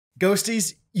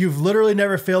Ghosties, you've literally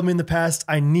never failed me in the past.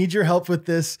 I need your help with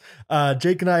this.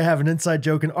 Jake and I have an inside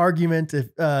joke, an argument,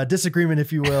 disagreement,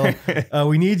 if you will.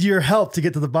 We need your help to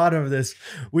get to the bottom of this.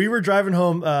 We were driving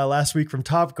home last week from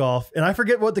Topgolf, and I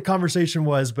forget what the conversation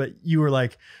was, but you were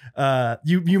like,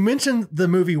 you mentioned the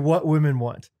movie What Women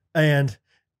Want, and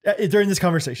during this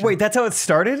conversation. Wait, that's how it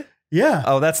started? Yeah.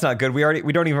 Oh, that's not good. We don't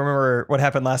even remember what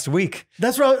happened last week.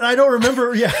 That's right. I don't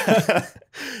remember. Yeah.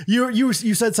 You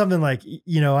said something like,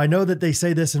 I know that they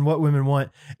say this and What Women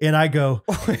Want. And I go,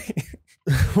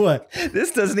 what?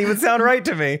 This doesn't even sound right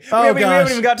to me. Oh, we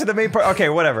haven't even got to the main part. Okay,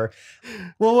 whatever.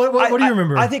 Well, what do you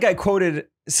remember? I think I quoted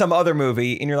some other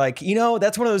movie and you're like,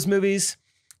 that's one of those movies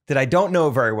that I don't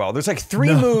know very well. There's like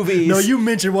three movies. No, you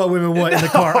mentioned What Women Want in the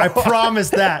car. I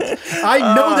promise that. I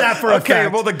know that for a fact. Okay,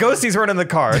 well, the ghosties weren't in the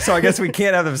car, so I guess we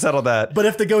can't have them settle that. But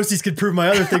if the ghosties could prove my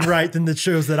other thing right, then that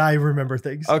shows that I remember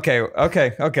things. Okay.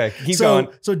 Keep going.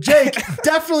 So Jake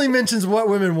definitely mentions What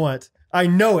Women Want. I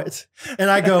know it. And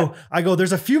I go,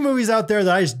 there's a few movies out there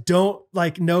that I just don't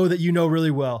know that you know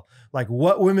really well. Like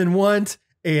What Women Want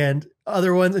and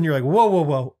other ones, and you're like,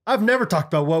 whoa. I've never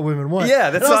talked about What Women Want. Yeah,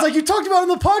 I was like, you talked about it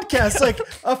on the podcast like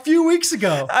a few weeks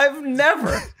ago. I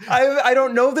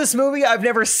don't know this movie. I've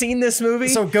never seen this movie.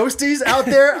 So ghosties out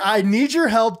there, I need your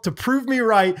help to prove me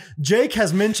right. Jake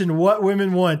has mentioned What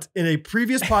Women Want in a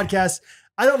previous podcast.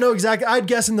 I don't know exactly. I'd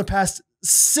guess in the past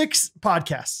 6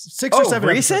 podcasts, 6 or 7.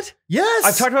 Recent? Episodes. Yes.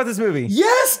 I've talked about this movie.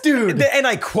 Yes, dude. And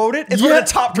I quote it. It's one of the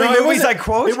top 3 movies I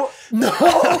quote. No,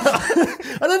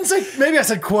 I didn't say, maybe I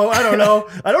said quote. I don't know.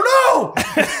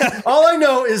 All I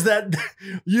know is that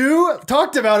you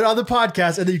talked about it on the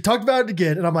podcast and then you talked about it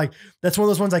again. And I'm like, that's one of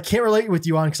those ones I can't relate with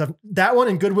you on because that one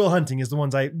and Good Will Hunting is the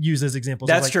ones I use as examples.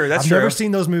 That's true. That's I've true. never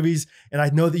seen those movies and I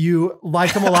know that you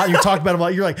like them a lot. You talked about them a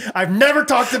lot. You're like, I've never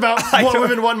talked about What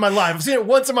Women Want in my life. I've seen it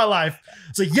once in my life.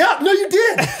 It's like, yeah, no, you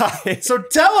did. So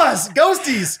tell us,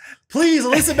 ghosties, please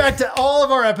listen back to all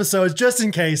of our episodes just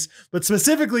in case, but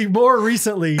specifically more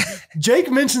recently, Jake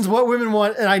mentions What Women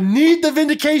Want and I need the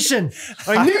vindication.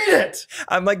 I need it.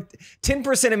 I'm like,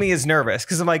 10% of me is nervous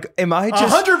because I'm like, am I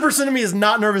just... 100% of me is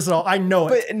not nervous at all. I know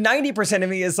it. But 90% of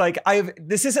me is like,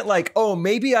 this isn't like, oh,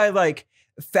 maybe I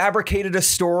fabricated a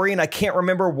story and I can't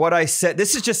remember what I said.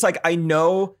 This is just like, I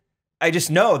just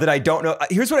know that I don't know.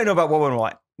 Here's what I know about What Women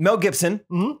Want. Mel Gibson,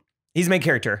 he's the main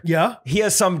character. Yeah. He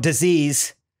has some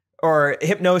disease or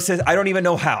hypnosis. I don't even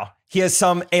know how. He has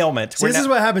some ailment. See, this is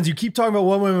what happens. You keep talking about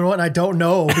What Women Want and I don't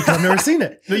know because I've never seen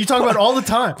it. You talk about it all the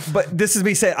time. But this is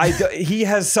me saying, he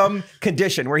has some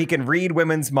condition where he can read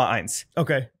women's minds.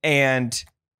 Okay. And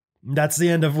that's the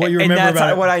end of what you remember about it.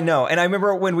 That's what I know. And I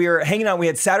remember when we were hanging out, we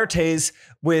had Saturdays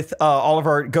with all of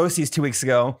our ghosties 2 weeks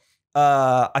ago.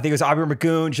 I think it was Aubrey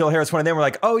McGoon, Jill Harris, one of them were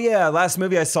like, oh yeah, last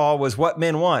movie I saw was What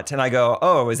Men Want. And I go,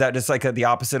 oh, is that just like the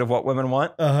opposite of What Women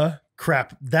Want? Uh-huh.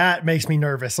 Crap. That makes me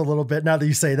nervous a little bit now that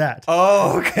you say that.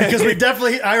 Oh, okay. Because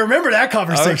I remember that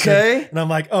conversation. Okay. And I'm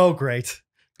like, oh, great.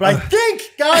 But I think,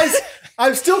 guys,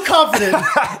 I'm still confident.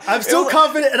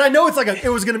 And I know it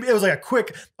was like a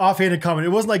quick offhanded comment. It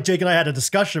wasn't like Jake and I had a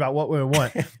discussion about What Women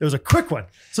Want. It was a quick one.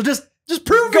 So just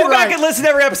prove Go back and listen to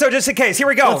every episode just in case. Here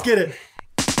we go. Let's get it.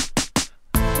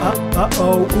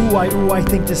 I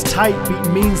think this tight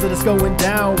beat means that it's going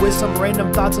down with some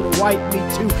random thoughts of white meat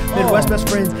too. Midwest best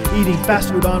friends eating fast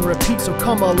food on repeat. So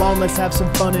come along, let's have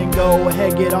some fun and go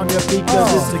ahead, get on your feet,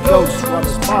 cause it's the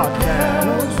Ghostrunners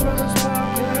podcast.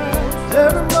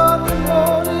 Every Monday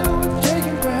morning with Jake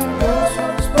and Graham,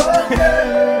 Ghostrunners podcast.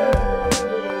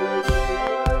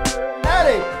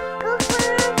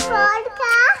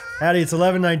 Hattie, it's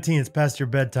 11:19. It's past your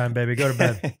bedtime, baby. Go to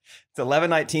bed. It's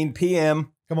 11:19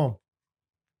 p.m. Come on.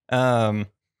 And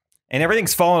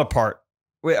everything's falling apart.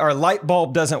 Our light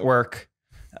bulb doesn't work.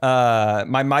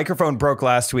 My microphone broke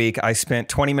last week. I spent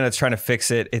 20 minutes trying to fix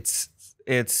it. It's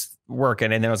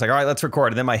working. And then I was like, all right, let's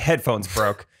record. And then my headphones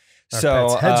broke. Our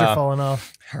pets' heads are falling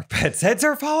off. Our pets' heads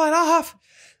are falling off.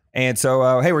 And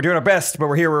so, hey, we're doing our best, but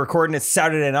we're here, we're recording. It's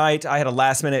Saturday night. I had a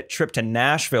last minute trip to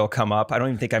Nashville come up. I don't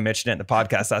even think I mentioned it in the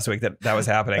podcast last week that was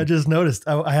happening. I just noticed.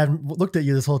 I hadn't looked at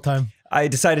you this whole time. I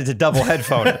decided to double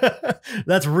headphone it.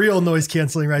 That's real noise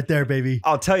canceling right there, baby.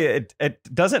 I'll tell you,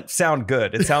 it doesn't sound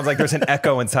good. It sounds like there's an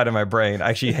echo inside of my brain.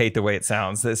 I actually hate the way it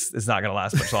sounds. This is not going to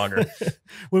last much longer.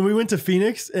 When we went to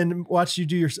Phoenix and watched you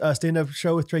do your stand-up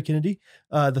show with Trey Kennedy,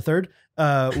 the third,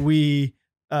 we...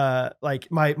 like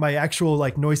my actual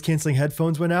like noise canceling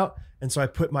headphones went out. And so I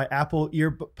put my Apple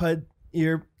earbuds.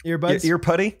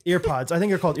 Earpods. I think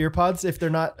they're called earpods if they're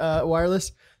not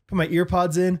wireless. Put my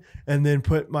earpods in and then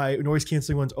put my noise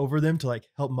canceling ones over them to like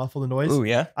help muffle the noise. Ooh,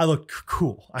 yeah. I look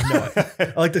cool. I know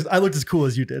it. I looked as cool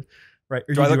as you did. Right.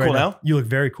 Do I look cool now? You look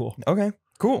very cool. Okay,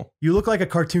 cool. You look like a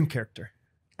cartoon character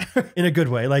in a good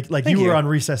way. Like you were on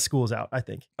Recess School's Out, I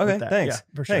think. Okay, thanks. Yeah,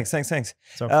 for sure. Thanks.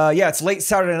 So, it's late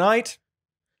Saturday night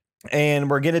and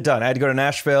we're getting it done. I had to go to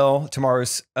Nashville.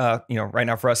 Tomorrow's, right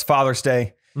now for us, Father's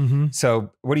Day. mm-hmm.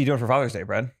 So what are you doing for Father's Day,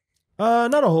 Brad?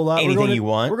 Not a whole lot. Anything you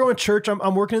want? We're going to church.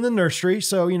 I'm working in the nursery.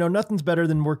 So, nothing's better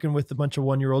than working with a bunch of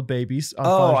 1-year-old babies. On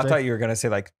Father's I Day. thought you were going to say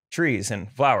like trees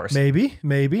and flowers. Maybe.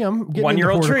 I'm getting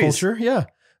 1-year-old into trees. horticulture. Yeah.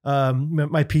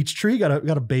 My peach tree, got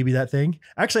to baby that thing.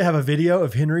 Actually, I have a video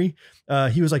of Henry.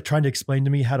 He was like trying to explain to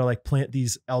me how to like plant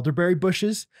these elderberry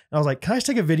bushes. And I was like, can I just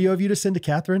take a video of you to send to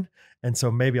Catherine? And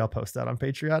so maybe I'll post that on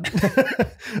Patreon.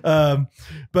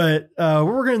 But we're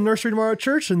working in the nursery tomorrow at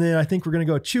church. And then I think we're going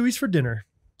to go to Chewy's for dinner.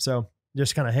 So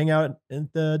just kind of hang out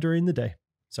during the day.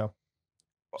 So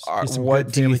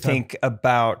what do you think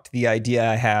about the idea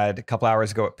I had a couple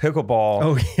hours ago at pickleball?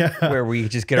 Oh yeah. Where we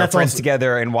just get our friends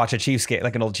together and watch a Chiefs game,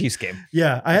 like an old Chiefs game.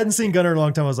 Yeah. I hadn't seen Gunnar in a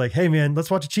long time. I was like, hey man,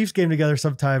 let's watch a Chiefs game together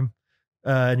sometime.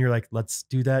 And you're like, let's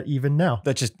do that even now.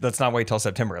 Let's not wait till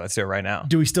September. Let's do it right now.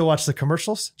 Do we still watch the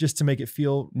commercials just to make it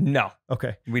feel? No.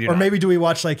 Okay. We do or not. Maybe do we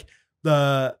watch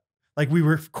we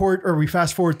record or we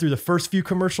fast forward through the first few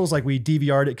commercials, like we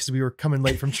DVR'd it because we were coming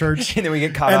late from church. And then we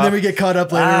get caught up. And then we get caught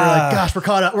up later. We're like, gosh, we're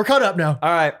caught up. We're caught up now.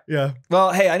 All right. Yeah.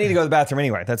 Well, hey, I need to go to the bathroom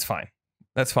anyway. That's fine.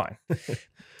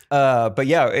 But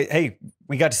yeah, hey,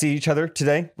 we got to see each other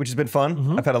today, which has been fun.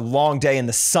 Mm-hmm. I've had a long day in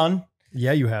the sun.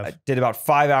 Yeah, you have. I did about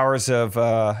 5 hours of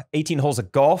 18 holes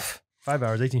of golf. 5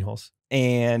 hours, 18 holes.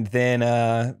 And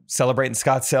then celebrating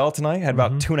Scottsdale tonight. Had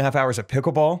about 2.5 hours of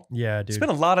pickleball. Yeah, dude.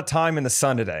 Spent a lot of time in the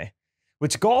sun today,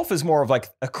 which golf is more of like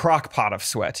a crock pot of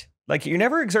sweat. Like you're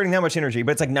never exerting that much energy,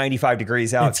 but it's like 95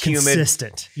 degrees out. It's humid.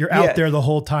 Consistent. You're out there the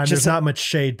whole time. There's not much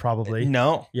shade probably.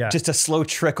 No. Yeah. Just a slow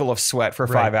trickle of sweat for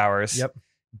 5 hours. Yep.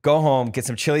 Go home, get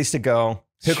some Chili's to go,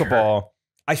 pickleball. Sure.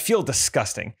 I feel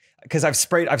disgusting because I've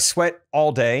sweat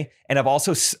all day and I've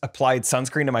also applied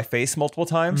sunscreen to my face multiple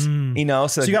times,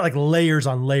 So you got like layers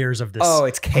on layers of this. Oh,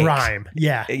 it's cake. Grime.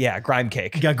 Yeah. Yeah. Grime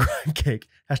cake. You got grime cake.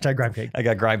 Hashtag grime cake. I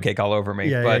got grime cake all over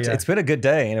me, It's been a good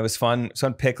day and it was fun. It was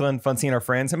fun pickling, fun seeing our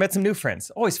friends. I met some new friends.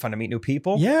 Always fun to meet new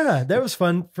people. Yeah. That was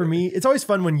fun for me. It's always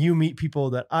fun when you meet people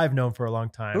that I've known for a long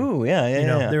time. Ooh,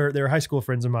 yeah. They were high school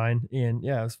friends of mine and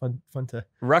yeah, it was fun to.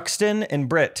 Ruxton and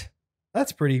Britt.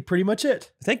 That's pretty much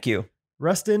it. Thank you.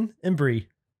 Rustin and Bree.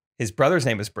 His brother's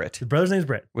name is Britt. His brother's name is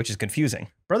Britt. Which is confusing.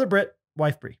 Brother Britt,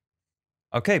 wife Bree.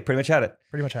 Okay, pretty much had it.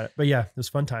 But yeah, it was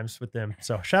fun times with them.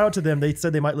 So shout out to them. They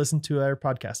said they might listen to our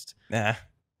podcast. Nah.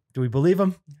 Do we believe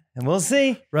them? And we'll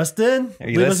see. Rustin,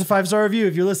 leave us a 5-star review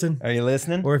if you listen. Are you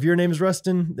listening? Or if your name is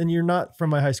Rustin, then you're not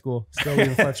from my high school. Still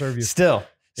leave a 5-star review. Still.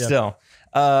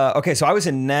 Okay, so I was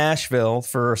in Nashville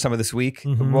for some of this week.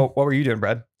 Mm-hmm. What were you doing,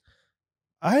 Brad?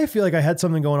 I feel like I had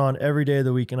something going on every day of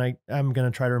the week, and I'm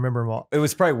going to try to remember them all. It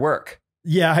was probably work.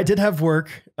 Yeah, I did have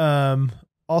work.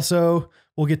 Also,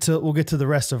 we'll get to the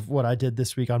rest of what I did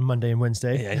this week on Monday and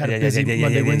Wednesday. I had a busy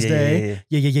Monday, Wednesday.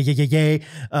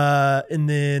 Yeah. And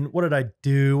then what did I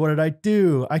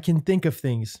do? I can think of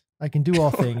things. I can do all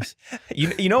things.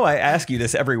 I ask you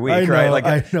this every week, right?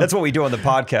 Like that's what we do on the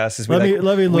podcast. Is let me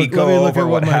look at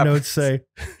what my notes say.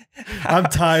 I'm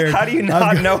tired. How do you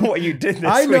not know what you did this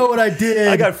week? I know what I did.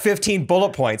 I got 15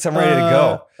 bullet points. I'm ready to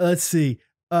go. Let's see.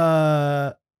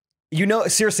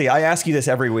 Seriously, I ask you this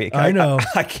every week. I know.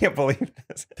 I can't believe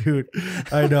this. Dude,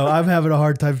 I know. I'm having a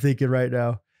hard time thinking right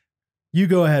now. You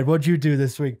go ahead. What'd you do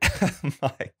this week?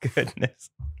 My goodness.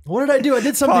 What did I do? I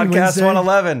did something Podcast Wednesday.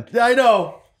 111. I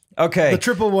know. Okay. The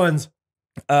triple ones.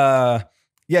 Yeah,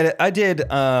 I did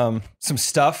some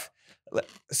stuff.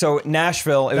 So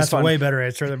Nashville, it was fun. That's a way better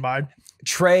answer than mine.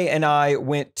 Trey and I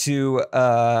went to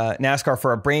NASCAR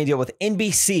for a brand deal with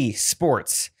NBC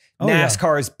Sports.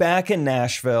 NASCAR is back in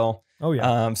Nashville. Oh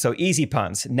yeah. So easy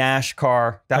puns.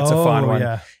 NASCAR. That's a fun one.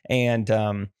 Yeah. And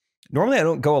normally I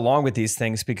don't go along with these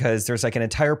things because there's like an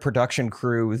entire production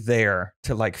crew there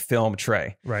to like film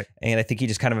Trey. Right. And I think he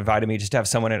just kind of invited me just to have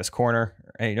someone in his corner,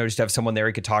 and, just to have someone there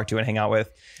he could talk to and hang out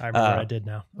with. I remember what I did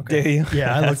now. Okay. Do you?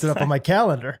 Yeah, I looked it up on my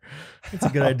calendar. That's a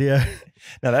good idea.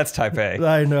 Now that's type A.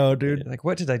 I know, dude. Like,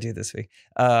 what did I do this week?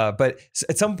 But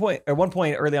at one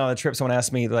point early on the trip, someone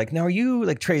asked me like, now are you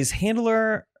like Trey's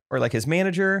handler or like his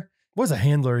manager? What does a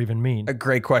handler even mean? A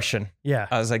great question. Yeah.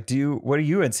 I was like, what are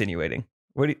you insinuating?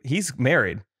 He's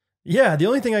married. Yeah. The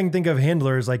only thing I can think of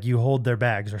handler is like you hold their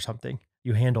bags or something.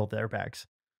 You handle their bags.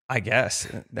 I guess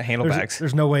the handle bags.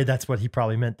 There's no way that's what he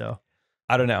probably meant though.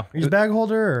 I don't know. He's a bag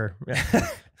holder or yeah.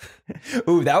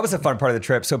 Ooh, that was a fun part of the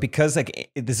trip. So because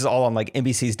like this is all on like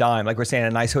NBC's dime, like we're staying in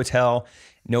a nice hotel,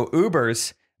 no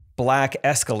Ubers, black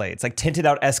Escalades, like tinted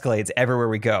out Escalades everywhere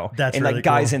we go. That's and really like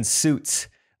guys cool. in suits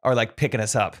are like picking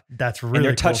us up. That's really and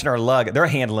they're cool. touching our lug. They're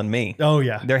handling me. Oh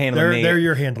yeah, They're handling me. They're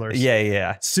your handlers.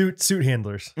 Yeah. Suit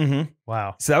handlers. Mm-hmm.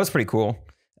 Wow, So that was pretty cool.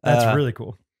 that's really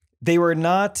cool. They were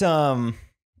not.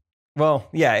 Well,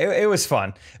 yeah, it was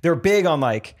fun. They're big on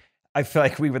like. I feel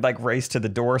like we would like race to the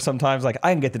door sometimes. Like,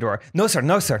 I can get the door. No, sir. Let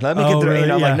me get the door. Really? You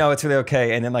know, Yeah. like, no, it's really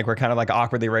okay. And then like we're kind of like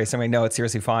awkwardly racing. Like, no, it's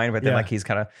seriously fine. But then Yeah. like he's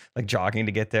kind of like jogging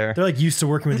to get there. They're like used to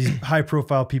working with these high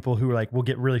profile people who are like will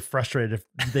get really frustrated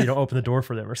if they don't open the door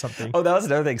for them or something. Oh, that was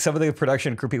another thing. Some of the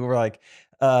production crew people were like,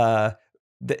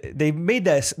 they made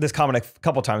this comment a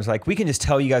couple times. Like, we can just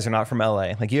tell you guys are not from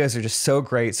LA. Like, you guys are just so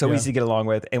great, so easy to get along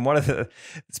with. And one of the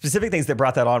specific things that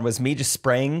brought that on was me just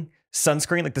spraying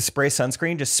sunscreen, like the spray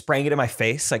sunscreen, just spraying it in my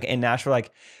face. Like in Nashville, like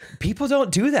people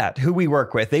don't do that who we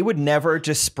work with. They would never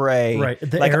just spray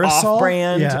The like aerosol?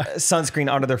 off-brand Yeah. sunscreen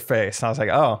onto their face. And I was like,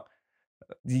 oh,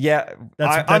 yeah,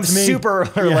 I'm that's me. super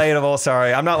relatable.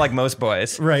 Sorry. I'm not like most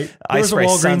boys. Right. I There was a spray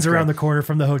Walgreens sunscreen. around the corner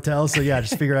from the hotel. So yeah,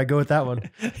 just figured I'd go with that one.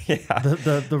 Yeah.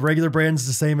 The regular brand's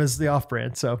the same as the off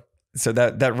brand. So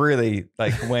that really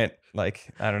like went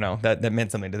like, I don't know, that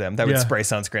meant something to them. That would Yeah. spray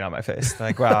sunscreen on my face.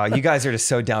 Like, wow, you guys are just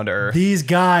so down to earth. these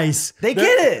guys, They they're-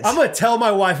 get it. I'm going to tell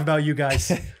my wife about you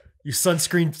guys, you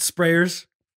sunscreen sprayers.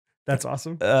 That's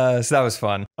awesome. So that was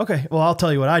fun. Okay. Well, I'll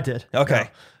tell you what I did. Okay. Now,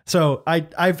 so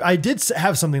I did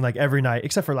have something like every night,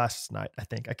 except for last night, I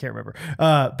think. I can't remember.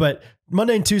 But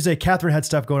Monday and Tuesday, Catherine had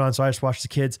stuff going on, so I just watched the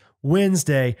kids.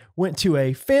 Wednesday, went to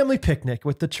a family picnic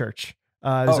with the church.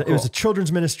 It was a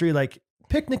children's ministry, like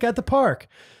picnic at the park.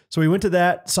 So we went to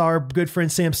that, saw our good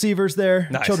friend Sam Severs there,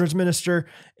 Nice. children's minister.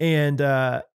 And,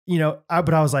 I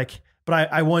was like,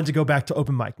 I wanted to go back to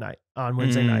open mic night on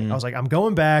Wednesday night. I was like, I'm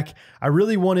going back. I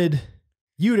really wanted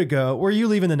you to go. Were you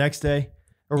leaving the next day?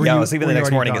 Or were I you- was leaving were the you next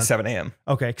already morning gone? at 7 a.m.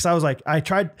 Okay. Cause I was like, I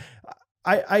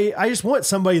just want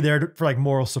somebody there for like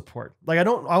moral support. Like I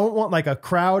don't want like a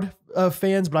crowd of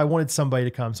fans, but I wanted somebody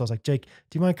to come. So I was like, Jake,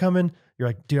 do you mind coming? You're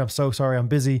like, dude, I'm so sorry. I'm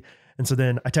busy. And so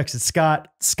then I texted Scott.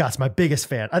 Scott's my biggest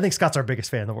fan. I think Scott's our biggest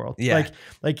fan in the world. Yeah.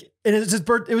 Like, and it was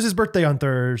his birthday on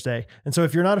Thursday. And so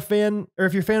if you're not a fan, or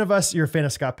if you're a fan of us, you're a fan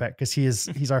of Scott Peck because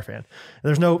he's our fan.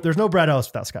 There's no Brad Ellis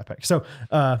without Scott Peck. So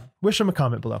wish him a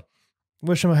comment below.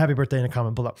 Wish him a happy birthday in a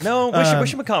comment below. No,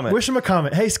 wish him a comment. Wish him a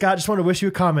comment. Hey Scott, just want to wish you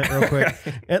a comment real quick.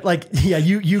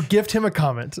 You gift him a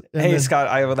comment. And Hey, then-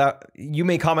 Scott, you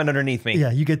may comment underneath me.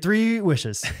 Yeah, you get 3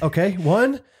 wishes. Okay.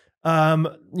 1,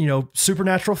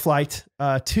 supernatural flight.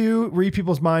 2, read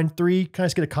people's mind. 3, can I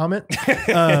just get a comment?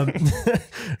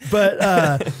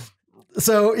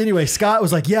 So anyway, Scott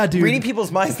was like, yeah, dude. Reading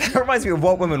people's minds, that reminds me of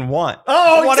What Women Want.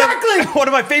 Oh, exactly. One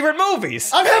of my favorite movies.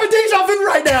 I'm having deja vu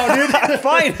right now, dude.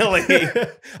 Finally.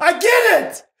 I get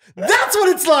it. That's what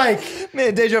it's like.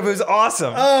 Man, deja vu is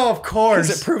awesome. Oh, of Because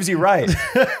course. it proves you right.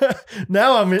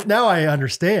 Now I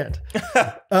understand.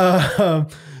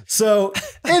 So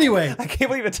anyway, I can't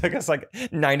believe it took us like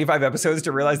 95 episodes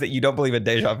to realize that you don't believe in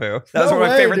deja vu. That was no one of my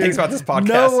way, favorite dude. things about this podcast.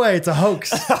 No way, it's a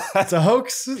hoax. It's a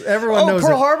hoax. Everyone knows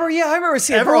Pearl it. Harbor? Yeah, I remember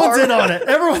seeing Everyone's Pearl in Harbor. on it.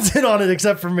 Everyone's in on it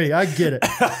except for me. I get it.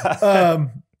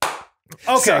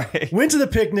 Okay. Sorry. Went to the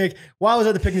picnic. While I was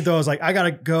at the picnic though, I was like, I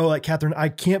gotta go. Like, Catherine, I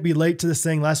can't be late to this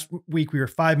thing. Last week we were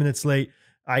 5 minutes late.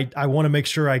 I want to make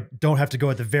sure I don't have to go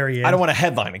at the very end. I don't want a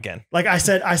headline again. Like I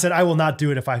said, I will not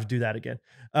do it if I have to do that again.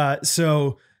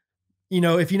 So,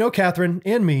 if you know Catherine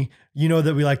and me, you know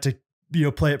that we like to,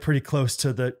 play it pretty close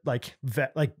to the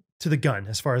to the gun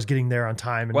as far as getting there on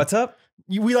time. And What's up?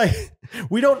 we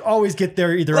don't always get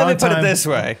there either Let on me put time. it this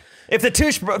way. If the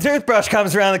toothbrush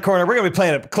comes around the corner, we're going to be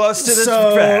playing it close to the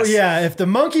So vest. yeah, if the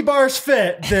monkey bars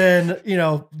fit, then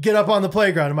get up on the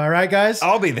playground. Am I right, guys?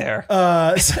 I'll be there.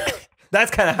 So That's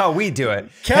kind of how we do it.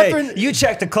 Catherine- Hey, you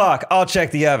check the clock. I'll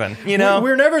check the oven.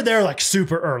 we're never there like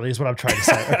super early, is what I'm trying to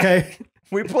say. Okay.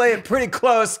 We play it pretty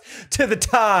close to the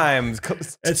time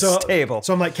And so, table.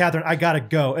 So I'm like, Catherine, I gotta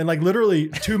go. And like literally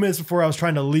 2 minutes before I was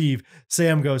trying to leave,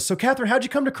 Sam goes, so Catherine, how'd you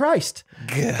come to Christ?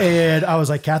 And I was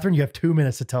like, Catherine, you have 2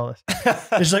 minutes to tell us.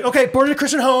 And she's like, okay, born in a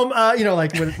Christian home.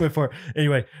 Went for it.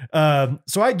 Anyway.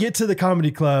 So I get to the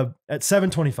comedy club at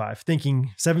 7:25,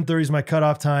 thinking 7:30 is my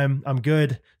cutoff time. I'm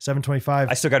good. 7:25.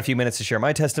 I still got a few minutes to share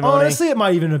my testimony. Honestly, it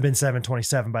might even have been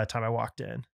 7:27 by the time I walked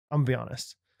in. I'm gonna be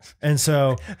honest. And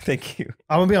so Thank you.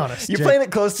 I'm gonna be honest. You're Jake. playing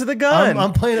it close to the gun.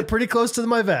 I'm playing it pretty close to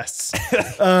my vests.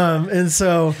 And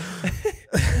so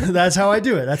that's how I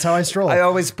do it. That's how I stroll. I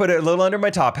always put it a little under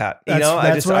my top hat. That's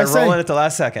I what I say. roll in at the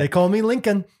last second. They call me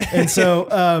Lincoln. And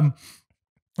so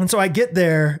And so I get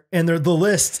there and they're the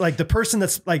list, like the person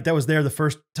that's like, that was there the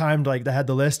first time, like that had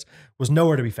the list was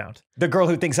nowhere to be found. The girl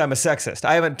who thinks I'm a sexist.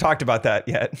 I haven't talked about that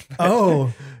yet.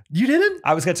 Oh, you didn't?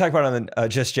 I was going to talk about it on the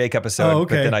Just Jake episode,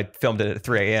 but then I filmed it at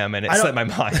 3 a.m. and it slipped my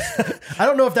mind. I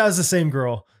don't know if that was the same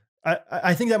girl.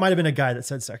 I think that might have been a guy that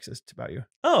said sexist about you.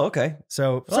 Oh, okay.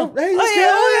 So hey,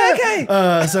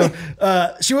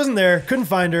 okay. She wasn't there, couldn't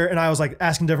find her. And I was like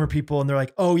asking different people and they're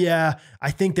like, oh yeah,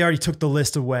 I think they already took the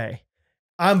list away.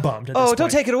 I'm bummed. At this point. Don't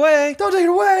take it away. Don't take it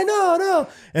away. No.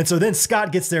 And so then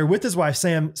Scott gets there with his wife,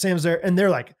 Sam. Sam's there. And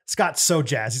they're like, Scott's so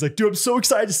jazzed. He's like, dude, I'm so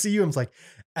excited to see you. I'm like,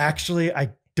 actually,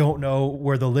 I don't know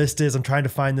where the list is. I'm trying to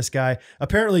find this guy.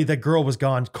 Apparently that girl was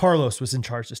gone. Carlos was in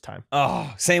charge this time.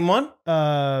 Oh, same one?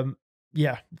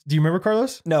 Yeah. Do you remember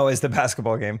Carlos? No, it's the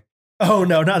basketball game. Oh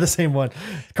no, not the same one.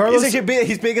 Carlos,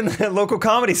 he's big in the local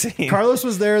comedy scene. Carlos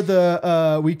was there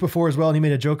the week before as well, and he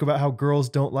made a joke about how girls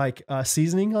don't like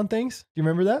seasoning on things. Do you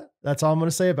remember that? That's all I'm going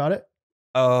to say about it.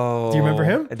 Oh, do you remember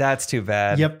him? That's too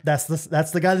bad. Yep, that's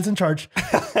the guy that's in charge.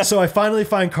 So I finally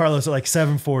find Carlos at like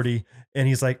 7:40, and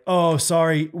he's like, "Oh,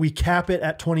 sorry, we cap it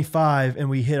at 25, and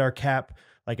we hit our cap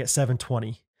like at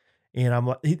 7:20." And I'm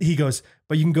like, he goes,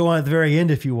 "But you can go on at the very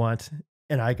end if you want."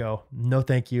 And I go, no,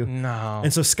 thank you. No.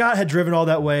 And so Scott had driven all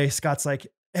that way. Scott's like,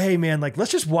 hey man, like, let's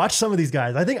just watch some of these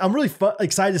guys. I think I'm really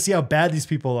excited to see how bad these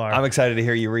people are. I'm excited to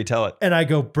hear you retell it. And I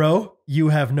go, bro, you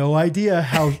have no idea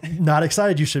how not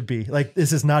excited you should be. Like,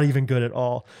 this is not even good at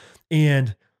all.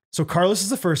 And so Carlos is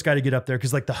the first guy to get up there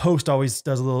because like the host always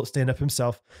does a little stand up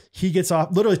himself. He gets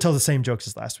off, literally tells the same jokes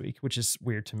as last week, which is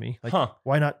weird to me. Like,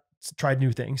 why not try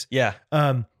new things? Yeah.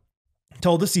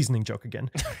 Told the seasoning joke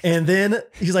again. And then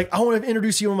he's like, I want to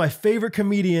introduce you to one of my favorite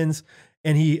comedians.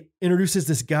 And he introduces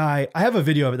this guy. I have a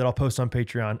video of it that I'll post on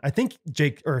Patreon. I think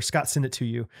Jake or Scott sent it to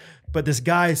you, but this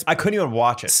guy's, I couldn't even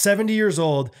watch it. 70 years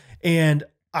old. And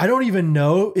I don't even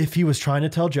know if he was trying to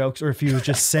tell jokes or if he was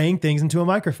just saying things into a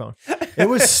microphone. It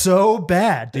was so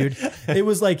bad, dude. It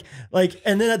was like,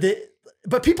 and then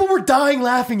but people were dying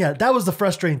laughing at it. That was the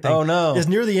frustrating thing. Oh no. Is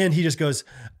near the end, he just goes,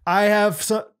 I have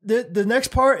some, the next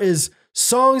part is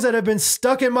songs that have been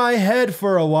stuck in my head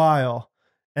for a while.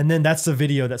 And then that's the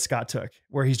video that Scott took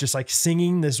where he's just like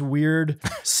singing this weird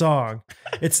song.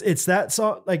 It's that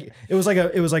song. Like it was like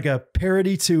a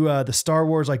parody to the Star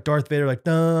Wars, like Darth Vader, like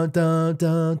dun, dun,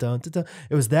 dun, dun, dun, dun.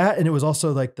 It was that. And it was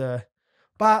also like the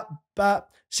bop,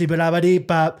 bop, shibba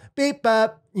bop, beep,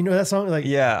 bop. You know that song? Like,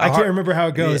 yeah, I can't remember how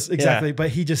it goes exactly, yeah. But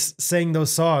he just sang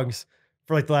those songs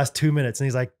for like the last 2 minutes. And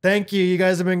he's like, thank you. You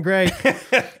guys have been great.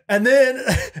 And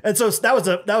so that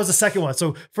was the second one.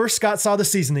 So first Scott saw the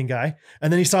seasoning guy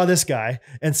and then he saw this guy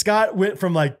and Scott went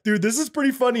from like, dude, this is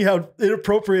pretty funny how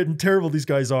inappropriate and terrible these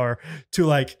guys are to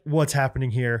like, what's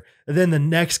happening here. And then the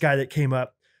next guy that came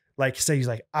up, like say, he's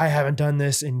like, I haven't done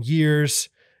this in years.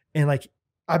 And like,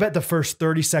 I bet the first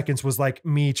 30 seconds was like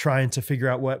me trying to figure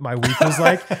out what my week was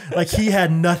like. Like he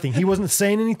had nothing. He wasn't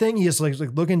saying anything. He was like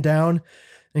looking down.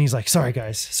 And he's like, sorry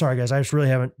guys. I just really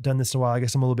haven't done this in a while. I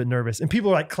guess I'm a little bit nervous. And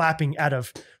people are like clapping out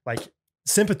of like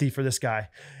sympathy for this guy.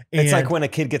 And it's like when a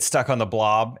kid gets stuck on the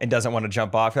blob and doesn't want to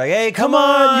jump off. You're like, hey, come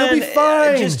on, you'll be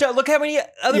fine. Just look how many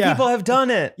other people have done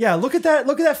it. Yeah, look at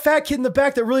that fat kid in the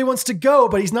back that really wants to go,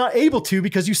 but he's not able to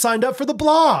because you signed up for the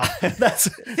blob.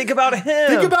 Think about him.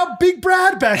 Think about Big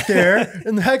Brad back there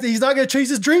and the fact that he's not going to chase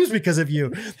his dreams because of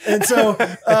you. And so,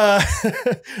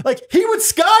 like he would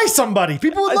sky somebody.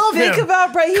 People would love him. Think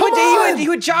about Brad. He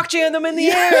would jock jam them in the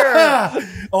air.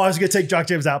 Oh, I was going to take jock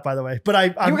jams out, by the way, but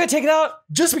you were going to take it out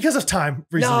just because of time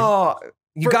recently. No,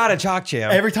 you got a jock jam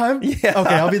every time. Yeah.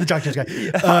 Okay, I'll be the jock jam guy.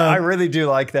 I really do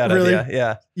like that idea.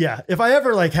 Yeah. Yeah. If I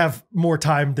ever like have more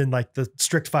time than like the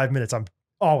strict 5 minutes, I'm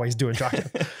always doing jock jam.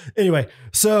 Anyway,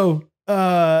 so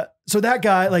that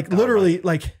guy, like literally,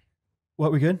 like,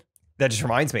 what, we good? That just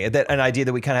reminds me that an idea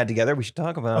that we kind of had together. We should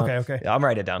talk about. Okay. Yeah, I'm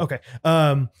writing it down. Okay.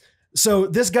 So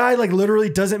this guy like literally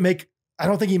I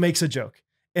don't think he makes a joke.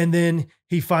 And then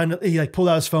he like pulled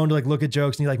out his phone to like look at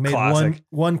jokes and he like made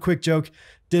one quick joke,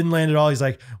 didn't land at all. He's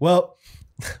like, well,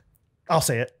 I'll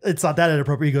say it. It's not that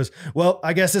inappropriate. He goes, well,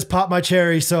 I guess this popped my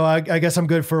cherry. So I guess I'm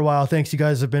good for a while. Thanks. You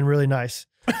guys have been really nice.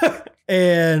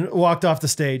 And walked off the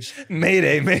stage.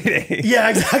 Mayday. Yeah,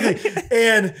 exactly.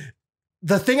 And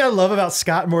the thing I love about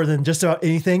Scott more than just about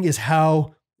anything is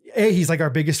how he's like our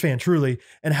biggest fan, truly,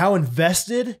 and how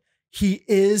invested he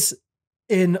is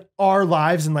in our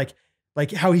lives and like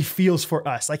how he feels for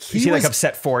us. Like he was like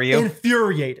upset for you,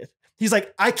 infuriated. He's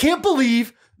like, I can't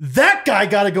believe that guy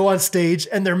got to go on stage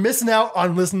and they're missing out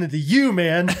on listening to you,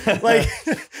 man. Like,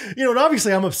 and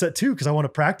obviously I'm upset too, because I want to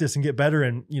practice and get better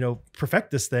and,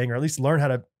 perfect this thing, or at least learn how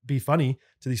to be funny.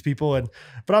 to these people.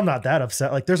 But I'm not that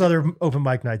upset. Like there's other open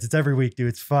mic nights. It's every week, dude.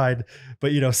 It's fine.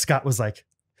 But Scott was like,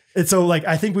 and so like,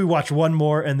 I think we watched one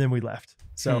more and then we left.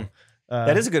 So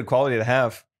that is a good quality to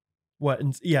have. What?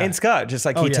 And Scott, just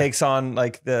like he takes on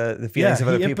like the feelings of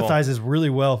other people. He empathizes really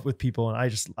well with people. And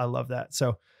I love that.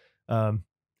 So,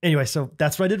 anyway, so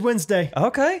that's what I did Wednesday.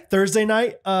 Okay. Thursday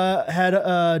night, had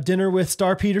a dinner with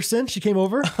Star Peterson. She came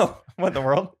over. Oh, what in the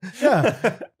world?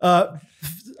 Yeah.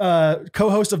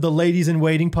 Co-host of the Ladies in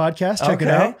Waiting podcast. Check it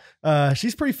out.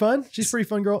 She's pretty fun. She's a pretty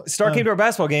fun girl. Star came to our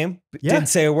basketball game. Didn't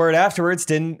say a word afterwards.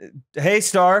 Hey,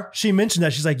 Star. She mentioned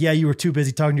that. She's like, yeah, you were too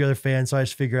busy talking to other fans. So I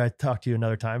just figured I'd talk to you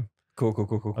another time. Cool.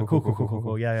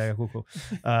 Cool. Yeah, cool.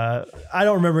 I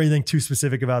don't remember anything too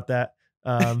specific about that.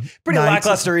 Pretty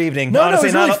lackluster evening. No, honestly,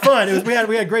 it was really fun. We had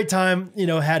a great time.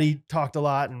 Hattie talked a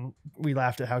lot and we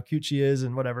laughed at how cute she is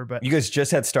and whatever. But you guys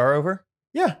just had Star over?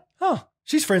 Yeah. Oh,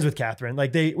 she's friends with Catherine.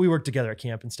 Like we work together at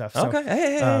camp and stuff. So,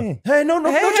 okay. Hey, no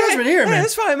judgment here, man.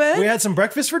 It's fine, man. We had some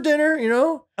breakfast for dinner.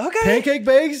 Okay. Pancake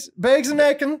bags and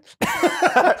necking.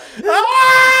 11:43.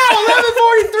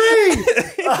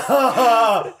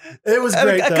 It was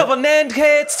great. A couple Nand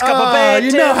cakes, a couple bad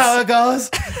you know how it goes.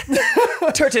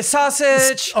 Turkey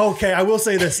sausage. Okay, I will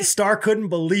say this. Star couldn't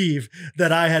believe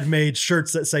that I had made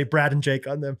shirts that say Brad and Jake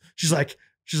on them. She's like,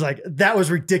 that was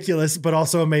ridiculous, but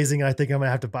also amazing. And I think I'm gonna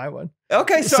have to buy one.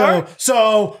 Okay, Star.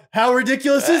 So how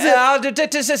ridiculous is it? How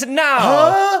ridiculous is it now?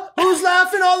 Huh? Who's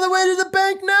laughing all the way to the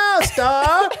bank now,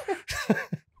 Star?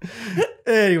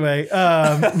 Anyway,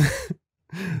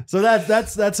 so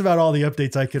that's about all the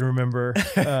updates I can remember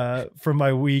from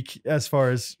my week as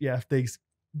far as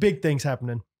big things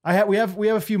happening. We have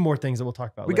a few more things that we'll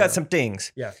talk about. We got some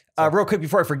things. Yeah. Real quick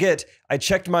before I forget, I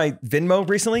checked my Venmo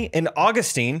recently, and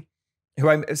Augustine, who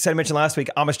I mentioned last week,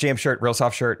 Amish Jam shirt, real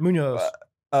soft shirt. Munoz.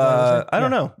 I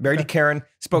don't know. Married to Karen,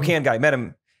 Spokane guy. Met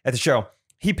him at the show.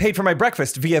 He paid for my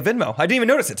breakfast via Venmo. I didn't even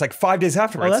notice it. It's like 5 days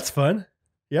afterwards. Oh, that's fun.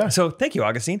 Yeah. So thank you,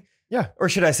 Augustine. Yeah. Or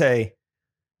should I say,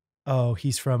 oh,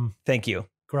 he's from thank you.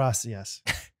 Gracias.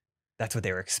 That's what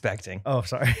they were expecting. Oh,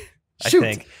 sorry. Shoot.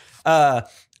 I think.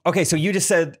 Okay, so you just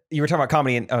said you were talking about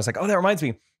comedy, and I was like, oh, that reminds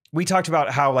me. We talked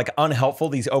about how like unhelpful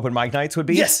these open mic nights would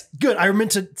be. Yes, good. I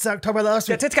meant to talk about that last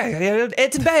week.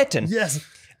 It's bad. Yes.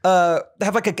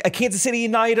 Have like a Kansas City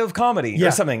night of comedy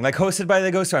or something, like hosted by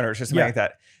the Ghostrunners or something like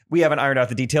that. We haven't ironed out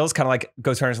the details, kind of like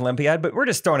Ghostrunners Olympiad, but we're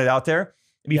just throwing it out there.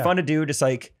 It'd be fun to do just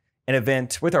like an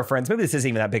event with our friends. Maybe this isn't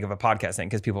even that big of a podcast thing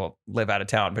because people live out of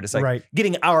town, but it's like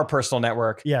getting our personal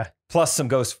network plus some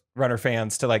Ghostrunner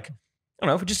fans to like, I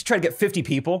don't know, just try to get 50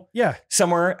 people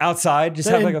somewhere outside, just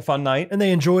have like a fun night. And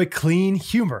they enjoy clean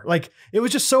humor. Like it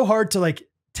was just so hard to like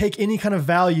take any kind of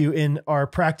value in our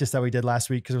practice that we did last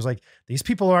week. Cause it was like, these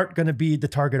people aren't going to be the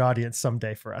target audience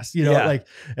someday for us, like,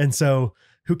 and so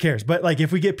who cares? But like,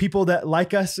 if we get people that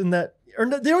like us and that, or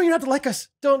they don't even have to like us,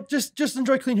 don't just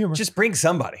enjoy clean humor. Just bring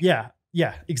somebody. Yeah,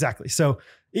 exactly. So,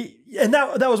 and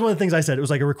that was one of the things I said. It was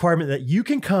like a requirement that you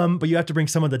can come, but you have to bring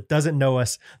someone that doesn't know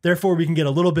us. Therefore, we can get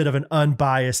a little bit of an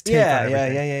unbiased take on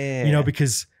everything. Yeah.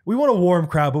 Because we want a warm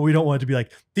crowd, but we don't want it to be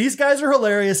like, these guys are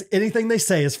hilarious. Anything they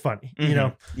say is funny,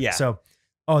 Yeah. So,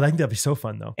 I think that'd be so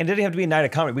fun though. And it doesn't have to be a night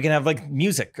of comedy. We can have like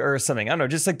music or something. I don't know.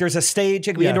 Just like there's a stage.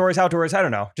 It can be indoors, outdoors. I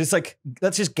don't know. Just like,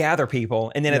 let's just gather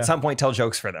people and then at some point tell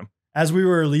jokes for them. As we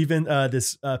were leaving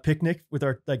this picnic with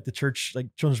our like the church like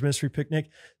children's ministry picnic,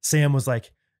 Sam was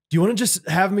like, "Do you want to just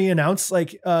have me announce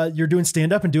like you're doing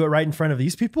stand up and do it right in front of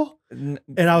these people?" And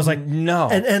I was like, "No."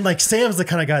 And like Sam's the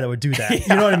kind of guy that would do that.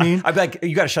 You know what I mean? I'd be like,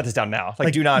 "You got to shut this down now.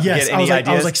 Like do not get any ideas."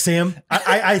 I was like, Sam,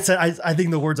 I said, I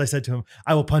think the words I said to him,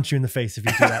 I will punch you in the face if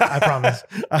you do that. I promise.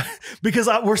 Because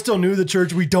we're still new to the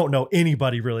church. We don't know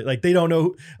anybody really. Like they don't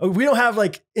know. We don't have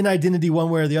like an identity one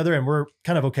way or the other. And we're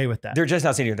kind of okay with that. They're just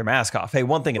not seeing their mask off. Hey,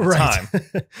 one thing at a time.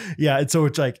 Yeah. And so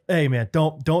it's like, hey man,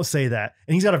 don't say that.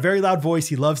 And he's got a very loud voice.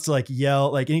 He loves to like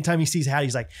yell. Like anytime he sees Hattie,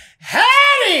 he's like,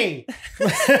 Hattie!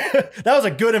 That was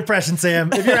a good impression,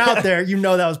 Sam. If you're out there, you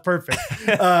know that was perfect.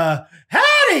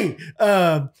 Hattie!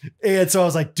 And so I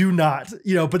was like, do not,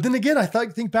 but then again,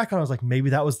 think back on it, I was like,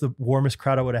 maybe that was the warmest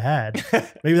crowd I would have had.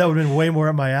 Maybe that would have been way more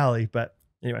up my alley. But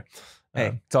anyway.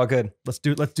 Hey, it's all good. Let's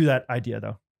do that idea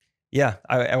though. Yeah,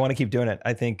 I want to keep doing it.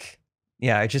 I think,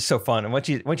 it's just so fun. And once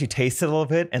you taste it a little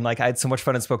bit, and like I had so much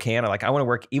fun in Spokane, I want to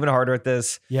work even harder at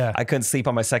this. Yeah. I couldn't sleep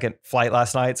on my second flight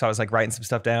last night, so I was like writing some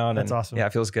stuff down. That's awesome. Yeah,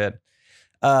 it feels good.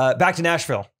 Back to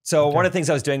Nashville. So one of the things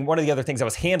I was doing, one of the other things I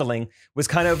was handling was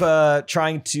kind of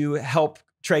trying to help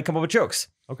Trey come up with jokes.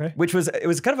 Okay. It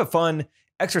was kind of a fun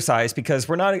exercise because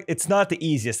it's not the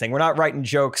easiest thing. We're not writing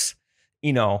jokes,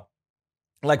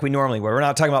 like we normally were. We're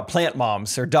not talking about plant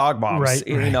moms or dog moms. Right.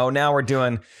 You know, now we're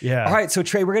doing, Yeah. all right, so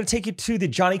Trey, we're going to take you to the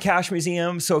Johnny Cash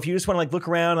Museum. So if you just want to like look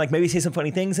around, like maybe say some funny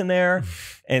things in there.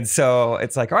 And so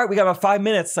it's like, all right, we got about 5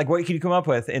 minutes. Like, what can you come up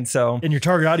with? And so, And your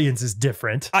target audience is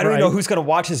different. I don't right? even know who's going to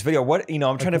watch this video. What, you know,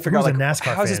 I'm trying to figure out who's like, a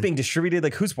NASCAR how's this fan? being distributed?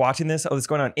 Like, who's watching this? Oh, it's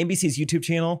going on NBC's YouTube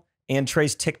channel and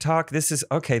Trey's TikTok. This is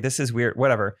okay. This is weird.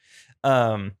 Whatever.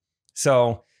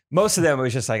 So most of them, it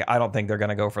was just like, I don't think they're going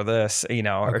to go for this, you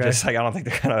know, or just like, I don't think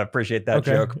they're going to appreciate that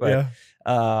joke. But,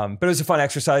 but it was a fun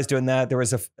exercise doing that. There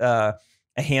was a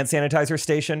hand sanitizer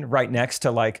station right next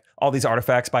to like all these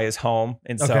artifacts by his home.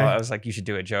 And so I was like, you should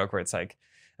do a joke where it's like,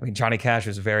 I mean, Johnny Cash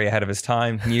was very ahead of his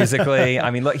time musically.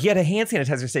 I mean, look, he had a hand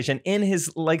sanitizer station in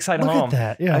his lakeside home. Look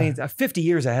at that. Yeah. I mean, 50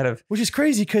 years ahead of. Which is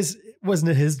crazy because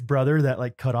wasn't it his brother that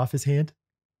like cut off his hand?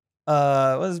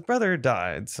 Well, his brother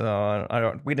died,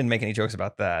 so we didn't make any jokes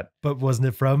about that. But wasn't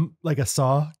it from like a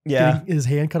saw? Yeah. Getting his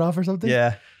hand cut off or something?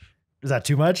 Yeah. Is that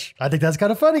too much? I think that's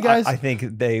kind of funny, guys. I think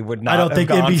they would not. I don't think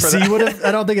NBC would have.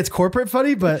 I don't think it's corporate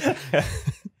funny, but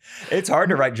it's hard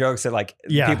to write jokes that like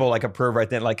Yeah. people like approve right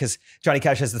then. Like, because Johnny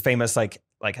Cash has the famous like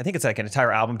I think it's like an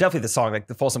entire album, definitely the song like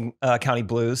the Folsom County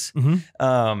Blues. Mhm.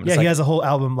 It's he has a whole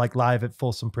album like live at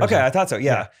Folsom Prison. Okay, I thought so.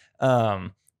 Yeah.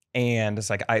 And it's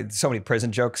like so many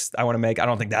prison jokes I want to make. I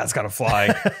don't think that's gonna fly.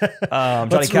 Johnny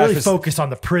Let's Cash really focus on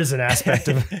the prison aspect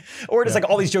of it. or just like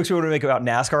all these jokes we want to make about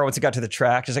NASCAR once it got to the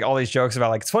track. Just like all these jokes about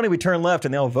like it's funny we turn left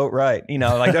and they'll vote right. You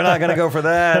know, like they're not gonna go for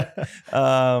that.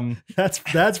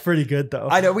 That's pretty good though.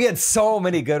 I know we had so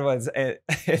many good ones. And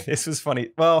this was funny.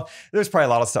 Well, there's probably a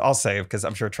lot of stuff I'll save because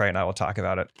I'm sure Trey and I will talk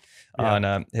about it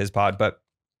on his pod. But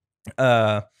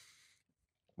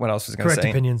what else was I gonna say? Correct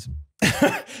opinions.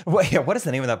 What is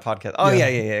the name of that podcast? Oh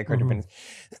yeah. Correct opinions.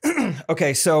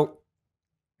 Okay, so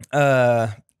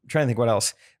trying to think what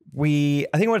else. I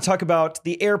think I want to talk about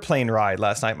the airplane ride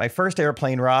last night. My first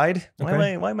airplane ride.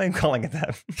 Okay. Why am I calling it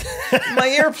that? My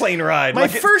airplane ride. My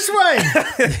first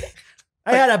one.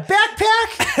 I had a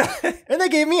backpack and they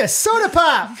gave me a soda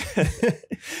pop.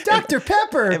 Dr.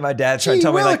 Pepper. And my dad's trying to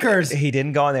tell me like Willikers. he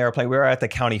didn't go on the airplane. We were at the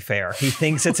county fair. He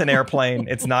thinks it's an airplane.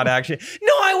 It's not actually.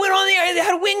 No, I went on the air. It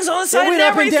had wings on the side. It went and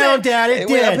up and everything. down, Dad. It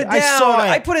went did. up and I down. saw it.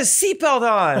 I put a seatbelt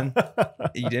on.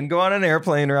 You didn't go on an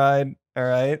airplane ride. All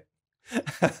right.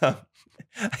 I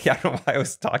don't know why I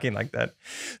was talking like that.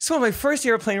 So my first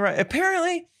airplane ride,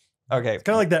 apparently. Okay. Kind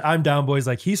of like that I'm Down Boys.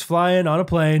 Like he's flying on a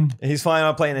plane. He's flying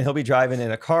on a plane and he'll be driving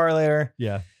in a car later.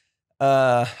 Yeah.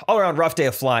 All around rough day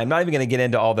of flying. I'm not even going to get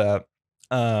into all the,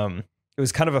 it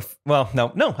was kind of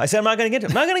no. I said I'm not going to get into it.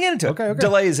 I'm not going to get into it. Okay.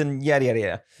 Delays and yada, yada,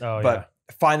 yada. Oh, But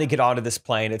finally get onto this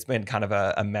plane. It's been kind of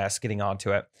a mess getting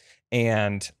onto it.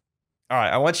 And all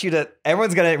right, I want you to,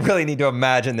 everyone's going to really need to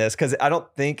imagine this because I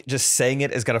don't think just saying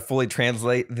it is going to fully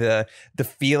translate the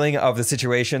feeling of the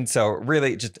situation. So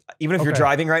really just, even if you're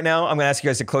driving right now, I'm going to ask you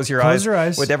guys to close your eyes.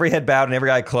 With every head bowed and every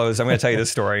eye closed, I'm going to tell you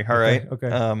this story. All right.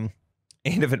 Okay.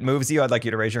 And if it moves you, I'd like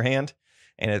you to raise your hand.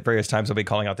 And at various times, we'll be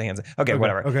calling out the hands. Okay,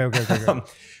 whatever. Okay.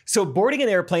 So boarding an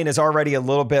airplane is already a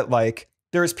little bit like,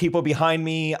 there's people behind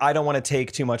me. I don't want to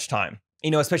take too much time. You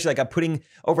know, especially like I'm putting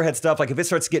overhead stuff. Like if it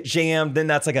starts to get jammed, then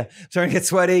that's like starting to get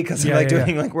sweaty because I'm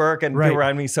doing like work and people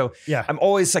around me. So I'm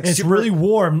always like, it's really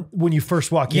warm when you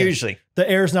first walk in. Usually. The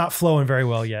air's not flowing very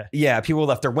well yet. Yeah. People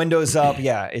left their windows up.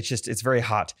 Yeah. It's very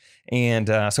hot. And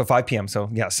so 5 p.m. So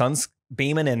yeah, sun's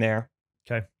beaming in there.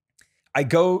 Okay. I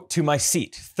go to my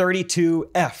seat,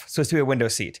 32F, supposed to be a window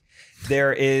seat.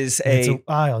 There is It's an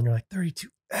aisle, and you're like 32F.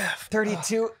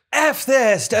 32F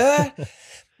this, duh.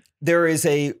 There is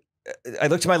I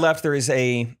look to my left, there is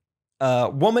a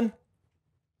woman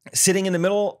sitting in the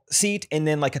middle seat, and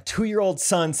then like a 2-year-old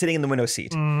son sitting in the window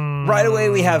seat. Right away,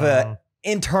 we have a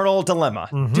internal dilemma.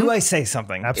 Do I say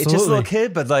something? Absolutely. It's just a little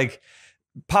kid, but like,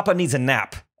 Papa needs a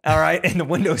nap. All right. And the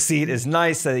window seat is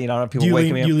nice that, I don't have people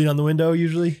waking me up. You lean on the window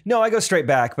usually? No, I go straight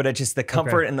back, but it's just the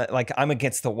comfort and like I'm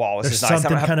against the wall. There's something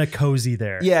kind of cozy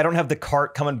there. Yeah. I don't have the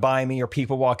cart coming by me or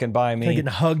people walking by me. Kind of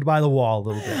getting hugged by the wall a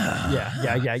little bit.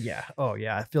 Yeah. Oh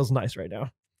yeah. It feels nice right now.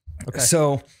 Okay.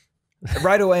 So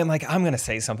right away, I'm like, I'm going to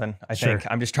say something. I think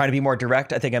I'm just trying to be more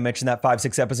direct. I think I mentioned that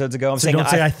 5-6 episodes ago. I'm saying, don't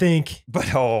say I think,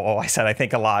 but I said, I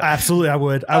think a lot. Absolutely. I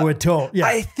would too. Yeah.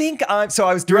 I think so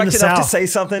I was direct enough to say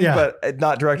something, but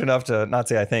not direct enough to not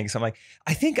say I think. So I'm like,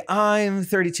 I think I'm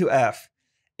 32F.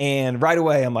 And right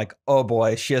away, I'm like, oh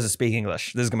boy, she doesn't speak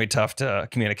English. This is going to be tough to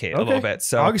communicate a little bit.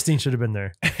 So Augustine should have been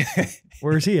there.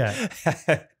 Where is he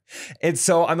at? And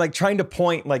so I'm like trying to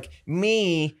point like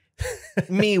me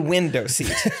me window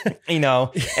seat, you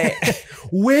know.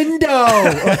 Window.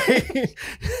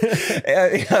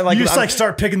 Like, you just like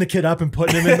start picking the kid up and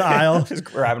putting him in the aisle. Just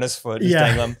grabbing his foot, just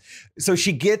dangling him. So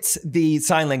she gets the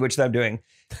sign language that I'm doing,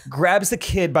 grabs the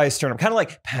kid by his sternum, kind of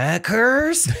like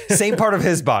Packers, same part of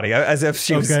his body, as if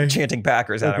she was chanting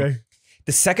Packers at him.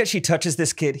 The second she touches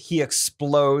this kid, he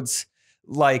explodes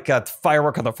like a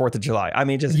firework on the 4th of July. I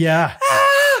mean, just I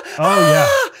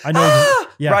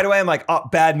know. Right away, I'm like, oh,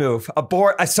 bad move.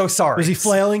 Abort. I'm so sorry. Was he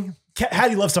flailing?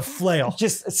 Hattie loves to flail,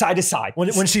 just side to side.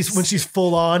 When she's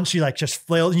full on, she like just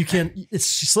flails. And you can't.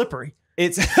 She's slippery. She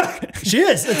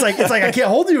is. It's like I can't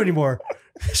hold you anymore.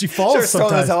 She falls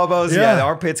sometimes. Those elbows. Yeah, the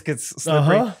armpits get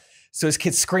slippery. So his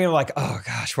kid's screaming like, oh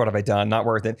gosh, what have I done? Not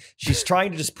worth it. She's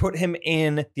trying to just put him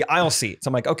in the aisle seat. So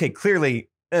I'm like, okay, clearly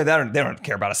they don't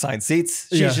care about assigned seats.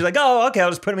 She's like, oh, okay, I'll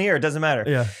just put him here. It doesn't matter.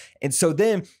 Yeah. And so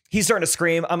then he's starting to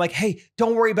scream. I'm like, hey,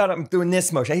 don't worry about it. I'm doing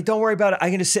this motion. Hey, don't worry about it. I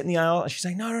can just sit in the aisle. And she's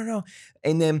like, no.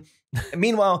 And then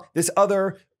meanwhile, this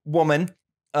other woman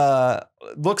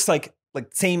looks like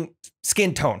same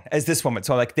skin tone as this woman.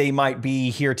 So like they might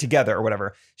be here together or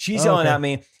whatever. She's yelling at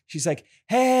me. She's like,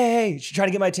 hey, she's trying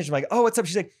to get my attention. I'm like, oh, what's up?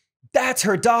 She's like, that's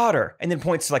her daughter. And then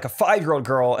points to like a 5-year-old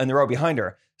girl in the row behind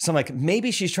her. So I'm like,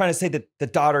 maybe she's trying to say that the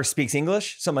daughter speaks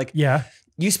English. So I'm like, yeah,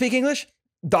 you speak English?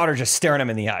 Daughter just staring him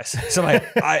in the eyes. So I'm like,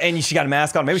 and she got a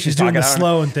mask on. Maybe she's doing talking the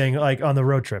slow thing like on the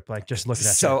road trip, like just looking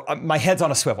at so my head's on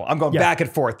a swivel. I'm going back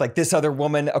and forth. Like this other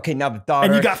woman. Okay, now the daughter.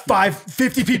 And you got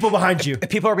 50 people behind you.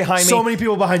 People are behind me. So many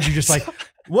people behind you. Just like,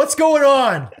 what's going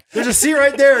on? There's a seat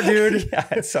right there, dude.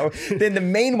 Yeah, so then the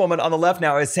main woman on the left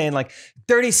now is saying like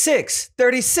 36.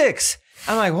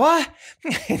 I'm like, what?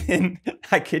 And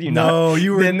I kid you not. No,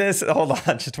 you were. Then hold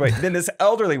on, just wait. Then this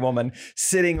elderly woman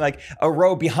sitting like a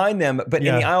row behind them, but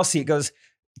in the aisle seat goes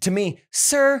to me,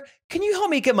 sir, can you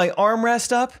help me get my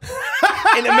armrest up?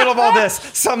 In the middle of all this.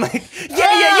 So I'm like,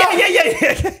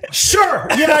 yeah. Sure.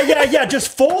 Yeah.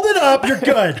 Just fold it up. You're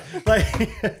good. Like,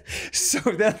 so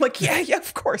then I'm like, yeah,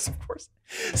 of course.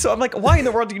 So I'm like, why in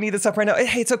the world do you need this up right now?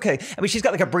 Hey, it's okay. I mean, she's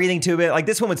got like a breathing tube in it. Like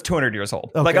this woman's 200 years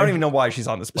old. Okay. Like, I don't even know why she's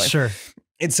on this plane. Sure.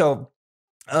 And so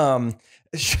I'm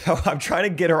trying to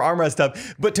get her armrest up,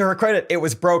 but to her credit, it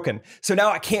was broken. So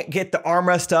now I can't get the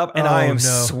armrest up, and I am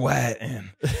sweating.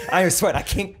 I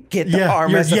can't get the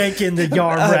armrest. You're yanking the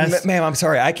armrest. Ma'am, I'm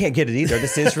sorry. I can't get it either.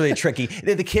 This is really tricky.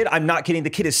 The kid, I'm not kidding. The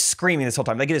kid is screaming this whole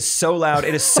time. Like it is so loud.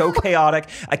 It is so chaotic.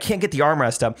 I can't get the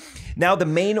armrest up. Now the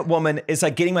main woman is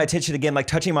like getting my attention again, like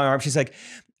touching my arm. She's like,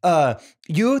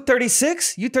 you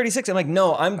 36? You 36? I'm like,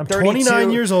 no, I'm 32.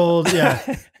 29 years old.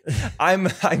 Yeah. I'm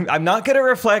not good at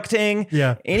reflecting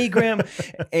Enneagram.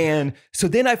 And so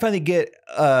then I finally get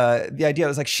the idea. I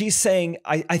was like, she's saying,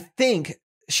 I think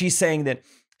she's saying that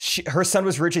her son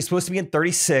was originally supposed to be in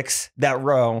 36, that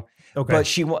row. Okay.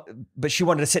 But she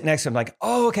wanted to sit next to him. Like,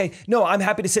 oh, okay. No, I'm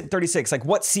happy to sit in 36. Like,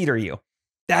 what seat are you?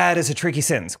 That is a tricky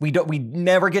sentence. We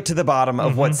never get to the bottom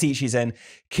of what seat she's in.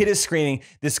 Kid is screaming.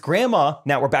 This grandma,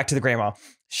 now we're back to the grandma.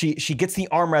 She gets the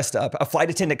armrest up. A flight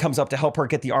attendant comes up to help her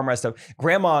get the armrest up.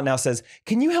 Grandma now says,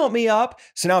 can you help me up?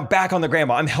 So now I'm back on the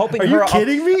grandma. I'm helping her up. Are you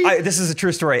kidding me? This is a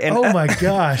true story. And, oh my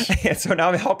gosh. And so now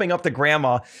I'm helping up the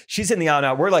grandma. She's in the aisle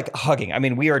now. We're like hugging. I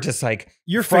mean, we are just like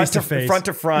you're face to face. Front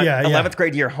to front. 11th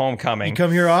grade year homecoming. You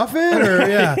come here often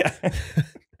or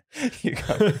You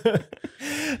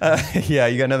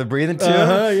you got another breathing tube?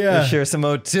 Yeah. You share some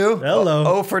O2? Hello.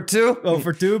 O for two? O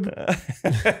for tube.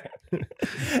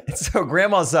 So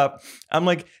grandma's up. I'm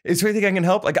like, is there anything I can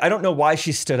help? Like, I don't know why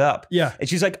she stood up. Yeah. And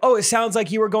she's like, oh, it sounds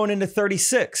like you were going into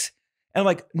 36. And I'm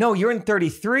like, no, you're in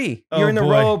 33. You're in the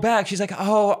row back. She's like,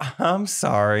 oh, I'm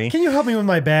sorry. Can you help me with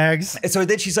my bags? And so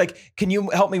then she's like, can you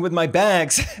help me with my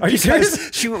bags? Are you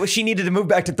serious? She needed to move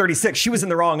back to 36. She was in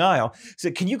the wrong aisle. So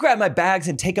can you grab my bags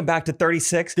and take them back to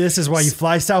 36? This is why you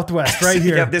fly Southwest right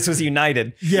here. Yeah, this was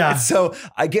United. Yeah. And so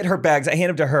I get her bags. I hand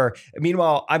them to her.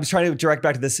 Meanwhile, I was trying to direct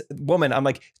back to this woman. I'm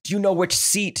like, do you know which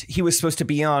seat he was supposed to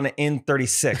be on in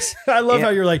 36? I love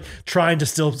how you're like trying to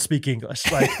still speak English.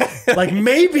 Like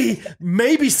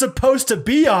maybe supposed to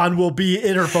be on will be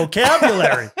in her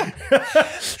vocabulary.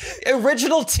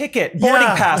 Original ticket, boarding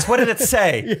pass. What did it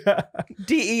say?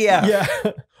 DEF. Yeah.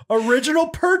 Original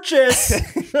purchase.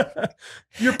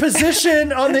 Your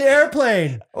position on the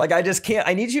airplane. Like, I just can't.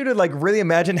 I need you to like really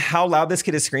imagine how loud this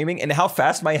kid is screaming and how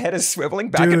fast my head is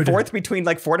swiveling back and forth between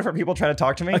like 4 different people trying to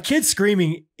talk to me. A kid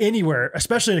screaming anywhere,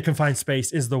 especially in a confined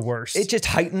space, is the worst. It just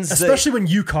heightens, especially when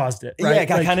you caused it. Right?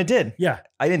 Yeah, I kind of did. Yeah,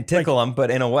 I didn't tickle him,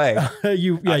 but in a way,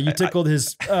 you tickled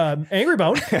his angry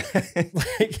bone.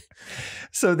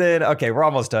 So then, okay, we're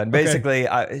almost done. Basically,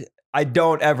 I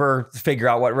don't ever figure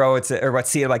out what row it's or what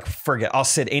seat. I'm like, forget. I'll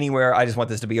sit anywhere. I just want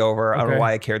this to be over. I don't know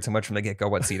why I cared so much from the get go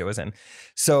what seat it was in.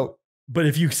 So, but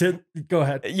if you sit, go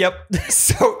ahead. Yep.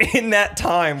 So in that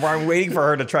time where I'm waiting for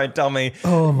her to try and tell me,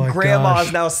 oh my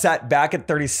Grandma's now sat back at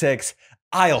 36,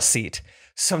 aisle seat.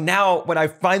 So now when I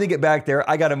finally get back there,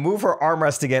 I got to move her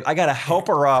armrest again. I got to help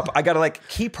her up. I got to like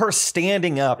keep her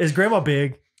standing up. Is Grandma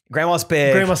big? Grandma's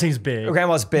big. Grandma seems big.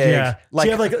 Grandma's big. Yeah.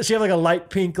 Like, she have like a light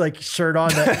pink like shirt on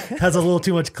that has a little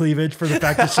too much cleavage for the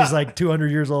fact that she's like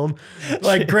 200 years old.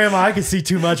 Like, Grandma, I could see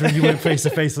too much when you went face to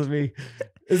face with me.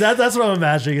 That's what I'm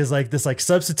imagining is like this like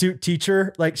substitute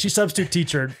teacher. Like she substitute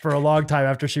teacher for a long time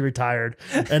after she retired.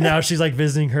 And now she's like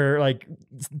visiting her like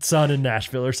son in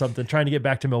Nashville or something, trying to get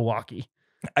back to Milwaukee.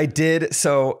 I did.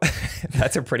 So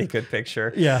that's a pretty good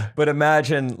picture. Yeah. But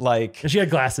imagine like. And she had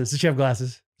glasses. Did she have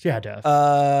glasses? She had to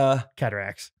have.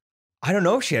 Cataracts. I don't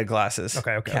know if she had glasses.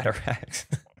 Okay. Cataracts.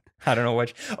 I don't know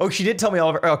which. Oh, she did tell me all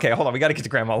of her. Okay, hold on. We got to get to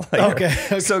Grandma later.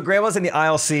 Okay. So Grandma's in the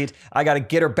aisle seat. I got to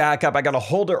get her back up. I got to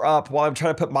hold her up while I'm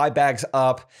trying to put my bags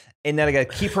up. And then I got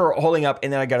to keep her holding up.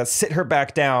 And then I got to sit her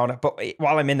back down. But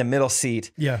while I'm in the middle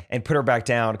seat. Yeah. And put her back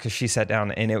down because she sat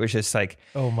down. And it was just like.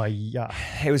 Oh my God.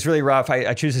 It was really rough.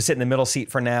 I choose to sit in the middle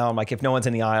seat for now. I'm like, if no one's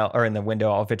in the aisle or in the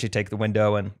window, I'll eventually take the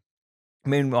window. And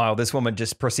meanwhile, this woman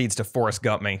just proceeds to Forrest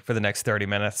Gump me for the next 30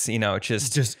 minutes. You know,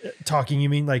 just talking. You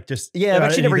mean like just yeah?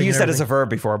 But she never used that as a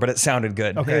verb before, but it sounded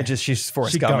good. Okay, it just she's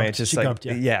Forrest Gump me. It's just like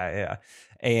gumped, yeah.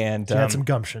 And she had some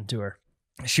gumption to her.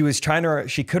 She was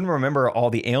she couldn't remember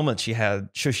all the ailments she had,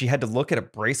 so she had to look at a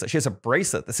bracelet. She has a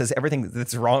bracelet that says everything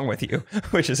that's wrong with you,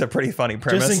 which is a pretty funny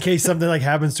premise. Just in case something like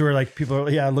happens to her, like people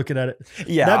are looking at it.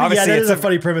 Yeah, that is a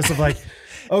funny premise of like.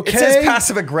 Okay. It says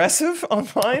passive aggressive on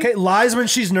mine. Okay, lies when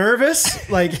she's nervous.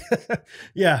 Like,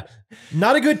 yeah,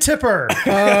 not a good tipper.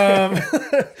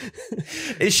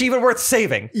 Is she even worth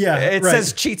saving? Yeah, it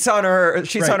says cheats on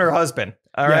her husband.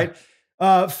 All right.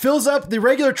 Fills up the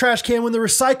regular trash can when the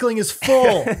recycling is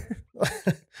full.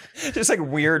 Just like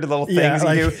weird little things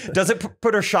you do. Doesn't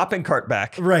put her shopping cart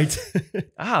back. Right.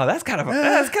 Oh, that's kind of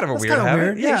a weird habit.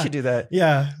 Weird. Yeah, you should do that.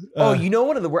 Yeah. You know,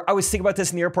 one of the I was thinking about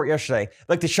this in the airport yesterday.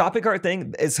 Like the shopping cart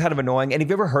thing is kind of annoying. And have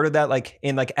you ever heard of that? Like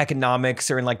in like economics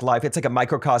or in like life, it's like a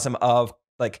microcosm of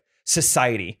like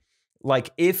society. Like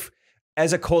if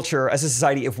as a culture, as a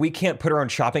society, if we can't put our own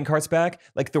shopping carts back,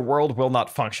 like the world will not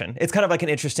function. It's kind of like an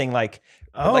interesting, like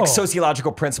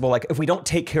sociological principle. Like if we don't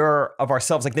take care of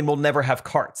ourselves, like then we'll never have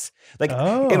carts. Like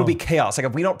it'll be chaos. Like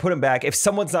if we don't put them back, if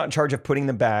someone's not in charge of putting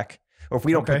them back, or if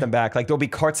we don't put them back, like there'll be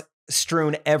carts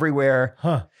strewn everywhere.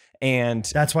 Huh. And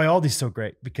that's why Aldi's so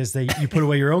great, because you put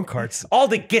away your own carts.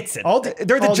 Aldi gets it.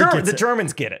 They're the Germans. The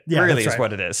Germans get it. Yeah, really is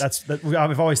what it is.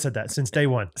 I've always said that since day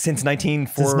one. Since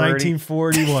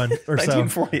 1941 or so.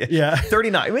 1940. Yeah.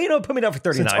 39. Well, put me down for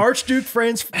 39. Since Archduke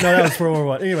Franz. No, that was World War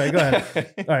One. Anyway, go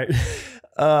ahead. All right.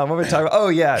 What am I talking about? Oh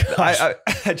yeah,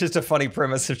 I just a funny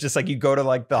premise. It's just like you go to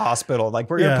like the hospital, like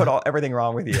we're gonna put everything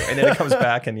wrong with you, and then it comes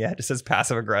back and it just says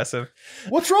passive aggressive.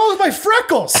 What's wrong with my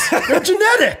freckles? They're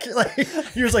genetic. Like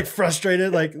you're just like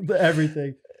frustrated, like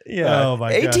everything. Yeah. Oh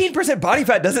my 18% body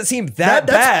fat doesn't seem that bad.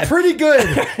 That's pretty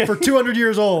good for 200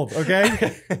 years old.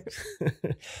 Okay.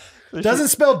 Doesn't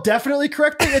spell definitely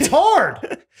correctly. It's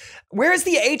hard. Where's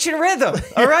the H in rhythm?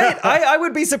 All right. I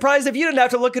would be surprised if you didn't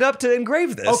have to look it up to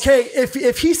engrave this. Okay.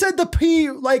 If he said the P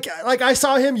like I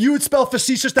saw him, you would spell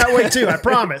facetious that way too. I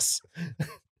promise.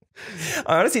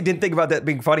 I honestly didn't think about that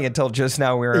being funny until just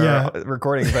now we were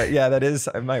recording. But yeah, that is,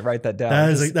 I might write that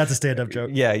down. That's a stand-up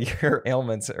joke. Yeah. Your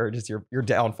ailments or just your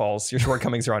downfalls, your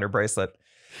shortcomings are on your bracelet.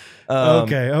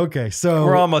 Okay. So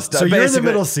we're almost done. So you're in the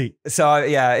middle seat. So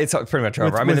yeah, it's pretty much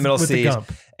over. I'm in the middle seat the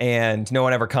and no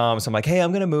one ever comes. So I'm like, hey,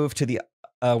 I'm going to move to the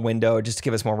window just to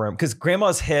give us more room. Cause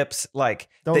grandma's hips, like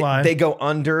they go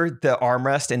under the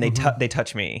armrest and they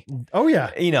touch me. Oh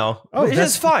yeah. You know, it's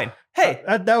just fine. Hey,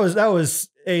 that was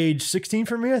age 16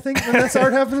 for me, I think, when that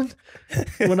started happening.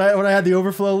 When I had the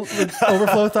overflow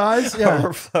thighs. Yeah.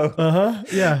 Overflow.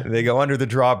 Yeah. They go under the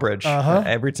drawbridge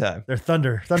every time. They're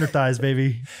thunder thighs,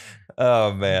 baby.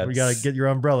 Oh man. We got to get your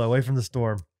umbrella away from the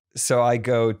storm. So I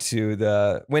go to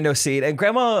the window seat and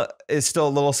grandma is still a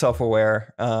little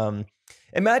self-aware.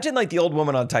 Imagine like the old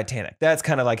woman on Titanic. That's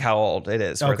kind of like how old it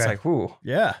is. Where it's like, whoo.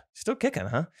 Yeah. Still kicking,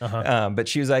 huh? But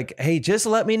she was like, hey, just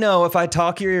let me know if I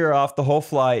talk your ear off the whole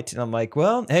flight. And I'm like,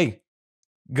 well, hey,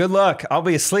 good luck. I'll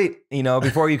be asleep,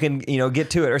 before you can, get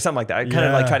to it or something like that. I kind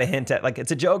of like try to hint at like,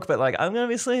 it's a joke, but like, I'm going to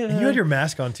be asleep. And you had your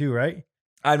mask on too, right?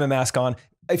 I had my mask on.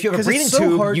 If you have a breathing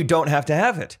tube, you don't have to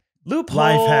have it. Loophole.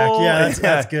 Life hack. Yeah,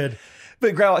 that's good.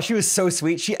 But grandma, she was so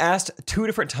sweet. She asked 2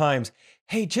 different times,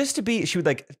 hey, she would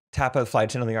like tap a flight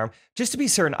attendant on the arm, just to be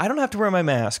certain, I don't have to wear my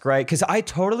mask, right? Because I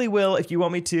totally will if you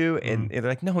want me to. And they're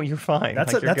like, no, you're fine.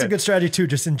 That's like, a good strategy too,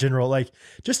 just in general. Like,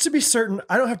 just to be certain,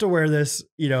 I don't have to wear this,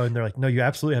 and they're like, no, you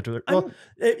absolutely have to. Well,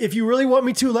 if you really want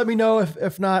me to, let me know.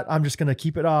 If not, I'm just going to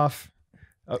keep it off.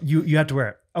 You have to wear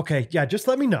it. Okay. Yeah. Just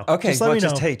let me know. Okay. Just let me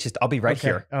know. Hey, I'll be right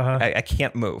here. Uh-huh. I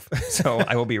can't move. So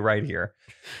I will be right here.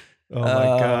 Oh my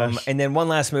gosh. And then one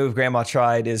last move Grandma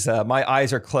tried is my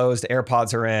eyes are closed,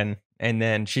 AirPods are in, and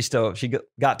then she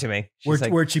got to me.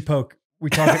 Where'd she poke? We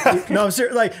talking? No, I'm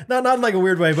serious. Like not in like a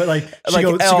weird way, but like she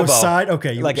goes side.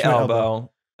 Okay, like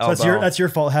elbow. So that's your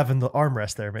fault having the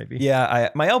armrest there, maybe. Yeah,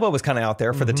 my elbow was kind of out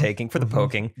there for the taking, for the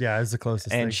poking. Yeah, it was the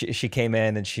closest. And she came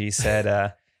in and she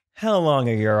said, "How long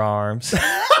are your arms?"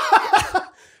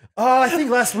 I think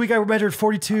last week I measured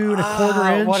 42 and a quarter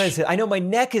inch. What is it? I know my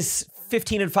neck is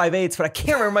 15 and 5/8, but I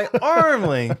can't remember my arm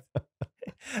length.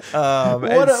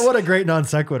 What a great non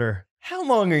sequitur. How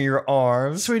long are your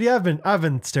arms, sweetie? I've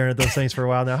been staring at those things for a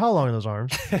while now. How long are those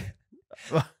arms?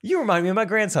 You remind me of my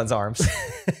grandson's arms.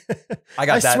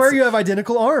 I swear you have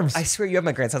identical arms. I swear you have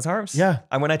my grandson's arms. Yeah.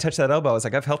 And when I touched that elbow, I was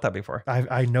like, I've felt that before.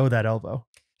 I know that elbow.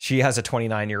 She has a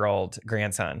 29-year-old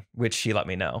grandson, which she let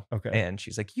me know. Okay. And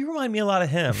she's like, you remind me a lot of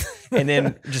him. And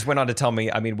then just went on to tell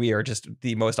me, I mean, we are just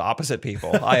the most opposite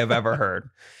people I have ever heard.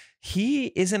 He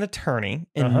is an attorney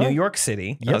in New York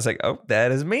City. Yep. I was like, oh,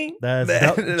 that is me.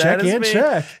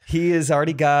 Check. He has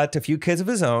already got a few kids of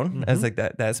his own. I was like,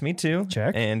 that's me too.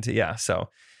 Check. And yeah, so,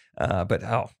 but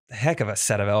heck of a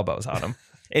set of elbows on him.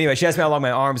 Anyway, she asked me how long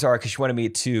my arms are because she wanted me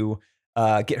to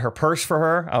get her purse for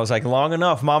her. I was like, long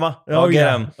enough, mama. I'll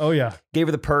get him. Oh, yeah. Gave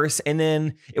her the purse. And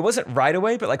then it wasn't right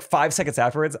away, but like 5 seconds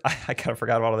afterwards, I kind of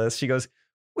forgot about all this. She goes,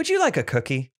 would you like a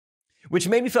cookie? Which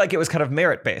made me feel like it was kind of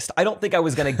merit-based. I don't think I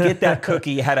was going to get that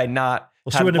cookie had I not.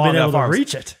 Well, she wouldn't have been able to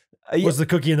reach it. Was the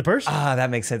cookie in the purse? That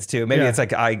makes sense too. Maybe it's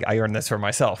like I earned this for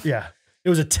myself. Yeah. It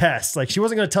was a test. Like she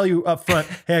wasn't going to tell you up front,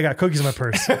 hey, I got cookies in my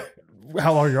purse.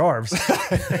 How long are your arms?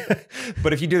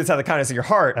 But if you do this out of the kindness of your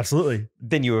heart, absolutely,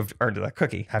 then you have earned that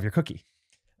cookie. Have your cookie.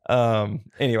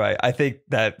 Anyway, I think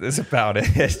that is about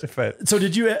it. But so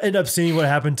did you end up seeing what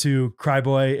happened to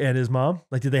Cryboy and his mom?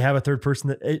 Like, did they have a third person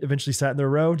that eventually sat in their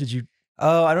row? Did you?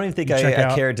 Oh, I don't even think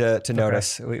I cared to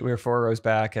notice. We were 4 rows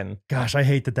back, and gosh, I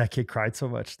hate that kid cried so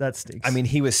much. That stinks. I mean,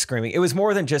 he was screaming. It was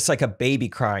more than just like a baby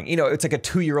crying. It's like a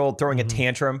 2-year-old throwing a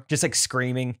tantrum, just like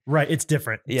screaming. Right. It's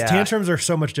different. Yeah. Tantrums are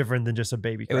so much different than just a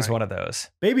baby crying. It was one of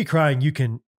those. Baby crying, you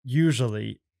can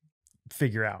usually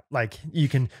figure out. Like you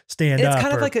can stand up. It's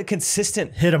kind of like a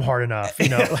consistent. Hit him hard enough.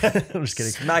 I'm just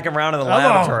kidding. Smack him around in the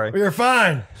lavatory. You're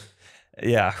fine.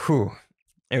 Yeah. Whew.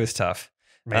 It was tough.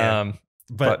 Man.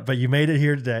 But you made it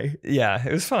here today. Yeah,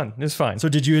 it was fun. It was fine. So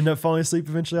did you end up falling asleep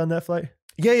eventually on that flight?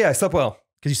 Yeah, I slept well.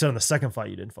 Because you said on the second flight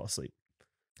you didn't fall asleep.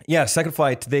 Yeah, second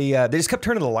flight, they just kept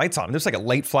turning the lights on. It was like a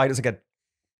late flight. It was like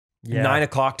a 9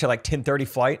 o'clock to like 10:30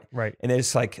 flight. Right. And they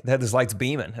had these lights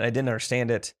beaming and I didn't understand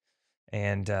it.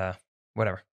 And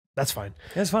whatever. That's fine.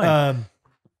 That's fine.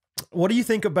 What do you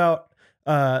think about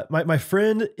my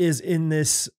friend is in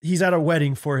this, he's at a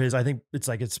wedding for his, I think it's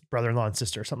like his brother-in-law and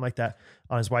sister or something like that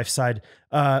on his wife's side.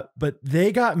 But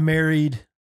they got married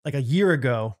like a year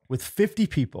ago with 50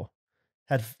 people,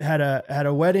 had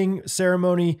a wedding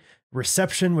ceremony,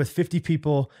 reception with 50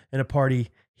 people and a party.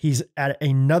 He's at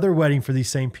another wedding for these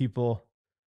same people.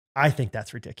 I think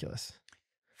that's ridiculous.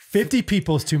 50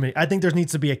 people is too many. I think there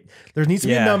needs to be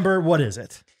a number. What is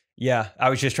it? Yeah. I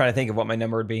was just trying to think of what my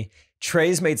number would be.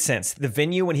 Trey's made sense. The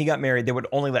venue, when he got married, they would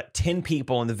only let 10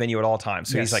 people in the venue at all times.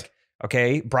 So he's like,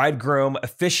 okay, bridegroom,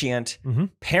 officiant,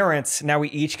 parents. Now we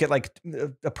each get like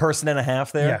a person and a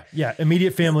half there. Yeah.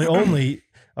 Immediate family only,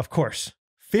 of course.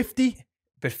 50?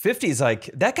 But 50 is like,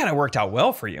 that kind of worked out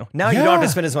well for you. Now you don't have to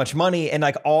spend as much money and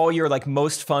like all your like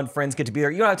most fun friends get to be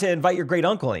there. You don't have to invite your great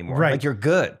uncle anymore. Right. Like you're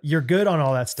good. You're good on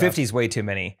all that stuff. 50 is way too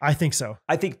many. I think so.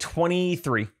 I think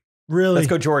 23. Really? Let's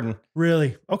go Jordan.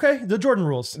 Really? Okay. The Jordan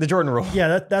rules. The Jordan rule.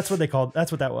 Yeah, that's what they called.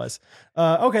 That's what that was.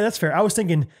 Okay, that's fair. I was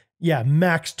thinking,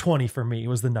 max 20 for me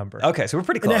was the number. Okay, so we're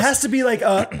pretty close. And it has to be like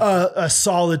a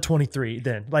solid 23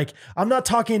 then. Like I'm not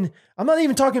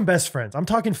even talking best friends. I'm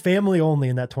talking family only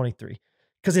in that 23.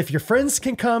 Because if your friends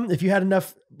can come, if you had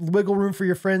enough wiggle room for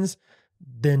your friends,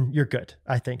 then you're good,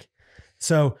 I think.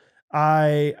 So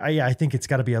I think it's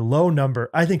got to be a low number.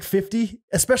 I think 50,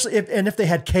 especially if they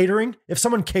had catering, if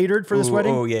someone catered for this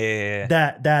wedding. Oh yeah.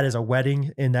 That is a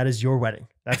wedding and that is your wedding.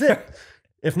 That's it.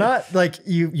 If not, like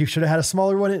you should have had a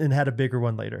smaller one and had a bigger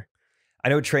one later. I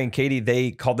know Trey and Katie,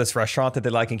 they called this restaurant that they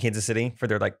like in Kansas City for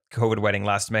their like COVID wedding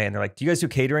last May. And they're like, do you guys do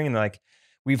catering? And they're like,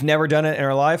 We've never done it in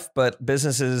our life, but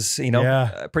business is,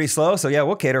 pretty slow. So yeah,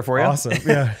 we'll cater for you. Awesome.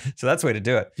 Yeah. So that's the way to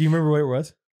do it. Do you remember what it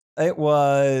was? It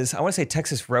was, I want to say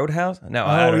Texas Roadhouse. No,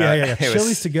 I don't know. Yeah.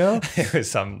 Chili's to go. It was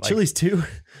some like, Chili's too.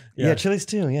 Yeah, Chili's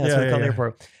too. Yeah, that's what we call the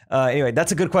airport. Anyway,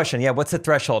 that's a good question. Yeah, what's the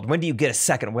threshold? When do you get a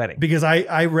second wedding? Because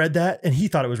I read that and he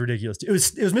thought it was ridiculous. It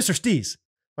was Mr. Steez,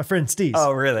 my friend Steez.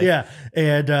 Oh, really? Yeah.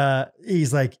 And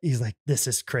he's like, this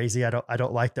is crazy. I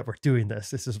don't like that we're doing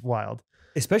this. This is wild.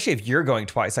 Especially if you're going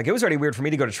twice. Like, it was already weird for me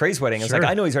to go to Trey's wedding. It's like,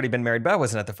 I know he's already been married, but I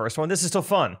wasn't at the first one. This is still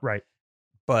fun. Right.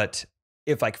 But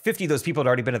if like 50 of those people had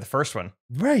already been at the first one,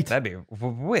 right, that'd be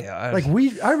weird. Like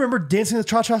I remember dancing the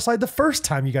cha-cha slide the first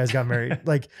time you guys got married.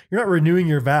 Like, you're not renewing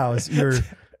your vows. You're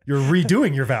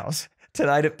redoing your vows.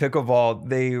 Tonight at Pickleball,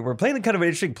 they were playing kind of an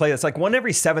interesting play. It's like 1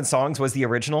 every 7 songs was the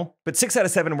original, but 6 out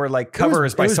of 7 were like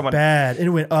covers by someone. Bad. And it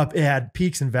went up. It had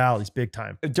peaks and valleys big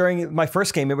time. During my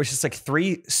first game, it was just like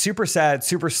 3 super sad,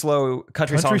 super slow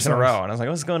country songs in a row. And I was like,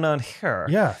 what's going on here?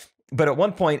 Yeah. But at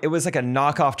one point, it was like a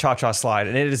knockoff cha-cha slide,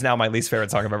 and it is now my least favorite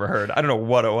song I've ever heard. I don't know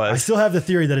what it was. I still have the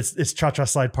theory that it's Cha-Cha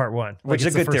Slide Part 1. Which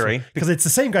is a good theory. Because it's the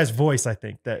same guy's voice, I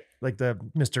think, that like the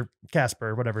Mr.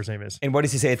 Casper, whatever his name is. And what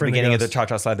does he say at the beginning of the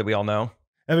cha-cha slide that we all know?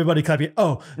 Everybody clap you.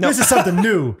 Oh, no. This is something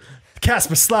new.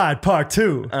 Casper Slide Part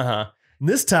 2. Uh-huh. And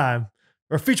this time,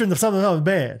 we're featuring something else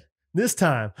bad. This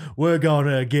time, we're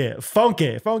gonna get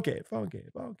funky.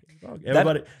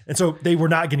 Everybody. And so they were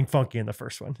not getting funky in the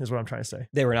first one, is what I'm trying to say.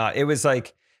 They were not. It was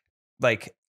like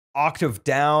octave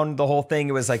down, the whole thing.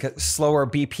 It was like a slower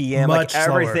BPM. Much like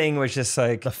everything slower. Was just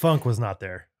like, the funk was not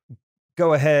there.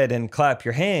 Go ahead and clap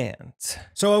your hands.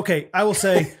 So, okay, I will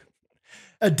say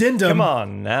addendum. Come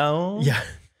on now. Yeah.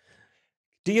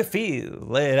 Do you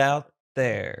feel it out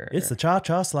there? It's the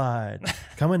Cha-Cha Slide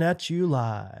coming at you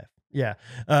live. Yeah.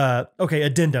 Okay,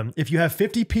 addendum. If you have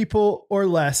 50 people or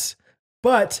less,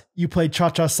 but you played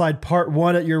Cha-Cha Slide Part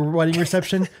 1 at your wedding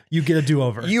reception, you get a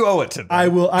do-over. You owe it to them. I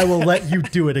will let you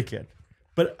do it again.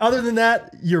 But other than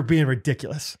that, you're being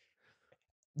ridiculous.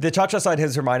 The Cha-Cha Slide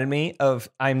has reminded me of,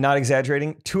 I'm not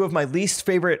exaggerating, 2 of my least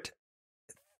favorite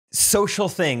social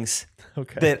things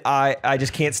that I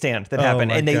just can't stand that happen.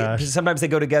 And sometimes they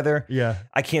go together. Yeah.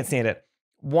 I can't stand it.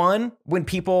 One, when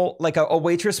people, like a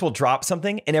waitress will drop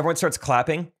something and everyone starts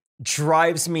clapping,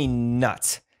 drives me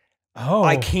nuts. Oh.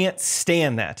 I can't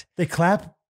stand that. They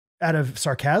clap out of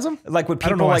sarcasm? Like when people, I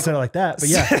don't know why I said it like that, but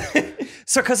yeah.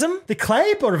 Sarcasm? They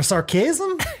clap out of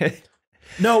sarcasm?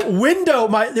 No,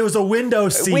 there was a window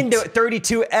seat. Window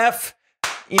 32F.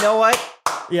 You know what?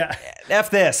 Yeah.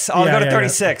 F this. I'll go to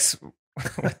 36.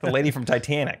 The lady from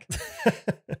Titanic.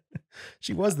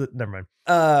 She was never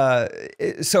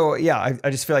mind. So yeah, I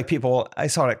just feel like people, I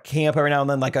saw it at camp every now and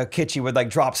then, like a kitschy would like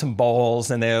drop some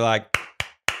bowls and they're like,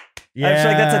 yeah, I just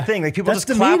feel like that's a thing. Like people just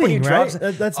clap when you drop.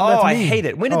 Right? That's I hate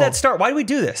it. When did that start? Why do we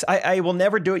do this? I will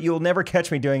never do it. You'll never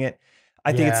catch me doing it.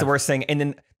 I think it's the worst thing. And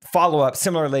then follow up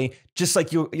similarly, just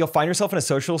like you'll find yourself in a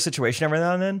social situation every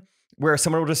now and then where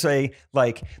someone will just say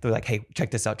like, they're like, hey, check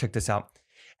this out.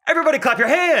 Everybody clap your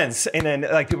hands. And then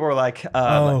like people were like,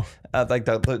 oh,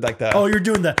 you're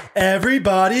doing the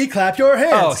everybody clap your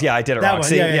hands. Oh yeah, I did it wrong. One,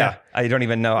 See, yeah. I don't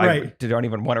even know. Right. I don't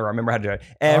even want to remember how to do it.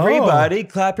 Everybody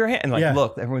clap your hands. And like,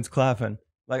 look, everyone's clapping.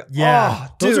 Like,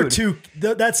 those are 2.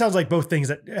 That sounds like both things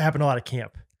that happen a lot at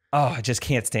camp. Oh, I just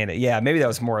can't stand it. Yeah, maybe that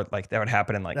was more like that would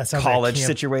happen in like college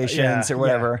situations or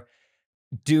whatever.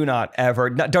 Do not ever,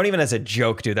 don't even as a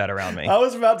joke do that around me. I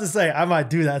was about to say I might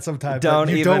do that sometime. Don't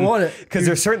want it because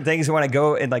there's certain things when I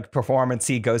go and like perform and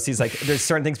see ghosties. Like there's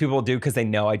certain things people will do because they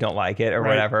know I don't like it or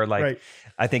whatever. Like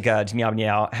I think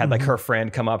Meow had like her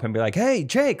friend come up and be like, "Hey,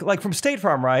 Jake, like from State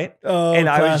Farm, right?" Oh, and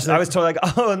I was totally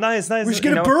like, "Oh, nice." We should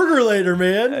get a burger later,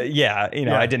 man.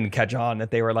 I didn't catch on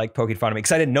that they were like poking fun of me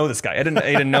because I didn't know this guy. I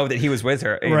didn't know that he was with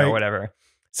her. You know, whatever.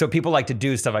 So people like to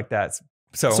do stuff like that.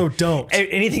 So don't.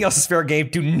 Anything else is fair game.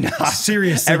 Do not.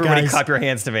 Seriously, everybody guys, clap your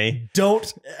hands to me.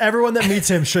 Don't. Everyone that meets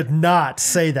him should not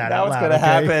say that out loud. That's going to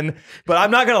happen. But I'm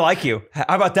not going to like you. How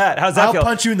about that? How's that feel? I'll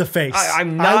punch you in the face.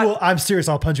 I'm serious.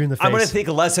 I'll punch you in the face. I'm going to think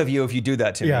less of you if you do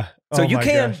that to me. So you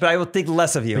can, but I will think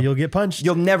less of you. But you'll get punched.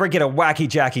 You'll never get a wacky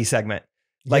Jackie segment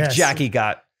like Jackie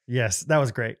got. Yes, that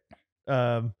was great.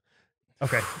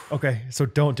 Okay. So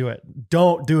don't do it.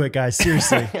 Don't do it, guys.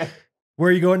 Seriously. Where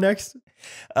are you going next?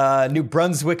 New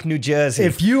Brunswick, New Jersey.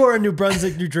 If you are in New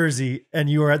Brunswick, New Jersey, and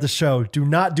you are at the show, do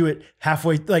not do it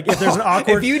halfway. Like if there's an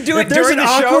awkward, if you do it there's during an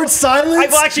the awkward show, silence, I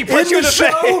will actually punch you in the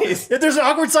face. If there's an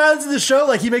awkward silence in the show,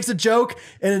 like he makes a joke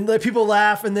and like people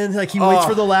laugh, and then like he waits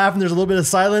for the laugh, and there's a little bit of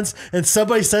silence, and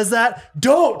somebody says that,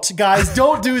 don't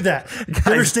do that.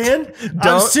 You understand?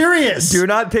 I'm serious. Do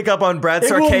not pick up on Brad's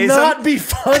sarcasm. It will not be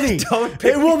funny.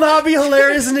 It will not be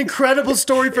hilarious. An incredible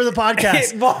story for the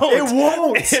podcast. It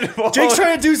won't. Jake's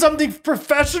trying to do something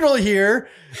professional here,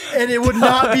 and it would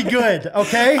not be good.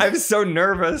 Okay. I'm so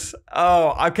nervous.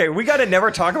 Oh, okay. We got to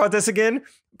never talk about this again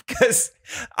because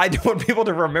I don't want people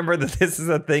to remember that this is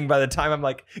a thing by the time I'm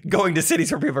like going to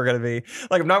cities where people are going to be.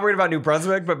 Like, I'm not worried about New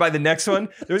Brunswick, but by the next one,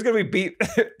 there's going to be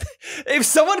if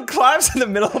someone claps in the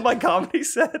middle of my comedy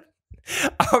set,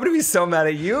 I'm going to be so mad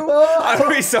at you. I'm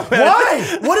going to be so mad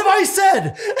Why? What have I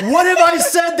said? What have I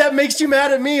said that makes you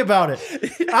mad at me about it?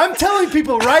 I'm telling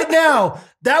people right now,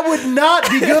 that would not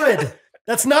be good.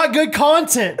 That's not good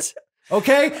content.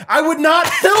 Okay? I would not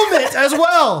film it as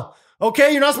well.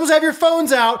 Okay? You're not supposed to have your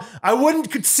phones out. I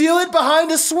wouldn't conceal it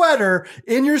behind a sweater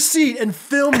in your seat and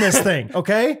film this thing.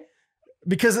 Okay?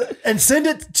 And send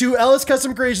it to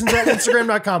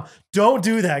elliscustomcreations@instagram.com. Don't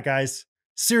do that, guys.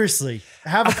 Seriously,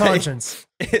 have a conscience.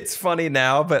 It's funny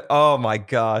now, but oh my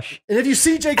gosh. And if you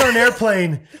see Jake on an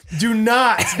airplane, do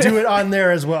not do it on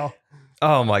there as well.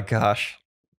 Oh my gosh.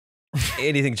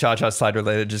 Anything Cha-Cha Slide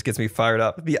related just gets me fired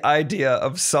up. The idea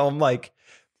of some like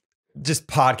just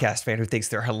podcast fan who thinks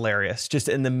they're hilarious just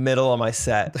in the middle of my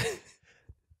set.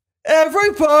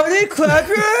 Everybody clap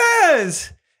your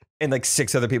hands. And like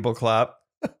 6 other people clap.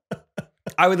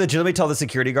 I would legitimately tell the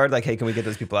security guard, like, hey, can we get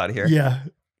those people out of here? Yeah.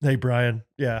 Hey, Brian.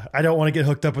 Yeah. I don't want to get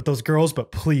hooked up with those girls,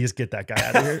 but please get that guy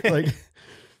out of here. Like,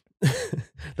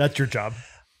 that's your job.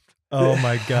 Oh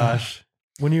my gosh.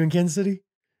 When are you in Kansas City?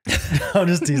 I'm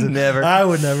just teasing. Never. I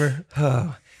would never.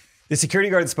 The security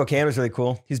guard in Spokane was really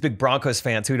cool. He's a big Broncos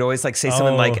fan, so he'd always like say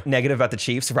something like negative about the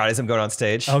Chiefs right as I'm going on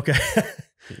stage. Okay.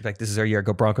 Like, this is our year,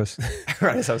 go Broncos.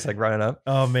 Right as I was like running up.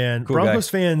 Oh man. Cool Broncos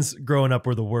guy. fans growing up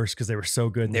were the worst because they were so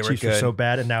good and the Chiefs were so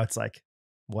bad. And now it's like,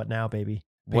 what now, baby?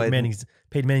 Peyton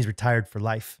Manning's retired for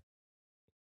life.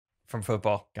 From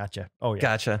football. Gotcha. Oh yeah.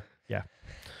 Gotcha. Yeah.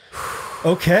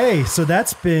 Okay. So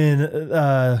that's been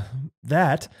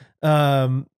that.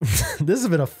 This has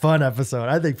been a fun episode.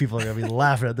 I think people are going to be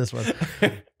laughing at this one.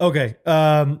 Okay.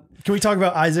 Can we talk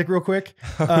about Isaac real quick?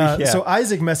 Yeah. So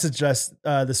Isaac messaged us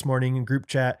this morning in group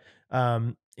chat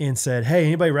and said, hey,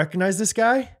 anybody recognize this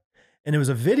guy? And it was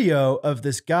a video of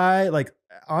this guy like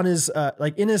on his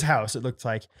like in his house, it looked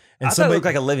like. And I thought it looked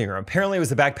like a living room. Apparently it was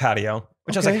the back patio,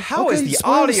 which I was like, how is the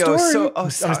spoil the audio story. so... Oh,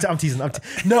 sorry. I'm teasing.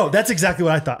 No, that's exactly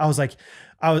what I thought. I was like,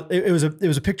 it was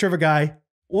a picture of a guy.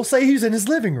 We'll say he's in his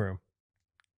living room.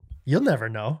 You'll never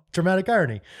know. Dramatic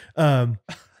irony. He was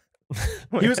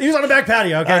on a back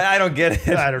patio. Okay. I don't get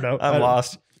it. I don't know. I'm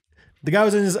lost. The guy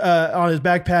was in his on his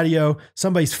back patio.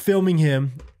 Somebody's filming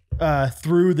him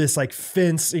through this like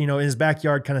fence, in his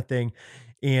backyard kind of thing.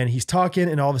 And he's talking,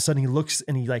 and all of a sudden he looks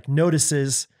and he like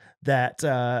notices that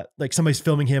like somebody's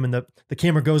filming him, and the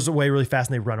camera goes away really fast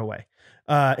and they run away.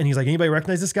 And he's like, anybody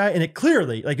recognize this guy? And it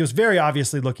clearly, like, it was very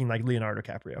obviously looking like Leonardo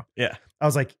DiCaprio. Yeah. I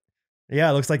was like, yeah,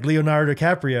 it looks like Leonardo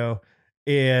DiCaprio.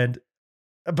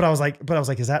 But I was like,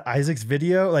 is that Isaac's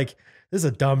video? Like, this is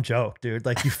a dumb joke, dude.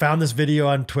 Like, you found this video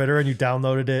on Twitter and you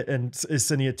downloaded it and is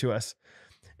sending it to us.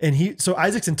 And so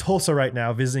Isaac's in Tulsa right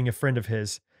now visiting a friend of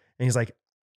his. And he's like,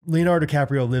 Leonardo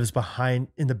DiCaprio lives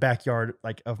in the backyard,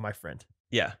 like, of my friend.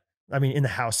 Yeah. I mean, in the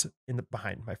house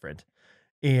behind my friend.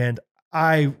 And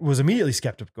I was immediately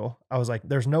skeptical. I was like,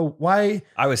 there's no why.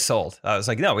 I was sold. I was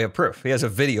like, no, we have proof. He has a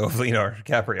video of Leonardo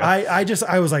DiCaprio.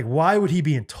 I was like, why would he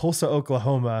be in Tulsa,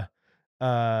 Oklahoma?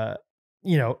 And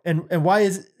why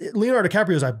is Leonardo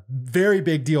DiCaprio is a very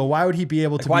big deal. Why would he be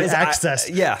able to be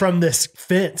accessed from this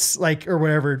fence, like, or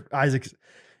whatever Isaac's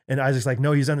like,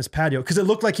 no, he's on this patio. Cause it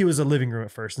looked like he was a living room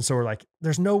at first. And so we're like,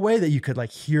 there's no way that you could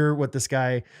like hear what this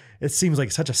guy, it seems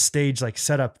like such a stage, like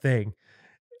setup thing.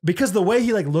 Because the way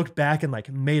he like looked back and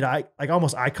like made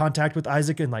almost eye contact with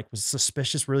Isaac and like was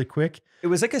suspicious really quick. It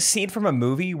was like a scene from a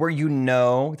movie where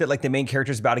that like the main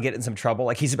character is about to get in some trouble.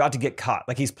 Like he's about to get caught.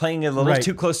 Like he's playing a little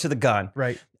too close to the gun.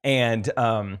 Right. And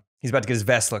he's about to get his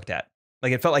vest looked at.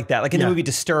 Like it felt like that. Like in the movie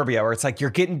Disturbia, where it's like you're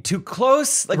getting too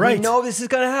close. Like we know this is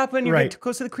gonna happen. You're getting too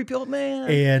close to the creepy old man.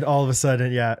 And all of a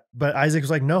sudden, yeah. But Isaac was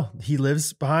like, no, he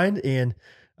lives behind. And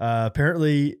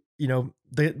apparently,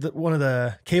 one of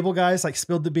the cable guys like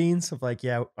spilled the beans of like,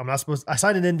 yeah, I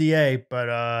signed an NDA,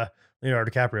 but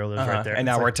Leonardo DiCaprio lives right there. And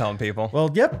now we're telling people. Well,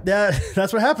 yep. Yeah,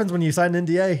 that's what happens when you sign an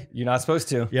NDA. You're not supposed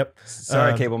to. Yep.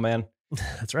 Sorry, cable man.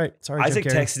 That's right. Sorry, Isaac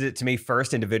Jim Carrey. texted it to me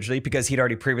first individually because he'd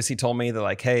already previously told me that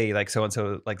like, hey, like so and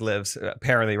so like lives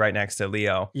apparently right next to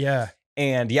Leo. Yeah.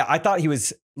 And yeah, I thought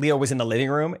Leo was in the living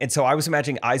room. And so I was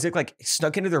imagining Isaac like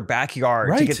snuck into their backyard.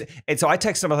 Right. And so I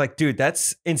texted him, I was like, dude,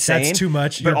 that's insane. That's too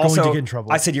much. But You're also, going to get in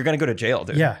trouble. I said, you're going to go to jail,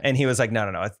 dude. Yeah. And he was like,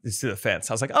 no, it's through the fence.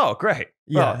 I was like, oh, great.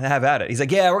 Yeah. Well, have at it. He's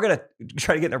like, yeah, we're going to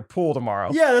try to get in their pool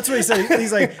tomorrow. Yeah, that's what he said.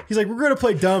 He's like, we're going to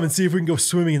play dumb and see if we can go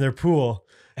swimming in their pool.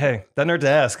 Hey, doesn't hurt to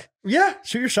ask. Yeah,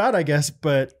 shoot your shot, I guess.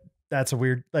 But that's a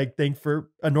weird like thing for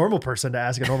a normal person to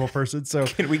ask a normal person. So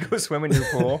can we go swim in your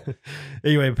pool?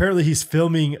 Anyway, apparently he's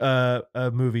filming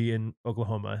a movie in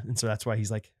Oklahoma. And so that's why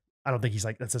he's like, I don't think he's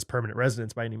like, that's his permanent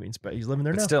residence by any means, but he's living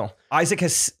there now. Still, Isaac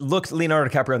has looked Leonardo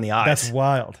DiCaprio in the eyes. That's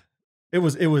wild. It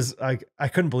was like, I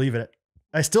couldn't believe it.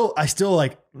 I still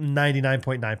like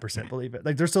 99.9% believe it.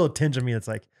 Like there's still a tinge of me that's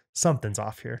like, something's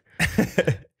off here.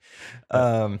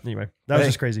 Anyway, that was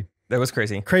just crazy. That was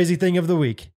crazy. Crazy thing of the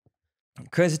week.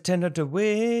 Crazy tender to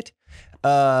wait.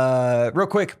 Real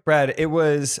quick, Brad,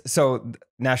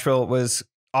 Nashville was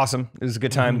awesome. It was a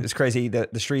good time. It was crazy. The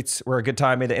streets were a good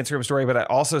time. I made the Instagram story, but I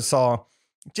also saw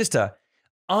just a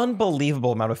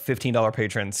unbelievable amount of $15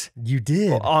 patrons. You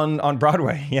did on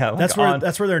Broadway. Yeah. That's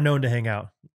where they're known to hang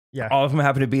out. Yeah. All of them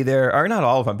happened to be there, or not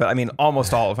all of them, but I mean,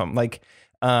 almost all of them. Like,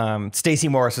 Stacey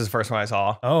Morris was the first one I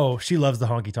saw. Oh, she loves the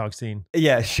honky tonk scene.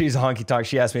 Yeah, she's a honky tonk.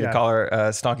 She asked me to call her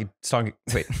Stonky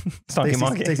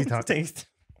Monkey. Stacey Tonk.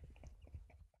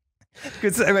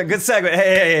 Good segment.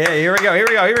 Hey, here we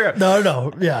go.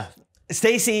 No, yeah.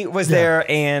 Stacey was there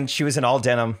and she was in all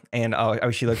denim and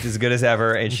she looked as good as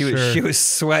ever and she was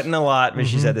sweating a lot, but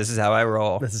she said, "This is how I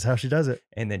roll." This is how she does it.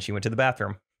 And then she went to the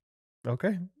bathroom.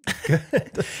 Okay.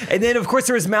 Good. And then of course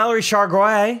there was Mallory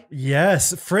Chargois.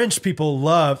 Yes. French people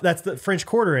love, that's the French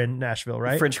Quarter in Nashville,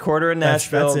 right? French Quarter in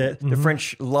Nashville. That's it. The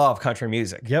French love country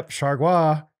music. Yep.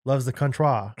 Chargois loves the country.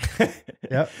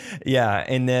 Yep. Yeah.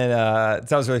 And then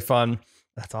that was really fun.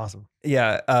 That's awesome.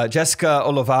 Yeah. Jessica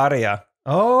Olivaria.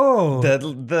 Oh.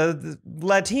 The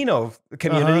Latino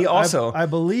community also. I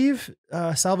believe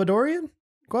Salvadorian?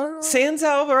 San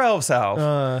Salv or El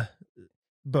Salv?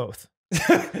 Both.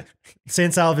 San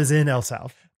Salv is in El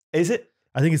Salv. Is it?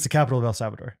 I think it's the capital of El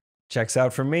Salvador. Checks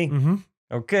out from me. Mm-hmm.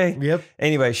 Okay. Yep.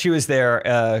 Anyway, she was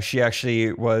there. She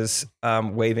actually was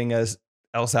waving a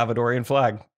El Salvadorian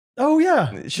flag. Oh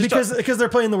yeah, because they're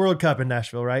playing the World Cup in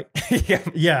Nashville, right?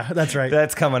 Yeah, that's right.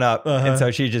 That's coming up, and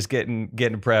so she's just getting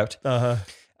prepped.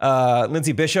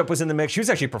 Lindsay Bishop was in the mix. She was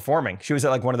actually performing. She was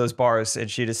at like one of those bars, and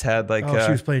she just had like.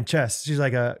 She was playing chess. She's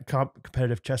like a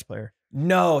competitive chess player.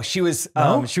 No, she was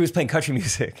playing country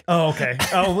music. Oh, okay.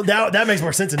 Oh, that makes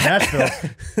more sense in Nashville.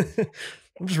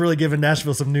 I'm just really giving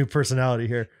Nashville some new personality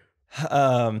here.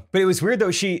 But it was weird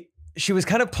though. She was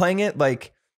kind of playing it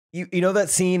like you know that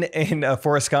scene in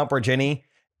Forrest Gump where Jenny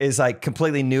is like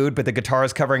completely nude, but the guitar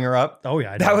is covering her up. Oh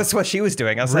yeah, that was what she was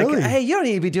doing. I was like, hey, you don't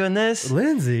need to be doing this,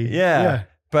 Lindsay. Yeah.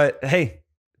 But hey,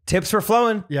 tips were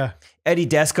flowing. Yeah. Eddie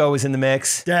Desco was in the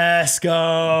mix.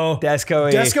 Desco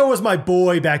was my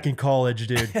boy back in college,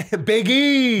 dude. Big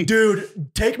E.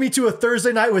 Dude, take me to a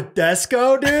Thursday night with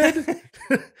Desco,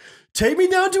 dude. Take me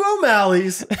down to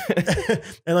O'Malley's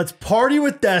and let's party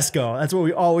with Desco. That's what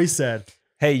we always said.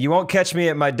 Hey, you won't catch me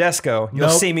at my Desco. You'll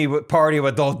see me party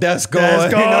with the Desco.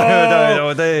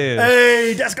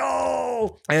 Hey,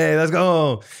 Desco. Hey, let's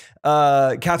go.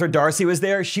 Catherine Darcy was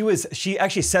there. She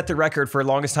actually set the record for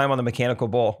longest time on the mechanical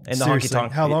bull in the honky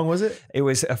tonk. How long was it? It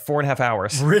was 4.5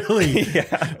 hours. Really? Yeah.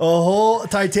 A whole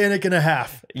Titanic and a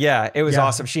half. Yeah, it was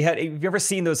awesome. Have you ever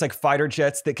seen those like fighter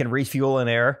jets that can refuel in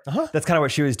air? That's kind of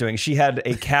what she was doing. She had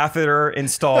a catheter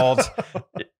installed.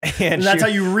 And that's how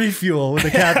you refuel with a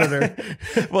catheter.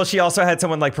 Well, she also had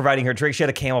someone like providing her drink. She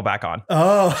had a Camelback on.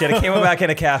 Oh. She had a Camelback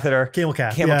and a catheter. Camel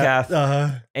cath.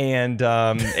 And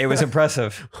it was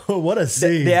impressive. What a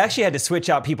scene. They actually had to switch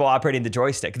out people operating the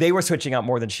joystick. They were switching out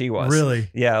more than she was. Really?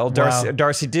 Yeah. Old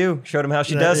Darcy Dew showed them how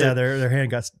she does it. Yeah, their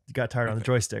hand got tired on the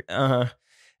joystick.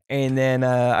 And then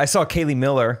I saw Kaylee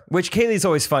Miller, which Kaylee's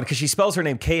always fun because she spells her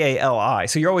name Kali.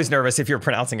 So you're always nervous if you're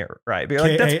pronouncing it right. But you're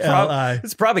like,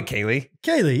 that's probably Kaylee.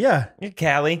 Kaylee, yeah.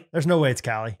 Callie. There's no way it's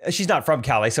Callie. She's not from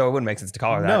Cali, so it wouldn't make sense to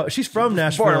call her that. No, she's from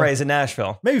Nashville. Born and raised in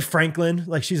Nashville. Maybe Franklin,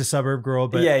 like she's a suburb girl,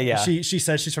 but she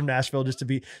says she's from Nashville just to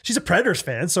be. She's a Predators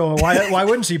fan, so why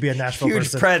wouldn't she be a Nashville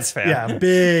Huge person? Preds fan. Yeah,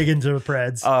 big into the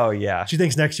Preds. Oh yeah. She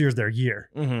thinks next year's their year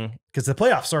because the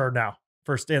playoffs are now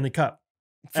for Stanley Cup.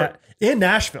 In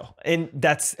Nashville, and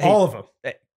that's all of them.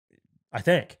 I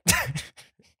think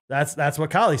that's what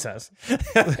Kali says.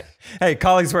 Hey,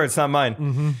 colleagues' words, not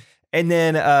mine. And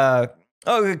then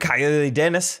Kylie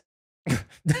Dennis.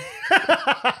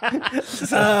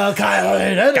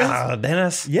 Kylie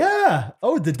Dennis. Yeah.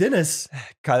 Oh, the dentist.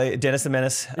 Dennis the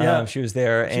Menace. Yeah. She was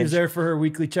there. She was there for her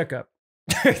weekly checkup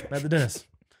at the dentist.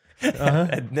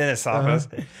 At dentist's office.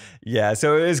 Yeah,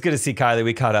 so it was good to see Kylie.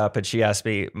 We caught up, and she asked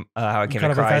me how I came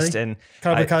to Christ. And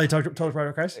Kylie told her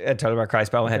about Christ? I told her about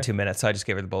Christ, but I only had 2 minutes, so I just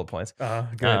gave her the bullet points. Good.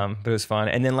 But it was fun.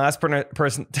 And then last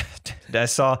person that I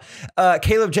saw,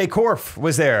 Caleb J. Korf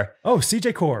was there. Oh,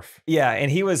 CJ Korf. Yeah,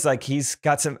 and he was like, he's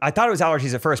got some, I thought it was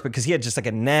allergies at first because he had just like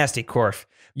a nasty Korf.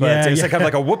 But it's like kind of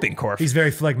like a whooping Korf. He's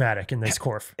very phlegmatic in this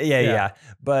Korf. Yeah.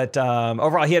 But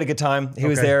overall, he had a good time. He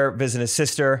was there visiting his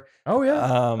sister. Oh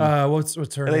yeah. What's her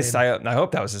at name? least I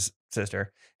hope that was his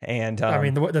sister. And I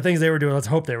mean, the things they were doing, let's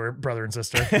hope they were brother and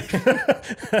sister.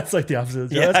 That's like the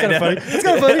opposite. Yeah, that's kind of funny. It's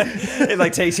kind of funny. It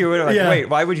like takes you in like, wait,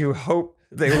 why would you hope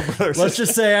they were brother and sister? Let's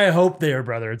just say I hope they are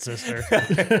brother and sister.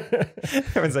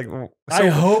 Everyone's like, so, I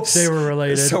hope they were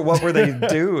related. So what were they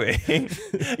doing?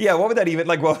 Yeah, what would that even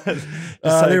like? What?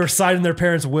 They were signing their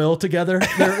parents' will together.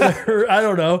 I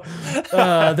don't know.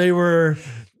 They were.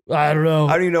 I don't know.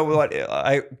 I don't even know what.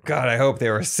 I hope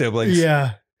they were siblings.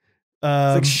 Yeah.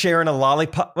 It's like sharing a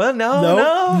lollipop. Well,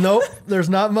 no. Nope. There's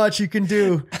not much you can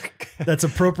do that's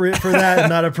appropriate for that and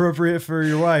not appropriate for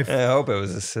your wife. I hope it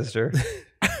was his sister.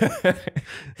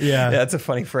 Yeah. That's a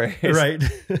funny phrase. Right.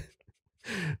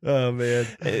 Oh, man.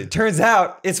 It turns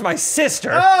out it's my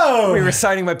sister. Oh! We were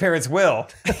signing my parents' will.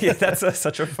 Yeah, that's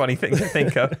such a funny thing to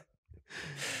think of.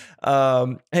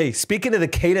 Hey, speaking of the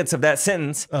cadence of that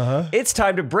sentence, it's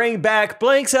time to bring back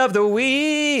Blanks of the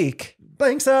Week.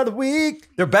 Blanks of the Week.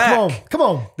 They're back. Come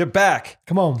on. They're back.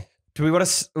 Come on. Do we want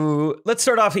to? Let's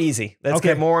start off easy. Let's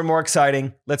get more and more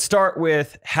exciting. Let's start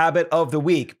with Habit of the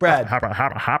Week. Brad.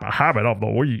 Habit of the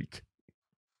Week.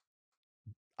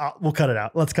 We'll cut it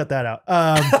out. Let's cut that out.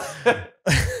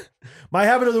 My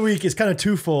habit of the week is kind of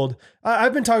twofold.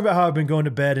 I've been talking about how I've been going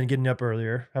to bed and getting up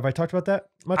earlier. Have I talked about that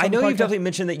much? I know you've definitely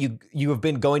mentioned that you have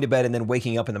been going to bed and then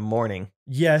waking up in the morning.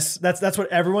 Yes, that's what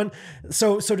everyone.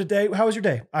 So today, how was your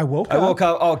day? I woke up.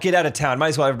 Oh, get out of town. Might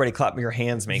as well everybody clap your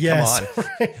hands, me. Yes.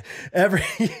 Come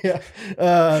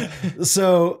on.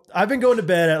 So I've been going to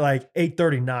bed at like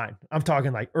 8:39. I'm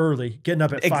talking like early, getting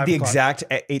up at 5 The o'clock. exact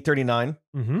 8:39.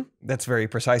 Mm-hmm. That's very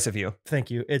precise of you.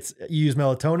 Thank you. You use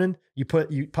melatonin. You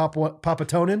pop a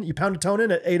tonin. You pound a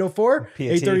tonin at 8:04.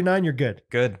 8:39. You're good.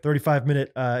 Good.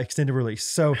 35-minute extended release.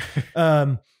 So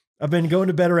I've been going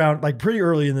to bed around like pretty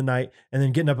early in the night, and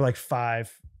then getting up at like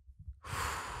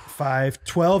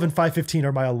 5:12 and 5:15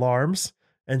 are my alarms,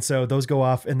 and so those go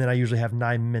off, and then I usually have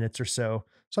 9 minutes or so.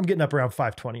 So I'm getting up around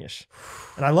 5:20ish,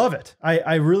 and I love it.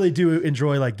 I really do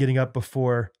enjoy like getting up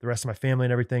before the rest of my family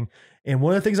and everything. And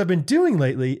one of the things I've been doing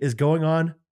lately is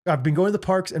I've been going to the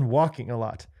parks and walking a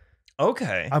lot.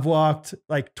 Okay. I've walked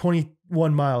like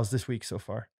 21 miles this week so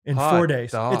far in 4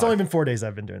 days. Dog. It's only been 4 days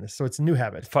I've been doing this. So it's a new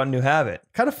habit. Fun new habit.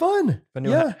 Kind of fun. Fun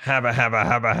new yeah. Habit.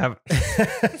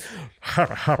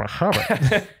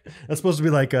 That's supposed to be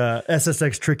like a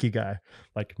SSX tricky guy.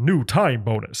 Like new time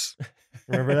bonus.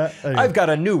 Remember that? I've got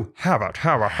a new habit.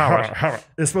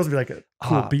 It's supposed to be like a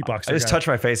cool beatboxer. I just touched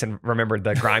my face and remembered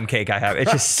the grime cake I have.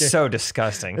 It's just so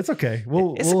disgusting. It's okay.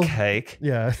 It's a cake.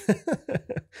 Yeah.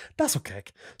 That's okay.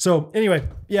 So anyway,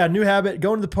 yeah, new habit,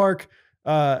 going to the park,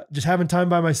 just having time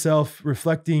by myself,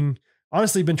 reflecting.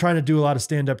 Honestly, been trying to do a lot of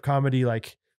stand-up comedy,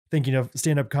 like thinking of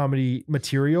stand-up comedy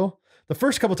material. The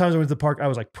first couple times I went to the park, I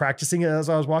was like practicing it as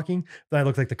I was walking. Then I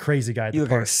looked like the crazy guy. You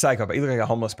look like a psychopath. You look like a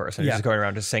homeless person. Yeah. You're just going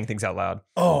around just saying things out loud.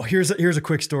 Oh, here's a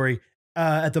quick story.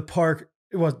 At the park,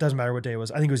 it doesn't matter what day it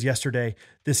was. I think it was yesterday.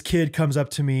 This kid comes up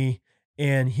to me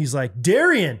and he's like,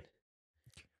 Darian,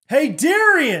 hey,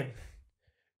 Darian,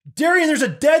 there's a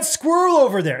dead squirrel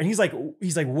over there. And he's like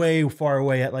way far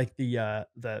away at like the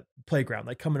playground,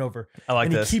 like coming over. I like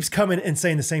this. He keeps coming and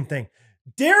saying the same thing.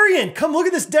 Darian, come look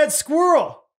at this dead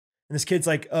squirrel. And this kid's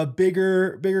like a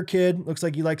bigger kid. Looks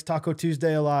like he likes Taco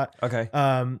Tuesday a lot. Okay.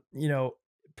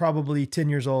 Probably 10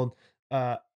 years old.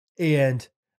 And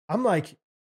I'm like,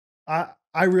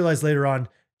 I realized later on,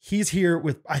 he's here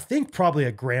with, I think, probably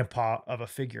a grandpa of a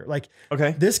figure. Like,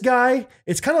 okay, this guy,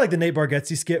 it's kind of like the Nate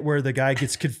Bargatze skit where the guy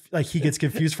gets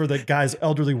confused for the guy's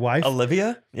elderly wife.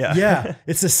 Olivia? Yeah. Yeah.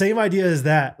 It's the same idea as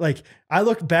that. Like, I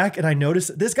looked back and I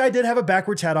noticed this guy did have a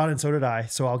backwards hat on, and so did I.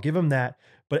 So I'll give him that.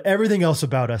 But everything else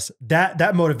about us,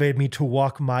 that motivated me to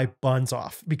walk my buns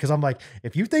off, because I'm like,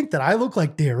 if you think that I look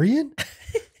like Darian,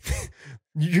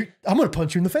 I'm going to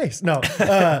punch you in the face. No.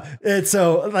 And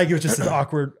so like, it was just an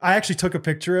awkward, I actually took a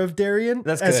picture of Darian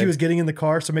as he was getting in the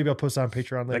car. So maybe I'll post it on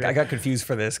Patreon later. Like, I got confused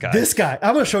for this guy. This guy,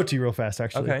 I'm going to show it to you real fast,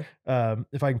 actually. Okay.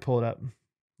 If I can pull it up.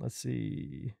 Let's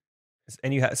see.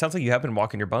 And it sounds like you have been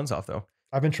walking your buns off though.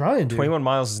 I've been trying, dude. 21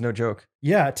 miles is no joke.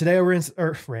 Yeah, today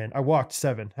I walked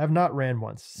 7. I have not ran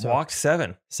once. So Walked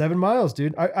 7. 7 miles,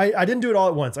 dude. I didn't do it all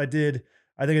at once. I think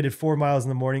I did 4 miles in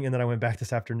the morning, and then I went back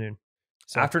this afternoon.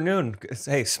 So Afternoon.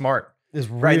 Hey, smart. it's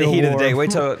Right in the real heat of the day. warm.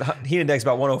 Wait till heat index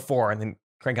about 104 and then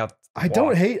crank out. I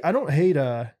don't hate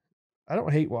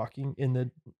walking in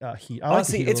the heat. I like the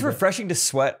Honestly, heat a it's little bit. refreshing to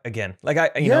sweat again. Like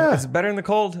you know, it's better in the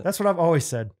cold. That's what I've always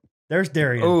said. There's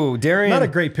Darian. Oh, Darian. Not a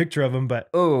great picture of him, but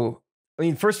Oh, I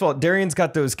mean, first of all, Darian's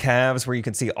got those calves where you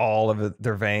can see all of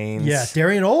their veins. yeah,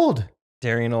 Darian old.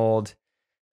 Darian old.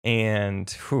 And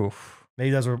whew, Maybe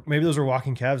those were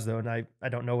walking calves though, and I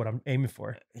don't know what I'm aiming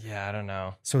for. yeah, I don't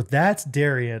know. So that's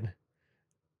Darian.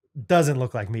 Doesn't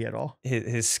look like me at all.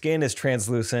 His skin is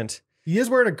translucent. He is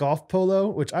wearing a golf polo,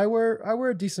 which I wear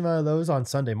a decent amount of those on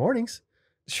Sunday mornings.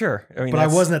 Sure. I mean, But I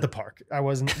wasn't at the park. I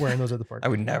wasn't wearing those at the park. I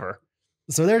would never.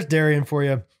 So there's Darian for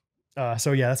you.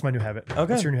 So yeah, that's my new habit.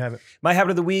 Okay. What's your new habit? My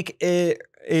habit of the week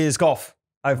is golf.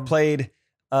 I've played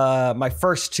my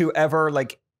first 2 ever,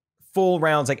 like full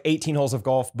rounds, like 18 holes of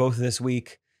golf, both this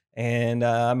week. And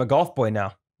I'm a golf boy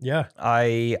now. Yeah.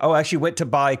 I actually went to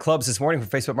buy clubs this morning from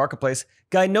Facebook Marketplace.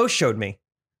 Guy no-showed me.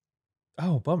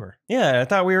 Oh, bummer. Yeah, I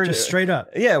thought we were Just straight up.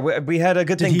 Yeah, we had a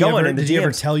good thing going in the Did he ever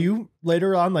DMs. tell you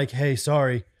later on, like, hey,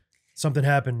 sorry, something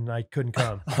happened and I couldn't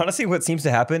come? Honestly, what seems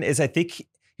to happen is I think,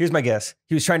 here's my guess.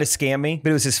 He was trying to scam me, but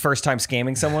it was his first time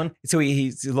scamming someone. So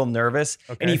he's a little nervous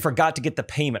and he forgot to get the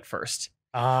payment first.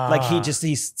 Like he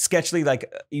sketchily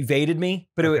like evaded me,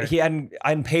 but I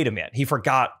hadn't paid him yet. He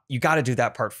forgot. You got to do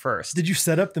that part first. Did you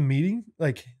set up the meeting?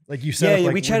 Like you set up? Yeah,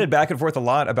 like, we chatted back and forth a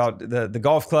lot about the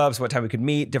golf clubs, what time we could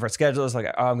meet, different schedules. Like,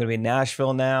 oh, I'm going to be in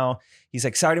Nashville now. He's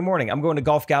like, Saturday morning, I'm going to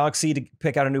Golf Galaxy to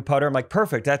pick out a new putter. I'm like,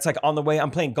 perfect. That's like on the way.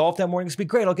 I'm playing golf that morning. It's gonna be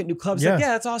great. I'll get new clubs. Yeah. Like,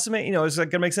 yeah, that's awesome. Man. You know, it's like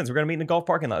gonna make sense. We're gonna meet in a golf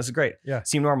parking lot. This is great. Yeah.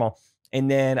 Seemed normal. And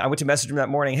then I went to message him that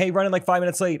morning. Hey, running like 5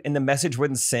 minutes late, and the message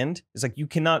wouldn't send. It's like, you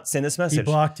cannot send this message. He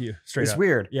blocked you straight It's up.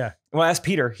 weird. Yeah. Well, I asked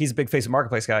Peter, he's a big Facebook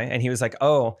Marketplace guy, and he was like,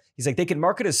 oh, he's like, they can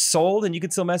mark it as sold and you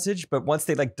can still message, but once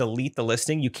they like delete the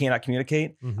listing, you cannot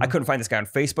communicate. Mhm. I couldn't find this guy on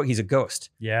Facebook. He's a ghost.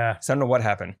 Yeah. So I don't know what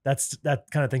happened. That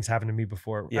kind of thing's happened to me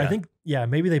before. Yeah. I think,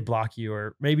 maybe they block you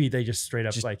or maybe they just straight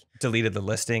up Just like, Deleted the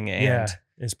listing and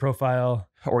his profile,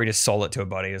 or he just sold it to a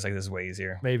buddy. It was like, this is way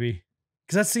easier. maybe.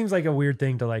 Because that seems like a weird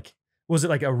thing to like, was it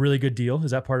like a really good deal?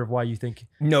 Is that part of why you think?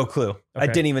 No clue. I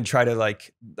Okay. didn't even try to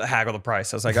like haggle the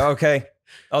price. I was like, oh, okay,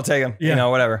 I'll take him. Yeah. You know,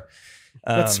 whatever.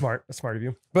 That's smart. That's smart of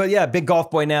you. But yeah, big golf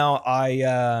boy now.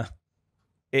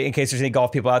 In case there's any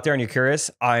golf people out there and you're curious,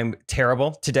 I'm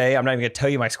terrible today. I'm not even gonna tell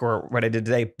you my score, what I did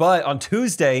today. But on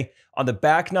Tuesday, on the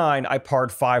back 9, I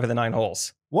parred 5 of the 9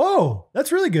 holes. Whoa,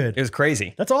 that's really good. It was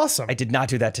crazy. That's awesome. I did not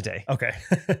do that today, Okay.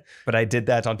 but I did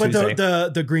that on But Tuesday.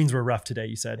 the greens were rough today,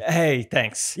 you said. Hey,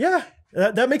 thanks. Yeah,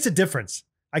 that makes a difference.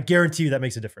 I guarantee you that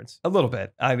makes a difference. A little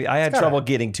bit. I mean, I had gotta- trouble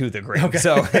getting to the green, Okay.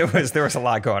 so there was a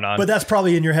lot going on. But that's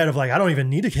probably in your head of like, I don't even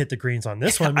need to hit the greens on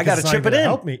this one. I got to chip it in.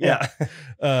 Help me. Yeah.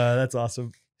 That's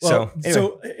awesome. Well, So,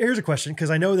 so here's a question, because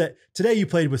I know that today you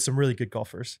played with some really good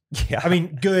golfers. yeah. I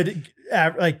mean, good,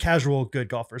 like casual good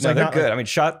golfers. No, like they're not good. Like, I mean,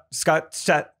 Scott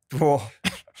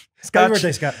happy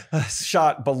birthday, Scott.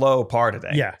 shot below par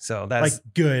today. Yeah. So that's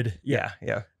Like good. yeah.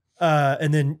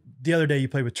 And then the other day you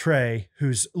played with Trey,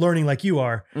 who's learning like you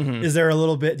are. Mhm. Is there a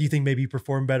little bit? Do you think maybe you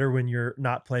perform better when you're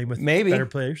not playing with Maybe. better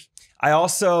players? I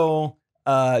also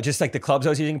just like the clubs I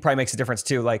was using probably makes a difference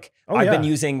too. Like Oh, I've been yeah.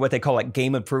 using what they call like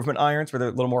game improvement irons, where they're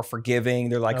a little more forgiving.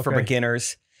 They're like for Okay.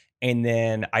 beginners. And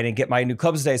then I didn't get my new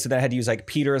clubs today, so then I had to use like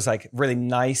Peter's like really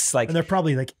nice like. And they're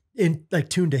probably like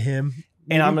tuned to him.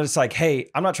 And I'm maybe? just like, hey,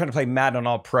 I'm not trying to play Madden on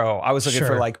All Pro. I was looking for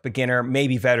Sure. like beginner,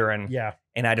 maybe veteran, Yeah.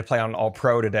 and I had to play on All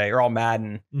Pro today or All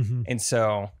Madden, Mhm. and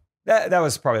so that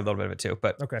was probably a little bit of it too.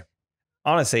 But Okay.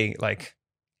 honestly, like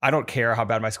I don't care how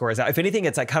bad my score is. If anything,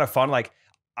 it's like kind of fun. Like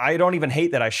I don't even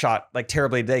hate that I shot like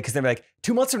terribly today, because they're like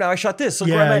 2 months from now I shot this.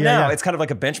 Look where I'm Yeah, at yeah, now. yeah. It's kind of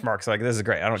like a benchmark. So like this is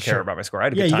great. I don't care Sure. about my score. I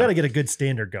had a Yeah, good you time. got to get a good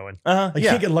standard going. Uh-huh. Like you Yeah.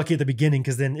 can't get lucky at the beginning,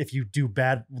 because then if you do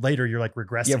bad later, you're like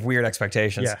regressing. You have weird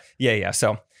expectations. Yeah. Yeah.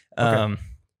 So,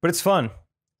 but it's fun.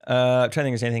 I'm trying to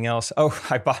think if there's anything else. Oh,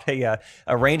 I bought a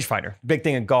rangefinder. Big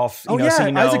thing in golf. You Oh know, yeah, so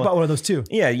you know, Isaac bought one of those too.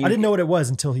 yeah, I didn't know what it was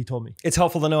until he told me. It's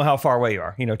helpful to know how far away you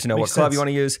are, you know, to know Makes what club sense. you want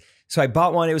to use. So I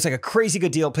bought one. It was like a crazy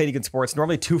good deal. Played Good Sports.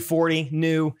 Normally $240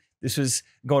 new. This was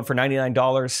going for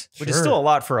 $99, which is Sure. still a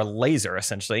lot for a laser,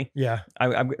 essentially. Yeah.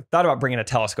 I thought about bringing a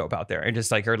telescope out there and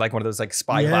just like, or like one of those like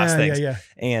spyglass things. Yeah.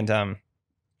 And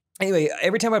anyway,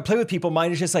 every time I play with people,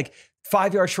 mine is just like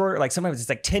 5 yards short. Like sometimes it's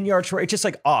like 10 yards short. It's just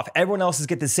like off. Everyone else's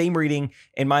get the same reading,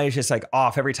 and mine is just like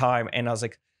off every time. And I was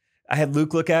like, I had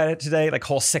Luke look at it today, like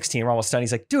hole 16. We're almost done.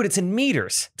 He's like, dude, it's in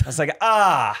meters. I was like,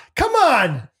 Come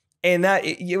on. And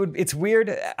it's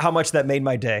weird how much that made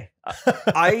my day.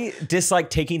 I dislike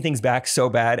taking things back so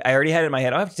bad. I already had it in my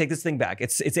head. I have to take this thing back.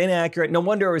 It's inaccurate. No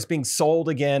wonder it was being sold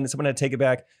again. Someone had to take it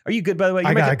back. Are you good, by the way?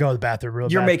 I gotta go to the bathroom real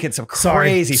bad. You're making some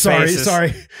crazy faces.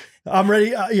 Sorry. I'm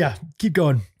ready. Yeah, keep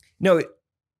going. No,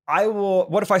 I will.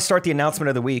 What if I start the announcement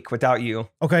of the week without you?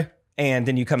 Okay. And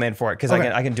then you come in for it because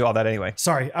I can do all that anyway.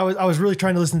 Sorry, I was really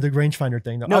trying to listen to the rangefinder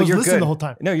thing though. No, I was you're listening good the whole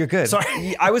time. No, you're good.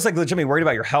 Sorry, I was like legitimately worried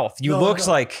about your health. You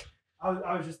like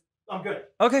I'm good.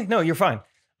 Okay, no, you're fine.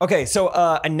 Okay, so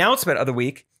announcement of the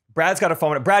week. Brad's got a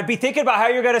phone. Brad, be thinking about how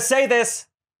you're gonna say this.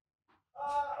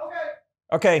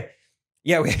 Okay.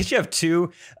 Yeah, we actually have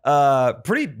two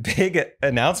pretty big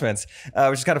announcements,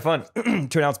 which is kind of fun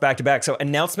to announce back to back. So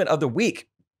announcement of the week.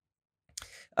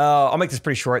 I'll make this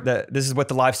pretty short. This is what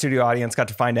the live studio audience got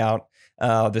to find out.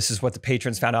 This is what the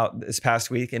patrons found out this past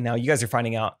week. And now you guys are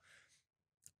finding out.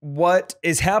 What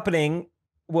is happening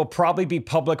will probably be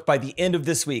public by the end of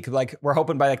this week. Like we're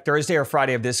hoping by like Thursday or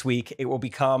Friday of this week, it will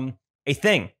become a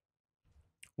thing.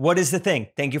 What is the thing?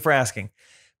 Thank you for asking.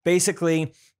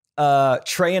 Basically,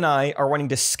 Trey and I are wanting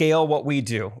to scale what we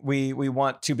do. We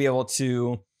want to be able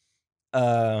to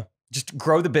just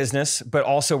grow the business, but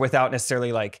also without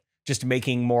necessarily like just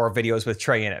making more videos with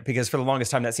Trey in it. Because for the longest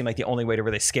time, that seemed like the only way to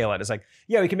really scale it. Is like,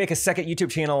 yeah, we can make a second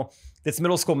YouTube channel that's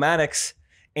Middle School Maddox,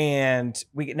 and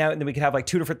we can have like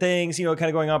two different things, kind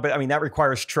of going on. But I mean, that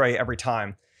requires Trey every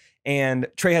time. And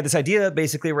Trey had this idea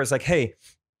basically where it's like, hey,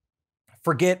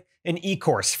 forget an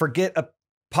e-course, forget a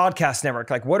podcast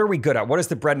network. Like, what are we good at? What is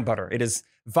the bread and butter? It is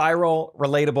viral,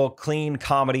 relatable, clean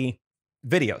comedy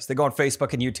videos that go on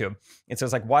Facebook and YouTube. And so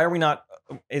it's like, why are we not,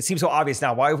 it seems so obvious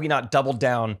now, why have we not doubled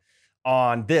down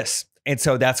on this? And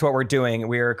so that's what we're doing.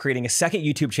 We're creating a second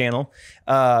YouTube channel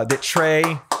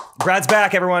that Brad's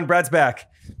back, everyone. Brad's back.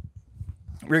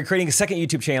 We're creating a second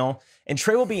YouTube channel, and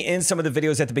Trey will be in some of the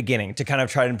videos at the beginning to kind of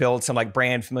try and build some like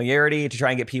brand familiarity, to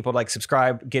try and get people to like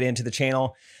subscribe, get into the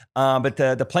channel. But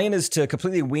the plan is to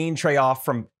completely wean Trey off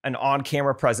from an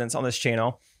on-camera presence on this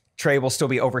channel. Trey will still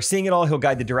be overseeing it all. He'll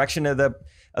guide the direction of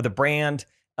the brand,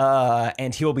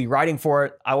 and he will be writing for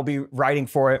it. I will be writing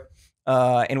for it.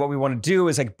 And what we want to do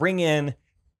is like bring in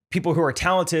people who are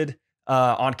talented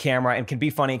on camera and can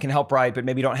be funny, can help write, but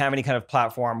maybe don't have any kind of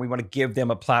platform. We want to give them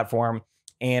a platform.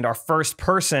 And our first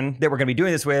person that we're going to be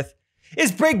doing this with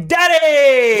is Big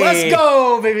Daddy. Let's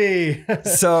go, baby.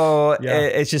 So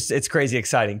it's crazy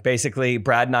exciting. Basically,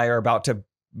 Brad and I are about to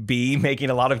be making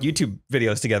a lot of YouTube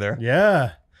videos together.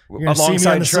 Yeah. You're gonna see me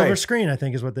on the silver screen, I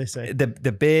think is what they say. The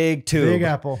big tube. Big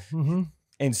Apple. Mm-hmm.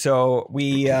 And so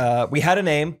we had a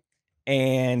name,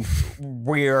 and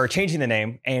we are changing the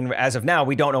name. And as of now,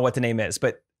 we don't know what the name is.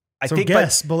 But I think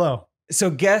guess below. So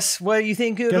guess what you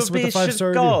think it'll be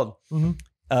called. Mm-hmm.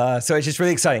 So it's just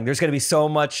really exciting. There's going to be so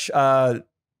much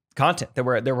content that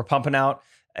we're pumping out,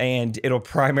 and it'll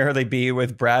primarily be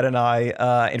with Brad and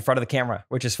I in front of the camera,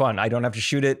 which is fun. I don't have to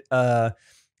shoot it.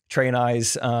 Trey and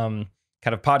I's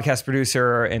kind of podcast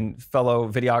producer and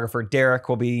fellow videographer Derek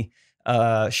will be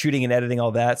shooting and editing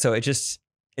all that. So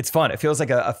it's fun. It feels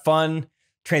like a fun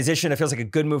transition. It feels like a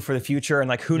good move for the future. And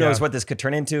like, who knows what this could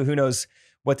turn into? Who knows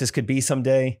what this could be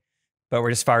someday? But we're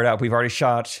just fired up. We've already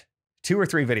shot 2 or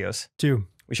 3 videos. 2.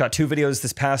 We shot 2 videos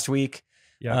this past week.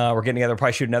 Yeah. We're getting together. We'll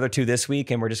probably shoot another 2 this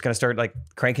week, and we're just going to start like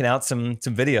cranking out some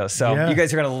videos. So you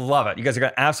guys are going to love it. You guys are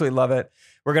going to absolutely love it.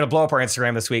 We're going to blow up our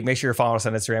Instagram this week. Make sure you're following us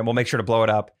on Instagram. We'll make sure to blow it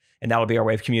up, and that'll be our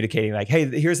way of communicating. Like, hey,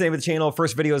 here's the name of the channel.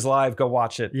 First video is live. Go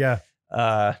watch it. Yeah.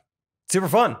 Super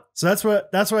fun. So that's what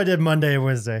I did Monday and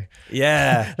Wednesday.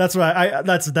 Yeah. That's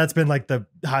been like the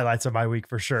highlights of my week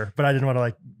for sure. But I didn't want to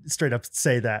like straight up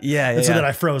say that. Yeah. So then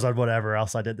I froze on whatever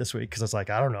else I did this week, because I was like,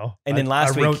 I don't know. And then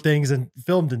last week I wrote things and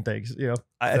filmed and things,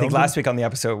 I think last week on the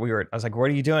episode I was like, what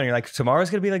are you doing? And you're like, tomorrow's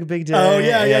gonna be like a big day. Oh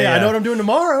yeah. I know what I'm doing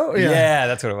tomorrow. Yeah,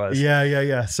 that's what it was.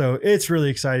 Yeah. So it's really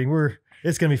exciting.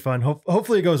 It's gonna be fun.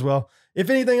 Hopefully it goes well. If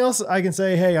anything else, I can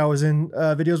say, hey, I was in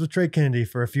videos with Trey Kennedy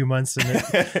for a few months,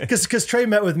 and because Trey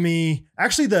met with me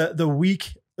actually the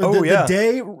week, the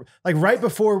day, like right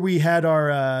before we had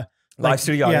our live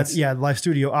studio audience. Yeah, live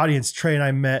studio audience. Trey and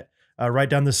I met right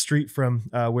down the street from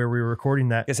where we were recording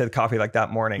that. I guess I had coffee like that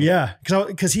morning. Yeah,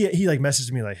 because he like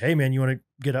messaged me like, hey man, you want to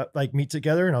get up, like meet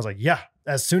together? And I was like, yeah,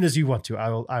 as soon as you want to,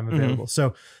 I'm available.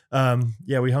 So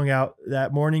we hung out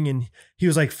that morning, and he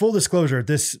was like, full disclosure,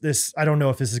 this I don't know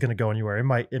if this is going to go anywhere.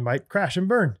 It might crash and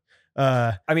burn.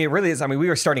 I mean, it really is. I mean, we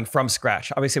were starting from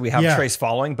scratch. Obviously we have Trey's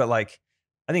following, but like,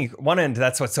 I think one end,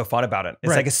 that's what's so fun about it.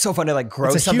 It's like, it's so fun to like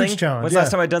grow something. Huge challenge. When's the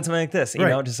last time I'd done something like this? You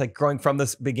know, just like growing from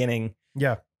this beginning.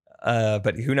 Yeah.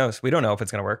 But who knows? We don't know if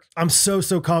it's going to work. I'm so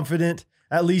confident.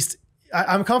 At least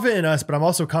I'm confident in us, but I'm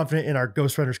also confident in our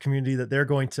Ghostrunners community that they're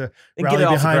going to And rally get it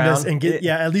off the behind us ground. and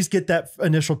at least get that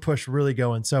initial push really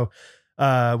going. So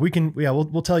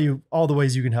we'll tell you all the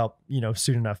ways you can help,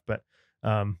 soon enough. But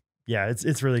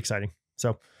it's really exciting.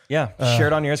 So yeah, share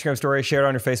it on your Instagram story, share it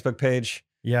on your Facebook page.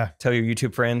 Yeah. Tell your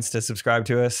YouTube friends to subscribe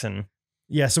to us. And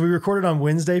yeah, so we recorded on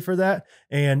Wednesday for that.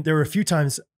 And there were a few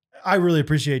times I really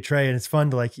appreciate Trey, and it's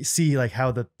fun to like see like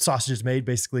how the sausage is made,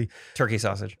 basically. Turkey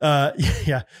sausage.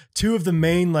 Yeah. Two of the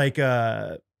main like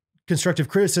constructive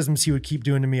criticisms he would keep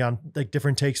doing to me on like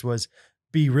different takes was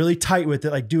be really tight with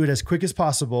it, like do it as quick as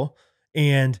possible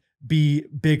and be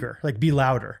bigger, like be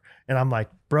louder. And I'm like,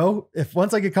 bro, if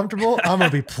once I get comfortable, I'm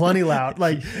going to be plenty loud.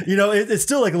 Like, it's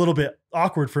still like a little bit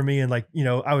awkward for me. And like,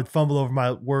 I would fumble over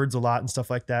my words a lot and stuff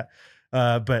like that.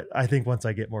 But I think once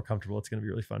I get more comfortable, it's going to be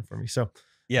really fun for me. So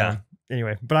yeah.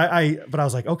 Anyway, but I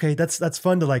was like, okay, that's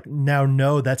fun to like now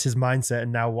know that's his mindset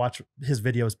and now watch his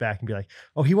videos back and be like,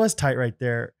 oh, he was tight right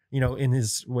there, in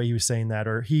his way he was saying that,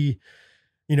 or he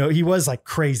was like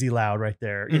crazy loud right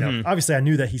there. Obviously I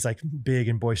knew that he's like big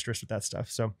and boisterous with that stuff.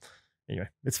 So anyway,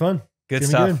 it's fun. Good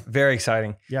stuff. Very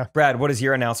exciting. Yeah. Brad, what is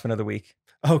your announcement of the week?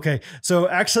 Okay. So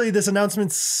actually this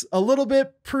announcement's a little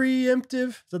bit preemptive.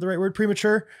 Is that the right word?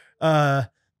 Premature.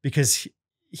 Because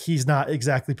he's not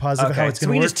exactly positive how it's going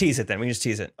to work. We can just tease it then. We just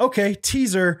tease it. Okay.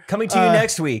 Teaser. Coming to you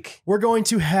next week. We're going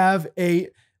to have a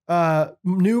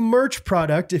new merch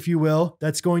product, if you will,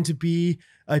 that's going to be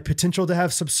a potential to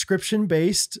have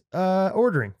subscription-based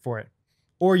ordering for it.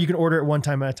 Or you can order it one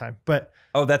time at a time. But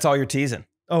that's all you're teasing.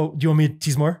 Oh, do you want me to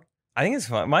tease more? I think it's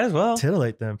fun. Might as well.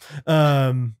 Titillate them.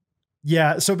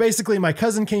 Yeah. So basically my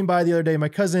cousin came by the other day. My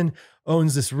cousin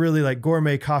owns this really like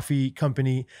gourmet coffee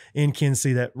company in Kansas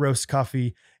City that roasts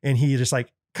coffee. And he just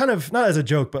like kind of not as a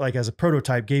joke, but like as a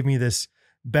prototype gave me this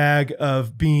bag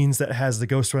of beans that has the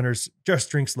Ghostrunners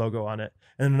Just Drinks logo on it.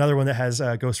 And another one that has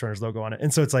Ghostrunners logo on it.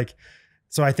 And so it's like,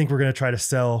 so I think we're going to try to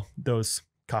sell those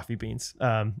coffee beans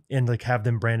and like have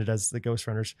them branded as the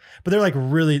Ghostrunners, but they're like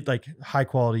really like high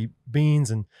quality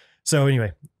beans. And so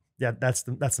anyway, yeah, that's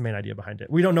the main idea behind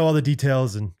it. We don't know all the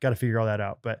details and got to figure all that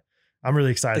out, but I'm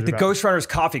really excited. Like the Ghostrunners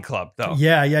Coffee Club, though.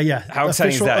 Yeah. How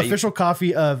exciting is that? Official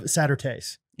coffee of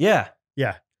Saturdays. Yeah.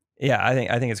 Yeah. Yeah. I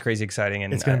think it's crazy exciting.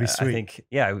 And it's going to be sweet. I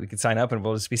think, we could sign up and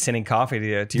we'll just be sending coffee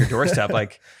to your doorstep,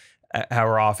 like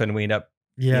however often we end up,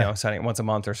 signing once a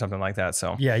month or something like that.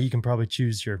 So yeah, you can probably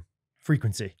choose your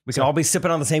frequency. We can all be sipping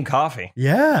on the same coffee.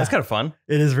 Yeah. That's kind of fun.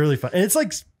 It is really fun. And it's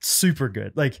like super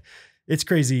good. Like it's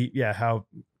crazy. Yeah. How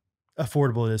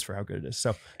affordable it is for how good it is.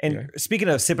 So, and speaking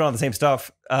of sipping on the same stuff,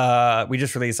 we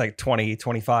just released like 20,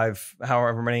 25,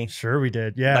 however many. Sure we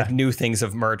did. Yeah. Like new things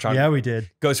of merch on. Yeah, we did.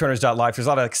 Ghostrunners.life. There's a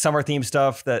lot of like summer themed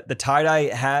stuff. The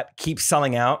tie-dye hat keeps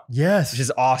selling out. Yes. Which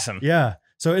is awesome. Yeah.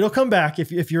 So it'll come back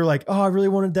if you're like, oh, I really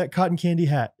wanted that cotton candy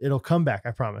hat. It'll come back.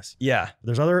 I promise. Yeah.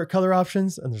 There's other color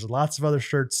options and there's lots of other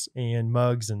shirts and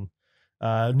mugs and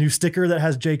new sticker that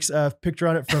has Jake's picture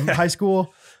on it from high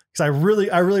school. Because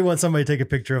I really want somebody to take a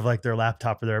picture of like their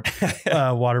laptop or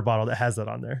their water bottle that has that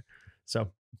on there.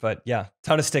 So, but yeah,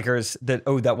 ton of stickers. That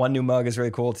one new mug is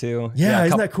really cool too. Yeah,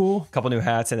 isn't that cool? A couple new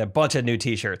hats and a bunch of new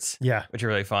T-shirts. Yeah, which are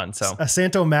really fun. So a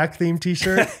Santo Mac themed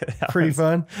T-shirt, pretty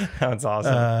fun. That's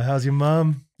awesome. How's your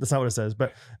mom? That's not what it says,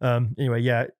 but anyway,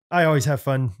 yeah, I always have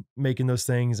fun making those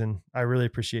things, and I really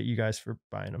appreciate you guys for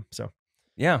buying them. So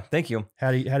yeah, thank you.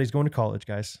 Hattie's going to college,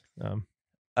 guys.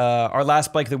 Our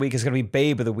last bike of the week is going to be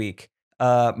Babe of the Week.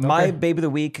 My Babe of the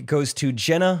Week goes to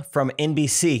Jenna from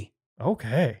NBC.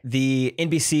 Okay. The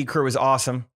NBC crew was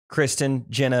awesome. Kristen,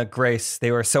 Jenna, Grace.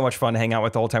 They were so much fun to hang out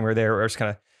with the whole time we were there. We were just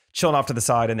kind of chilling off to the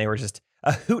side and they were just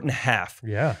a hoot and a half.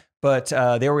 Yeah. But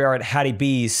there we are at Hattie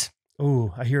B's.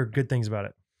 Ooh, I hear good things about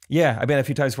it. Yeah, I've been a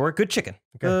few times before. Good chicken.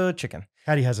 Okay. Good chicken.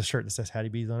 Hattie has a shirt that says Hattie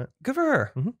B's on it. Good for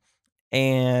her. Mm-hmm.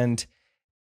 And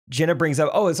Jenna brings up,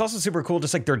 it's also super cool,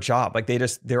 just like their job. Like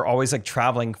they're always like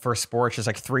traveling for sports, just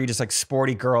like three, just like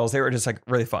sporty girls. They were just like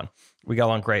really fun. We got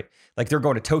along great. Like they're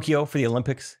going to Tokyo for the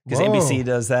Olympics because NBC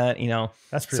does that,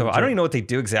 That's pretty so legit. I don't even know what they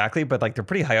do exactly, but like they're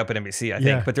pretty high up at NBC, I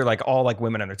think. But they're like all like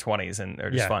women in their 20s and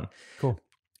they're just fun. Cool.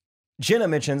 Jenna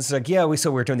mentions like,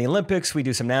 we're doing the Olympics. We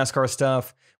do some NASCAR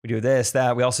stuff. We do this,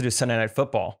 that. We also do Sunday Night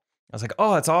Football. I was like,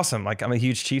 oh, that's awesome. Like I'm a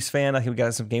huge Chiefs fan. I think we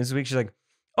got some games this week. She's like,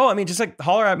 oh, I mean, just like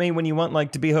holler at me when you want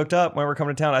like to be hooked up when we're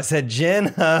coming to town. I said,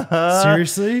 Jen.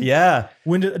 Seriously? Yeah.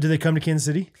 When do they come to Kansas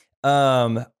City?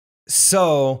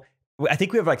 So I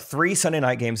think we have like 3 Sunday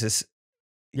night games this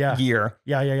year.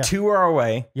 Yeah. 2 are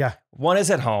away. Yeah. 1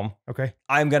 is at home. Okay.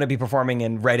 I'm going to be performing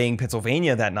in Reading,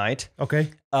 Pennsylvania that night.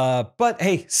 Okay. But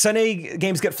hey, Sunday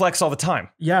games get flexed all the time.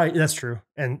 Yeah, that's true.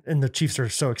 And the Chiefs are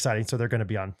so exciting. So they're going to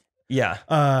be on.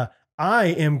 Yeah. I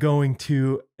am going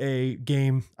to a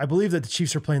game. I believe that the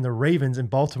Chiefs are playing the Ravens in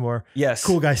Baltimore. Yes.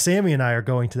 Cool guy Sammy and I are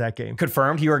going to that game.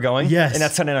 Confirmed you are going? Yes. And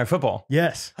that's Sunday Night Football.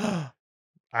 Yes.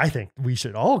 I think we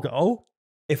should all go.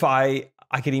 If I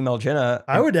could email Jenna.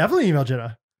 I would definitely email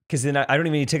Jenna. Because then I don't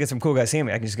even need tickets from Cool Guy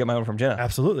Sammy. I can just get my own from Jenna.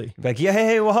 Absolutely. Like, yeah,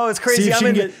 hey, well, it's crazy. I'm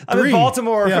in three.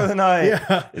 Baltimore for the night.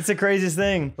 Yeah. It's the craziest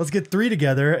thing. Let's get 3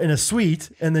 together in a suite,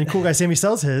 and then Cool Guy Sammy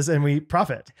sells his, and we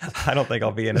profit. I don't think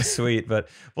I'll be in a suite, but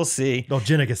we'll see. No,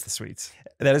 Jenna gets the suites.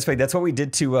 That is funny. That's what we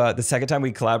did to the second time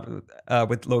we collabed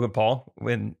with Logan Paul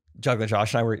when Juggling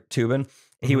Josh and I were tubing.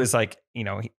 He was like, you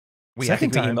know, I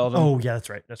think we emailed him. Oh, yeah, that's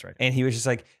right. That's right. And he was just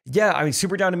like, yeah, I mean,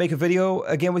 super down to make a video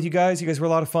again with you guys. You guys were a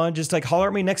lot of fun. Just like holler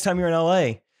at me next time you're in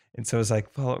LA. And so it was like,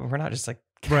 well, we're not just like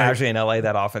casually in LA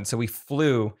that often. So we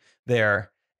flew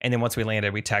there. And then once we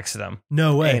landed, we texted him.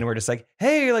 No way. And we're just like,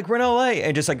 hey, like we're in LA.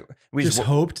 And just like, we just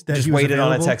hoped that just he was waited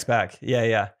available? on a text back. Yeah,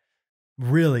 yeah.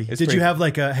 Really? It's Did you have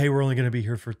like a, hey, we're only going to be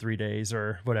here for 3 days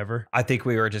or whatever? I think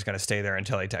we were just going to stay there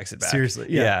until he texted back. Seriously.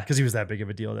 Yeah. Because he was that big of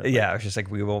a deal. Yeah. It was just like,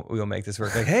 we will make this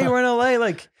work. Like, hey, we're in LA.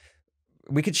 Like,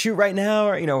 we could shoot right now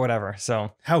or, you know, whatever.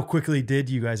 So how quickly did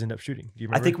you guys end up shooting? Do you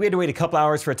remember? I think we had to wait a couple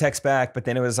hours for a text back, but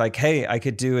then it was like, hey, I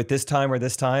could do it this time or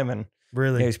this time. And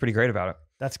really, yeah, he was pretty great about it.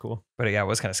 That's cool. But yeah, it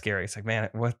was kind of scary. It's like, man,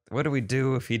 what do we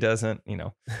do if he doesn't, you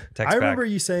know, text I back? remember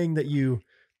you saying that you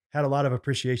had a lot of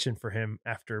appreciation for him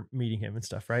after meeting him and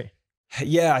stuff, right?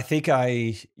 Yeah, I think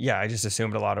I just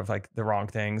assumed a lot of like the wrong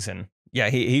things. And yeah,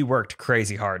 he worked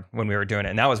crazy hard when we were doing it.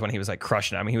 And that was when he was like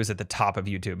crushing it. I mean, he was at the top of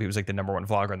YouTube. He was like the #1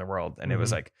 vlogger in the world. And it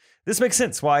was like, this makes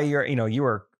sense why you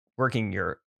were working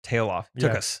your tail off.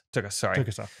 Took us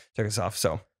off.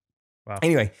 So wow.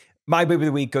 Anyway, my baby of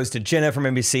the week goes to Jenna from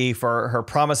NBC for her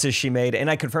promises she made. And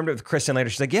I confirmed it with Kristen later.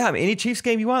 She's like, yeah, I mean, any Chiefs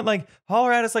game you want, like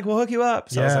holler at us, like we'll hook you up.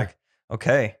 So I was like,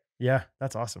 okay. Yeah,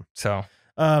 that's awesome. So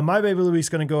my baby Louise is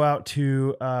going to go out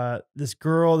to this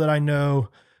girl that I know.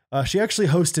 She actually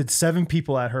hosted 7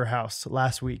 people at her house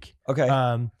last week.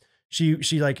 Okay.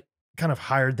 She like kind of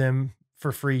hired them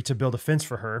for free to build a fence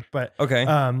for her, but okay.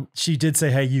 She did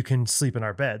say, hey, you can sleep in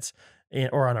our beds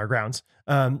or on our grounds.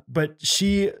 But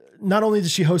she, not only did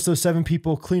she host those 7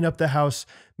 people, clean up the house,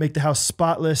 make the house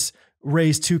spotless,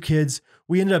 raise 2 kids.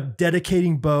 We ended up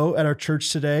dedicating Bo at our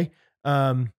church today.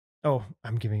 Oh,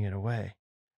 I'm giving it away.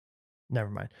 Never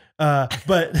mind.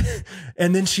 But,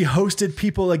 and then she hosted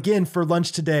people again for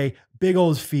lunch today, big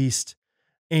old feast.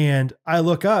 And I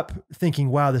look up thinking,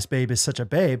 wow, this babe is such a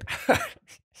babe.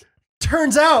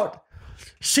 Turns out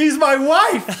she's my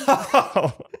wife.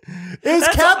 Oh, it's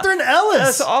Catherine Ellis.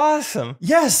 That's awesome.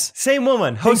 Yes. Same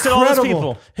woman. Hosted all those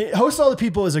people. Host all the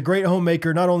people is a great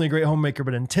homemaker, not only a great homemaker,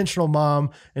 but intentional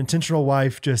mom, intentional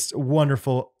wife, just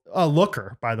wonderful. A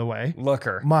looker, by the way.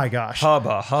 Looker. My gosh.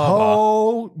 Hubba.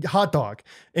 Oh, hot dog.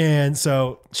 And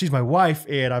so she's my wife,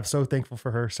 and I'm so thankful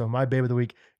for her. So my babe of the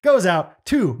week goes out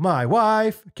to my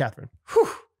wife, Catherine. Whew.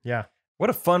 Yeah. What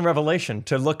a fun revelation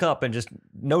to look up and just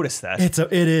notice that.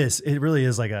 It is. It really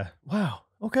is like a, wow.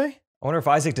 Okay. I wonder if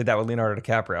Isaac did that with Leonardo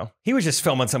DiCaprio. He was just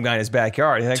filming some guy in his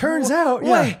backyard. Like, turns out,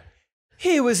 yeah.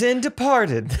 He was in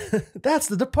Departed. That's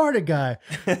the Departed guy.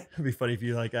 It'd be funny if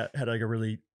you like had like a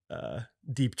really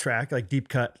deep track, like deep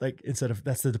cut, like instead of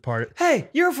that's the Departed. Hey,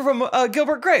 you're from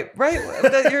Gilbert Grape, right?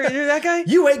 You're that guy?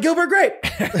 You ate Gilbert Grape.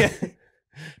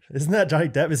 Isn't that Johnny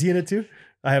Depp? Is he in it too?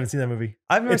 I haven't seen that movie.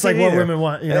 I've never it's seen like it what either. women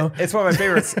want, you know? It's one of my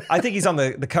favorites. I think he's on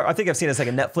the cover. I think I've seen it as like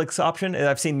a Netflix option. And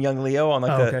I've seen young Leo on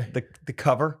like the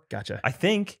cover. Gotcha. I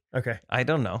think. Okay. I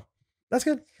don't know. That's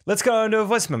good. Let's go into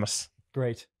voice memos.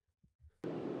 Great.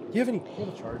 Do you have a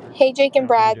charger? Hey, Jake and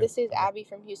Brad. This is Abby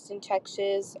from Houston,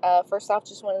 Texas. First off,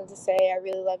 just wanted to say I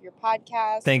really love your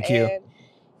podcast. Thank you. And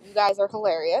you guys are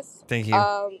hilarious. Thank you.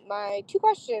 My 2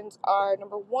 questions are,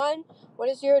 number 1, what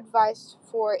is your advice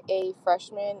for a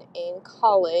freshman in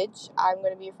college? I'm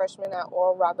going to be a freshman at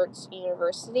Oral Roberts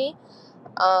University.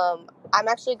 I'm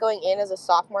actually going in as a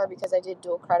sophomore because I did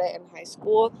dual credit in high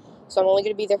school. So I'm only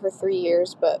going to be there for 3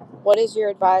 years. But what is your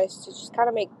advice to just kind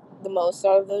of make the most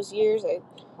out of those years? I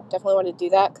definitely want to do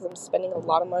that because I'm spending a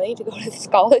lot of money to go to this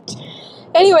college.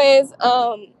 Anyways,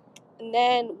 and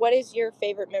then what is your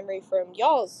favorite memory from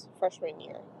y'all's freshman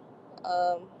year?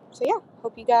 So yeah,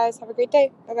 hope you guys have a great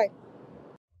day. Bye-bye.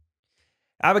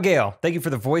 Abigail, thank you for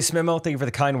the voice memo. Thank you for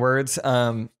the kind words.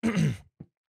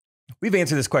 We've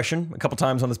answered this question a couple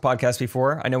times on this podcast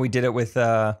before. I know we did it with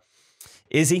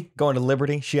Izzy going to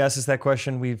Liberty. She asked us that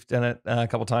question. We've done it a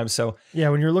couple times. So yeah,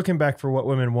 when you're looking back for what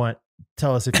women want,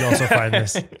 tell us if you also find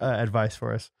this advice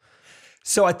for us.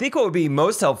 So I think what would be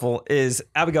most helpful is,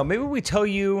 Abigail, maybe we tell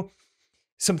you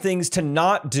some things to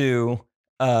not do,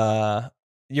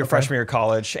 your freshman year of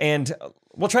college, and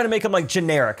we'll try to make them like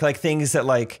generic, like things that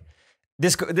like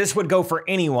this would go for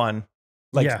anyone.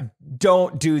 Like,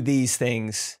 don't do these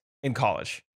things in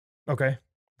college. Okay.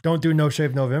 Don't do No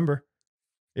Shave November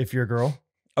if you're a girl.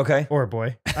 Okay. Or a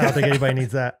boy. I don't think anybody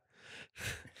needs that.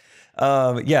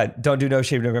 Yeah, don't do No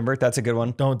Shave November. That's a good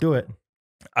one. Don't do it.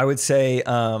 I would say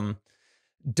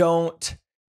don't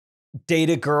date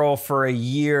a girl for a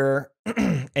year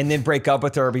and then break up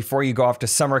with her before you go off to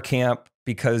summer camp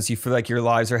because you feel like your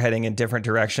lives are heading in different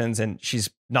directions and she's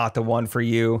not the one for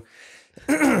you.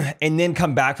 And then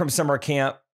come back from summer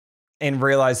camp and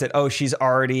realize that, oh, she's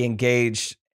already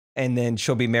engaged and then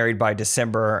she'll be married by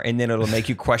December. And then it'll make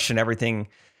you question everything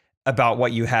about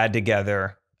what you had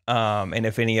together. And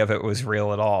if any of it was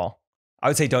real at all. I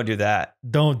would say don't do that.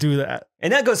 Don't do that.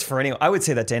 And that goes for anyone. I would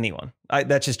say that to anyone.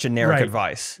 That's just generic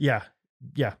advice. Yeah.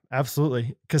 Yeah,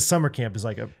 absolutely. Because summer camp is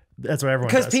like that's what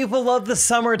everyone does. Because people love the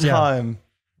summertime.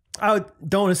 Yeah.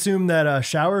 Don't assume that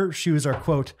shower shoes are,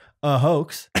 quote, a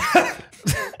hoax.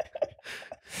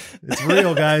 It's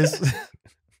real, guys.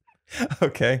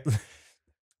 Okay.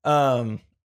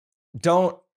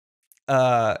 Don't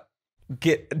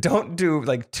do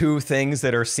like two things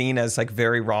that are seen as like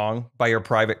very wrong by your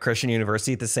private Christian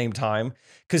university at the same time.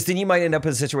 Because then you might end up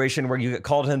in a situation where you get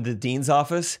called into the dean's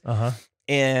office.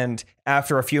 And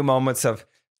after a few moments of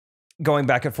going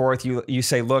back and forth, you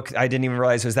say, look, I didn't even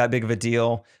realize it was that big of a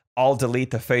deal. I'll delete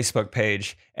the Facebook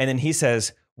page. And then he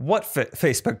says, what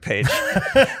Facebook page?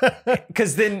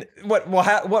 Because then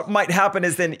what might happen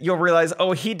is then you'll realize,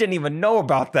 oh, he didn't even know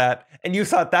about that. And you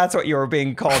thought that's what you were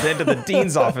being called into the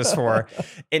dean's office for,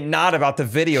 and not about the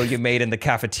video you made in the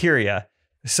cafeteria.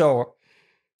 So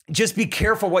just be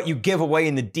careful what you give away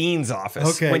in the dean's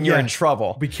office when you're in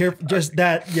trouble. Be careful. Just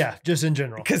that. Yeah. Just in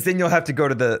general. Because then you'll have to go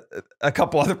to a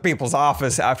couple other people's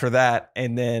office after that.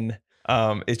 And then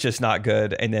it's just not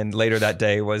good. And then later that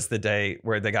day was the day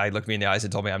where the guy looked me in the eyes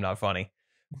and told me I'm not funny.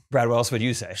 Brad, what else would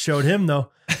you say? Showed him though.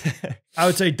 I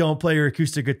would say don't play your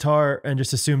acoustic guitar and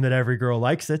just assume that every girl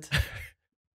likes it.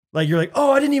 Like you're like,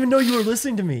 oh, I didn't even know you were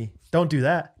listening to me. Don't do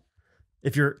that.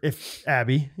 If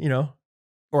Abby, you know.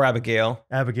 Or Abigail.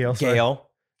 Sorry.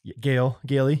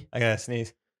 Gailey. I gotta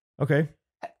sneeze. Okay.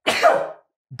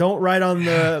 Don't write on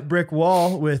the brick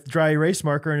wall with dry erase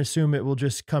marker and assume it will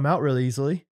just come out really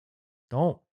easily.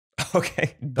 Don't.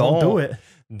 Okay. Don't do it.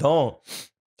 Don't.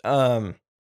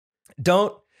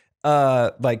 Don't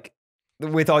like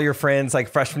with all your friends, like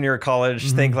freshman year of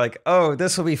college, think like, oh,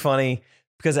 this will be funny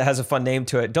because it has a fun name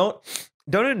to it. Don't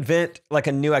invent like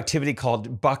a new activity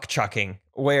called buck chucking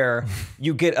where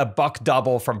you get a buck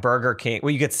double from Burger King.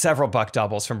 Well, you get several buck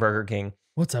doubles from Burger King.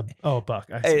 What's a buck?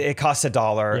 It costs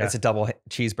 $1. Yeah. It's a double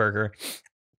cheeseburger.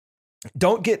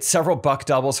 Don't get several buck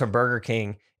doubles from Burger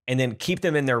King and then keep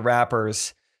them in their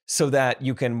wrappers so that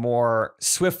you can more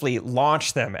swiftly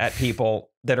launch them at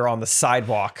people that are on the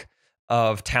sidewalk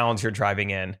of towns you're driving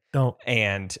in.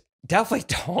 And definitely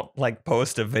don't like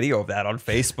post a video of that on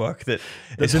Facebook that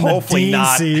is hopefully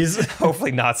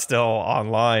not still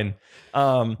online.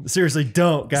 Seriously,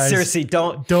 don't, guys. Seriously,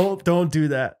 don't do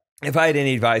that. If I had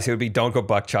any advice, it would be don't go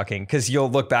buck chucking, because you'll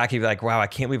look back and be like, wow, I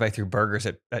can't believe I threw burgers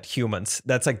at humans.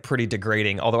 That's like pretty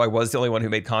degrading. Although I was the only one who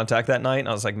made contact that night. And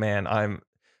I was like, man, I'm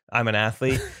an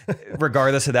athlete.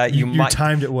 Regardless of that, you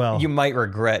timed it well. You might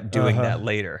regret doing that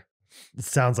later. It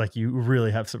sounds like you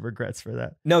really have some regrets for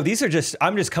that. No, these are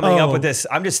I'm just coming up with this.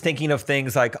 I'm just thinking of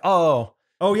things like, oh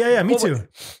yeah, me too.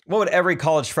 What would every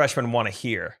college freshman want to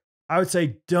hear? I would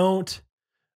say don't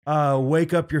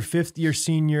wake up your fifth year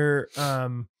senior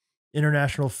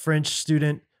international French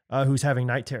student who's having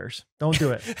night terrors. Don't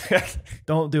do it.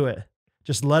 Don't do it.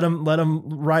 Just let him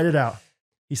ride it out.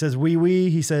 He says oui oui.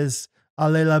 He says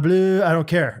allez la bleu. I don't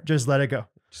care. Just let it go.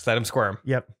 Just let him squirm.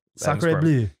 Yep. Sacré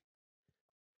bleu.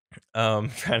 Trying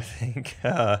to think.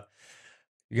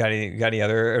 You got any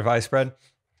other advice, Brad?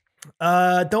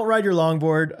 Don't ride your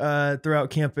longboard throughout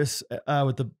campus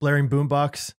with the blaring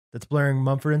boombox that's blaring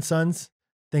Mumford and Sons,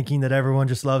 thinking that everyone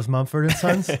just loves Mumford and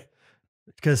Sons.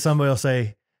 Because somebody will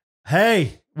say,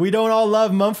 hey, we don't all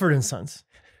love Mumford and Sons.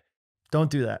 Don't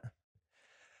do that.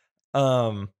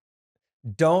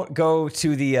 Don't go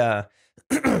to the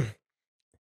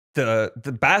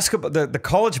basketball, the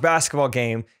college basketball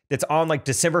game that's on like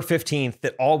December 15th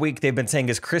that all week they've been saying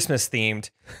is Christmas themed.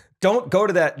 Don't go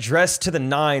to that dressed to the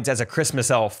nines as a Christmas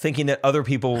elf, thinking that other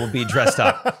people will be dressed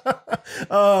up.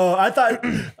 Oh, I thought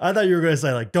you were going to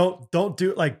say like, don't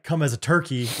do like come as a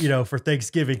turkey, for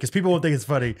Thanksgiving, because people won't think it's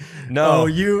funny. No,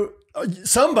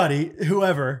 somebody,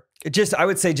 whoever. I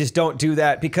would say just don't do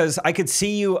that, because I could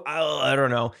see you, I don't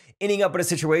know, ending up in a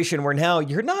situation where now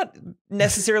you're not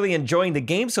necessarily enjoying the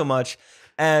game so much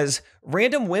as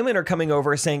random women are coming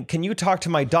over saying, can you talk to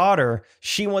my daughter?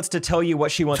 She wants to tell you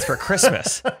what she wants for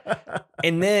Christmas.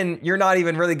 And then you're not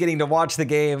even really getting to watch the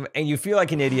game and you feel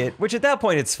like an idiot, which at that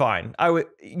point, it's fine.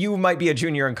 You might be a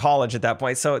junior in college at that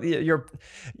point. So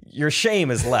your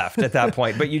shame is left at that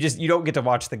point, but you don't get to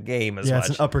watch the game as much.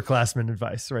 It's an upperclassman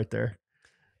advice right there.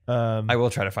 I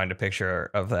will try to find a picture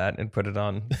of that and put it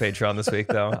on Patreon this week,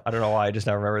 though. I don't know why. I just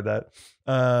now remembered that.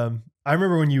 I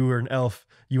remember when you were an elf,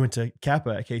 you went to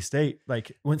Kappa at K-State,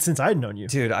 since I'd known you.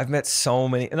 Dude, I've met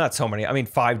not so many. I mean,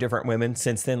 5 different women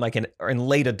since then, like in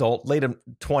late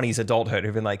 20s adulthood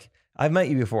who've been like, I've met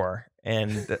you before.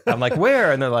 And I'm like,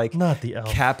 where? And they're like, not the elf.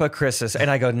 Kappa Christmas. And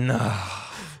I go, no,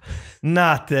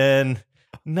 not then.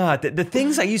 Not the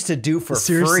things I used to do for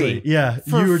free. Yeah.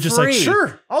 You were just like,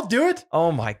 sure, I'll do it.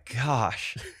 Oh my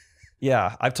gosh.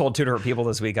 Yeah. I've told 2 different people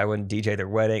this week I wouldn't DJ their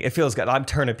wedding. It feels good. I'm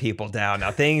turning people down now.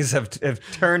 Things have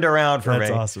turned around for me.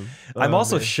 That's awesome. I'm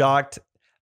also shocked.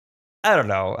 I don't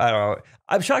know.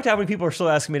 I'm shocked how many people are still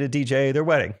asking me to DJ their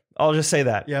wedding. I'll just say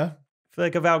that. Yeah. I feel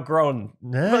like I've outgrown.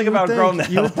 Yeah, I feel like I've outgrown that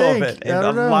a little bit. And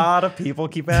a know. lot of people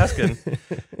keep asking.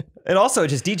 And also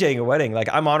just DJing a wedding. Like,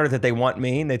 I'm honored that they want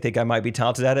me and they think I might be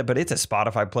talented at it, but it's a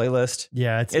Spotify playlist.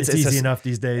 Yeah, it's easy enough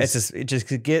these days. It's just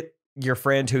to get your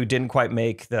friend who didn't quite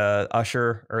make the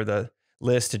usher or the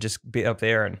list to just be up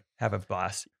there and have a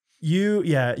blast. You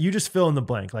just fill in the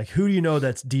blank. Like, who do you know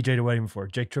that's DJed a wedding before?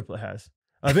 Jake Triplett has.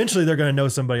 Eventually, they're going to know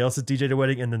somebody else that's DJed a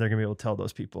wedding, and then they're going to be able to tell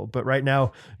those people. But right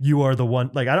now, you are the one.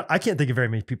 Like, I can't think of very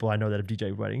many people I know that have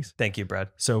DJed weddings. Thank you, Brad.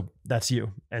 So that's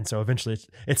you. And so eventually,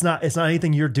 it's not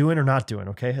anything you're doing or not doing.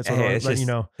 Okay, that's what I let you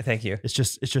know. Thank you. It's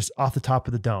just off the top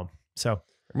of the dome. So or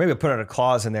maybe put out a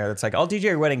clause in there that's like, I'll DJ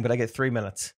your wedding, but I get 3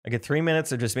 minutes. I get 3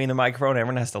 minutes of just me and the microphone. And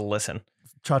everyone has to listen.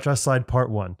 Cha-Cha Slide Part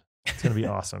 1. It's going to be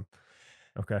awesome.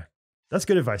 Okay, that's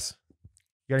good advice.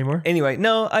 You got any more? Anyway,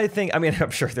 no,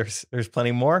 I'm sure there's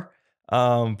plenty more.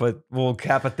 But we'll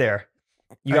cap it there.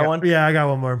 You got one? Yeah, I got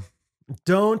one more.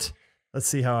 Let's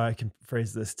see how I can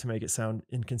phrase this to make it sound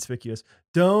inconspicuous.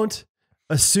 Don't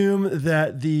assume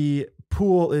that the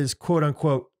pool is quote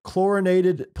unquote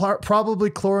chlorinated, probably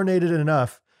chlorinated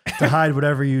enough to hide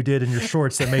whatever you did in your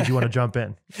shorts that made you want to jump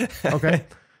in. Okay.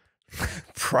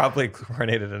 Probably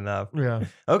chlorinated enough. Yeah.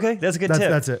 Okay. That's a good tip.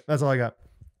 That's it. That's all I got.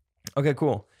 Okay,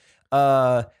 cool.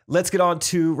 Let's get on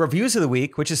to reviews of the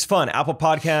week, which is fun. Apple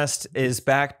Podcast is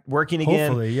back working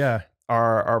again. Hopefully, yeah.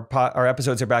 Our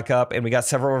episodes are back up, and we got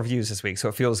several reviews this week, so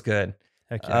it feels good.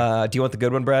 Heck yeah. Do you want the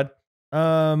good one, Brad?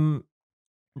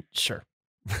 Sure.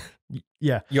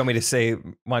 Yeah. You want me to say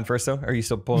mine first, though? Are you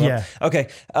still pulling up? Yeah. Okay.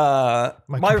 My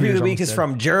review of the week is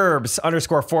from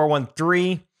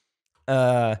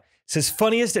Gerbs_413. Says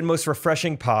funniest and most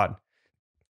refreshing pod.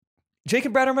 Jake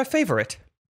and Brad are my favorite.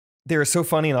 They are so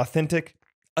funny and authentic.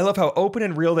 I love how open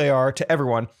and real they are to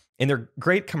everyone and their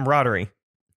great camaraderie.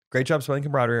 Great job spelling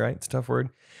camaraderie, right? It's a tough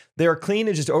word. They are clean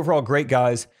and just overall great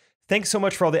guys. Thanks so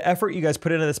much for all the effort you guys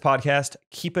put into this podcast.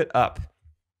 Keep it up.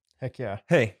 Heck yeah.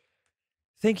 Hey,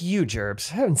 thank you,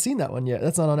 Gerbs. I haven't seen that one yet.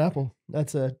 That's not on Apple.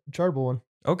 That's a Chartable one.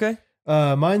 Okay.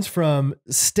 Mine's from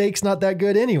Steak's Not That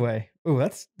Good Anyway. Oh,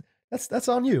 that's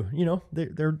on you. You know,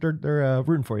 they're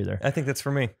rooting for you there. I think that's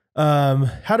for me.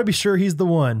 How to be sure he's the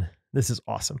one. This is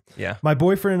awesome. Yeah. My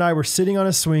boyfriend and I were sitting on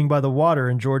a swing by the water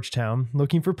in Georgetown,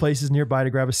 looking for places nearby to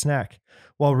grab a snack.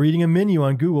 While reading a menu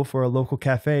on Google for a local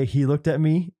cafe, he looked at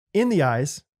me in the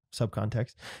eyes,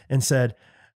 subcontext, and said,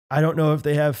 I don't know if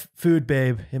they have food,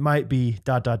 babe. It might be ...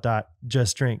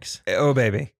 just drinks. Oh,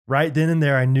 baby. Right then and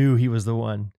there, I knew he was the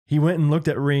one. We went and looked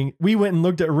at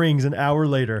rings an hour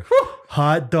later. Whew.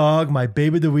 Hot dog. My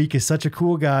babe of the week is such a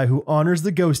cool guy who honors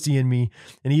the ghosty in me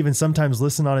and even sometimes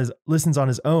listens on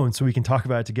his own so we can talk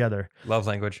about it together. Love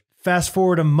language. Fast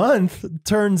forward a month,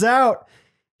 turns out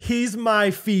he's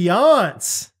my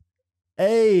fiance.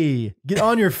 Hey, get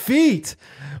on your feet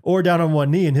or down on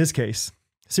one knee in his case.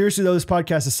 Seriously though, this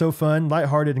podcast is so fun,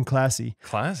 lighthearted, and classy.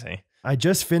 Classy. I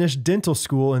just finished dental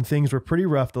school and things were pretty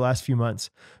rough the last few months,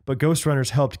 but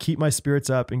Ghostrunners helped keep my spirits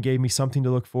up and gave me something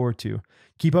to look forward to.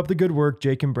 Keep up the good work,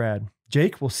 Jake and Brad.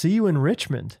 Jake, we'll see you in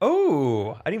Richmond.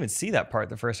 Oh, I didn't even see that part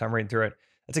the first time reading through it.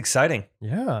 That's exciting.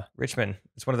 Yeah. Richmond.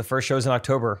 It's one of the first shows in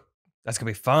October. That's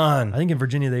going to be fun. I think in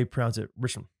Virginia, they pronounce it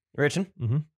Richmond. Richmond?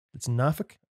 Mm-hmm. It's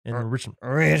Norfolk and Richmond.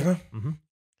 Richmond. Mm-hmm.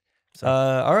 So.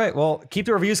 All right. Well, keep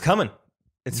the reviews coming.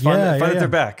 It's fun, that they're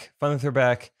back. Fun that they're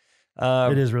back.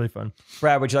 It is really fun.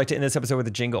 Brad, would you like to end this episode with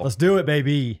a jingle? Let's do it,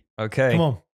 baby. Okay. Come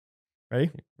on. Ready?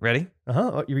 Ready?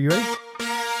 Uh-huh. Oh, you ready?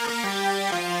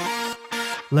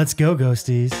 Let's go,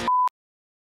 ghosties.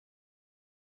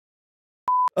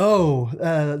 Oh,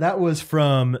 that was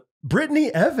from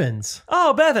Brittany Evans.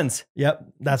 Oh, Bevins. Yep,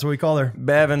 that's what we call her.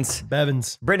 Bevins.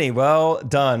 Bevins. Brittany, well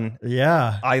done.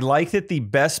 Yeah. I like that the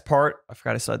best part, I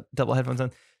forgot I saw double headphones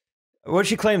on. What did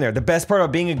she claim there? The best part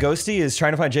about being a ghostie is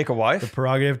trying to find Jake a The wife?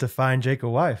 prerogative to find Jake a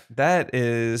wife. That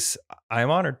is, I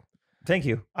am honored. Thank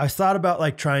you. I thought about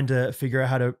like trying to figure out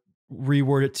how to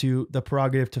reword it to the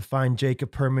prerogative to find Jake a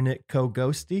permanent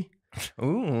co-ghostie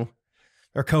Ooh,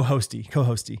 or co-hosty.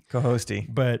 co-hosty.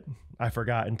 But I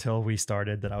forgot until we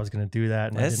started that I was going to do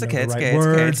that. And It's I didn't okay, know it's the okay, right it's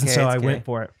okay, words. it's And so okay, I it's went okay.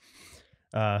 for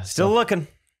it. Still looking.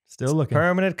 Still looking.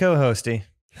 Permanent co-hosty.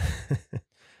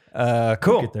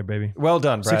 Cool. Get there, baby. Well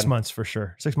done, Brad. 6 months for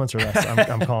sure. 6 months or less.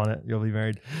 I'm calling it. You'll be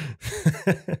married.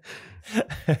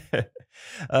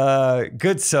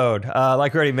 Good sode.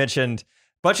 Like we already mentioned,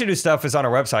 bunch of new stuff is on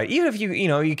our website. Even if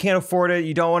you can't afford it,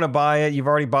 you don't want to buy it, you've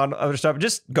already bought other stuff,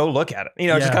 just go look at it.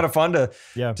 It's just kind of fun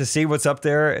to see what's up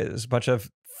there. There's a bunch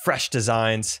of fresh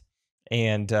designs,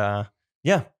 and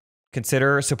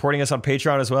consider supporting us on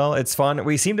Patreon as well. It's fun.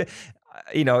 We seem to,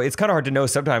 it's kind of hard to know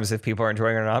sometimes if people are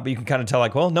enjoying it or not, but you can kind of tell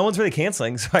like, well, no one's really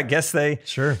canceling. So I guess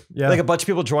sure. Yeah. Like a bunch of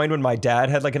people joined when my dad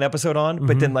had like an episode on,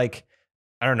 but then like,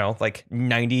 I don't know, like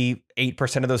 98%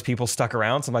 of those people stuck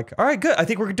around. So I'm like, all right, good. I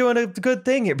think we're doing a good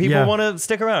thing here. People want to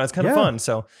stick around. It's kind of fun.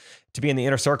 So to be in the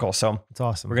inner circle. So it's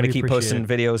awesome. We're going to keep posting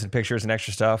videos and pictures and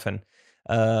extra stuff. And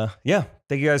thank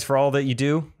you guys for all that you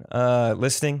do.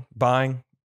 Listening, buying,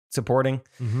 supporting.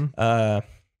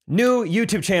 New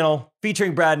YouTube channel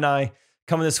featuring Brad and I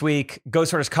coming this week.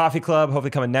 Ghostrunners Coffee Club, hopefully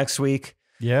coming next week.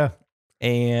 Yeah.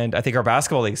 And I think our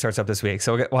basketball league starts up this week,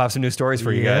 so we'll have some new stories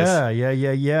for you guys.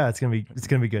 Yeah. It's gonna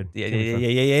be good.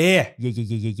 Yeah.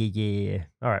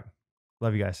 All right,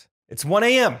 love you guys. It's 1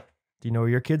 a.m. Do you know where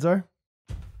your kids are?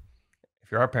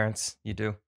 If you're our parents, you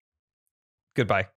do. Goodbye.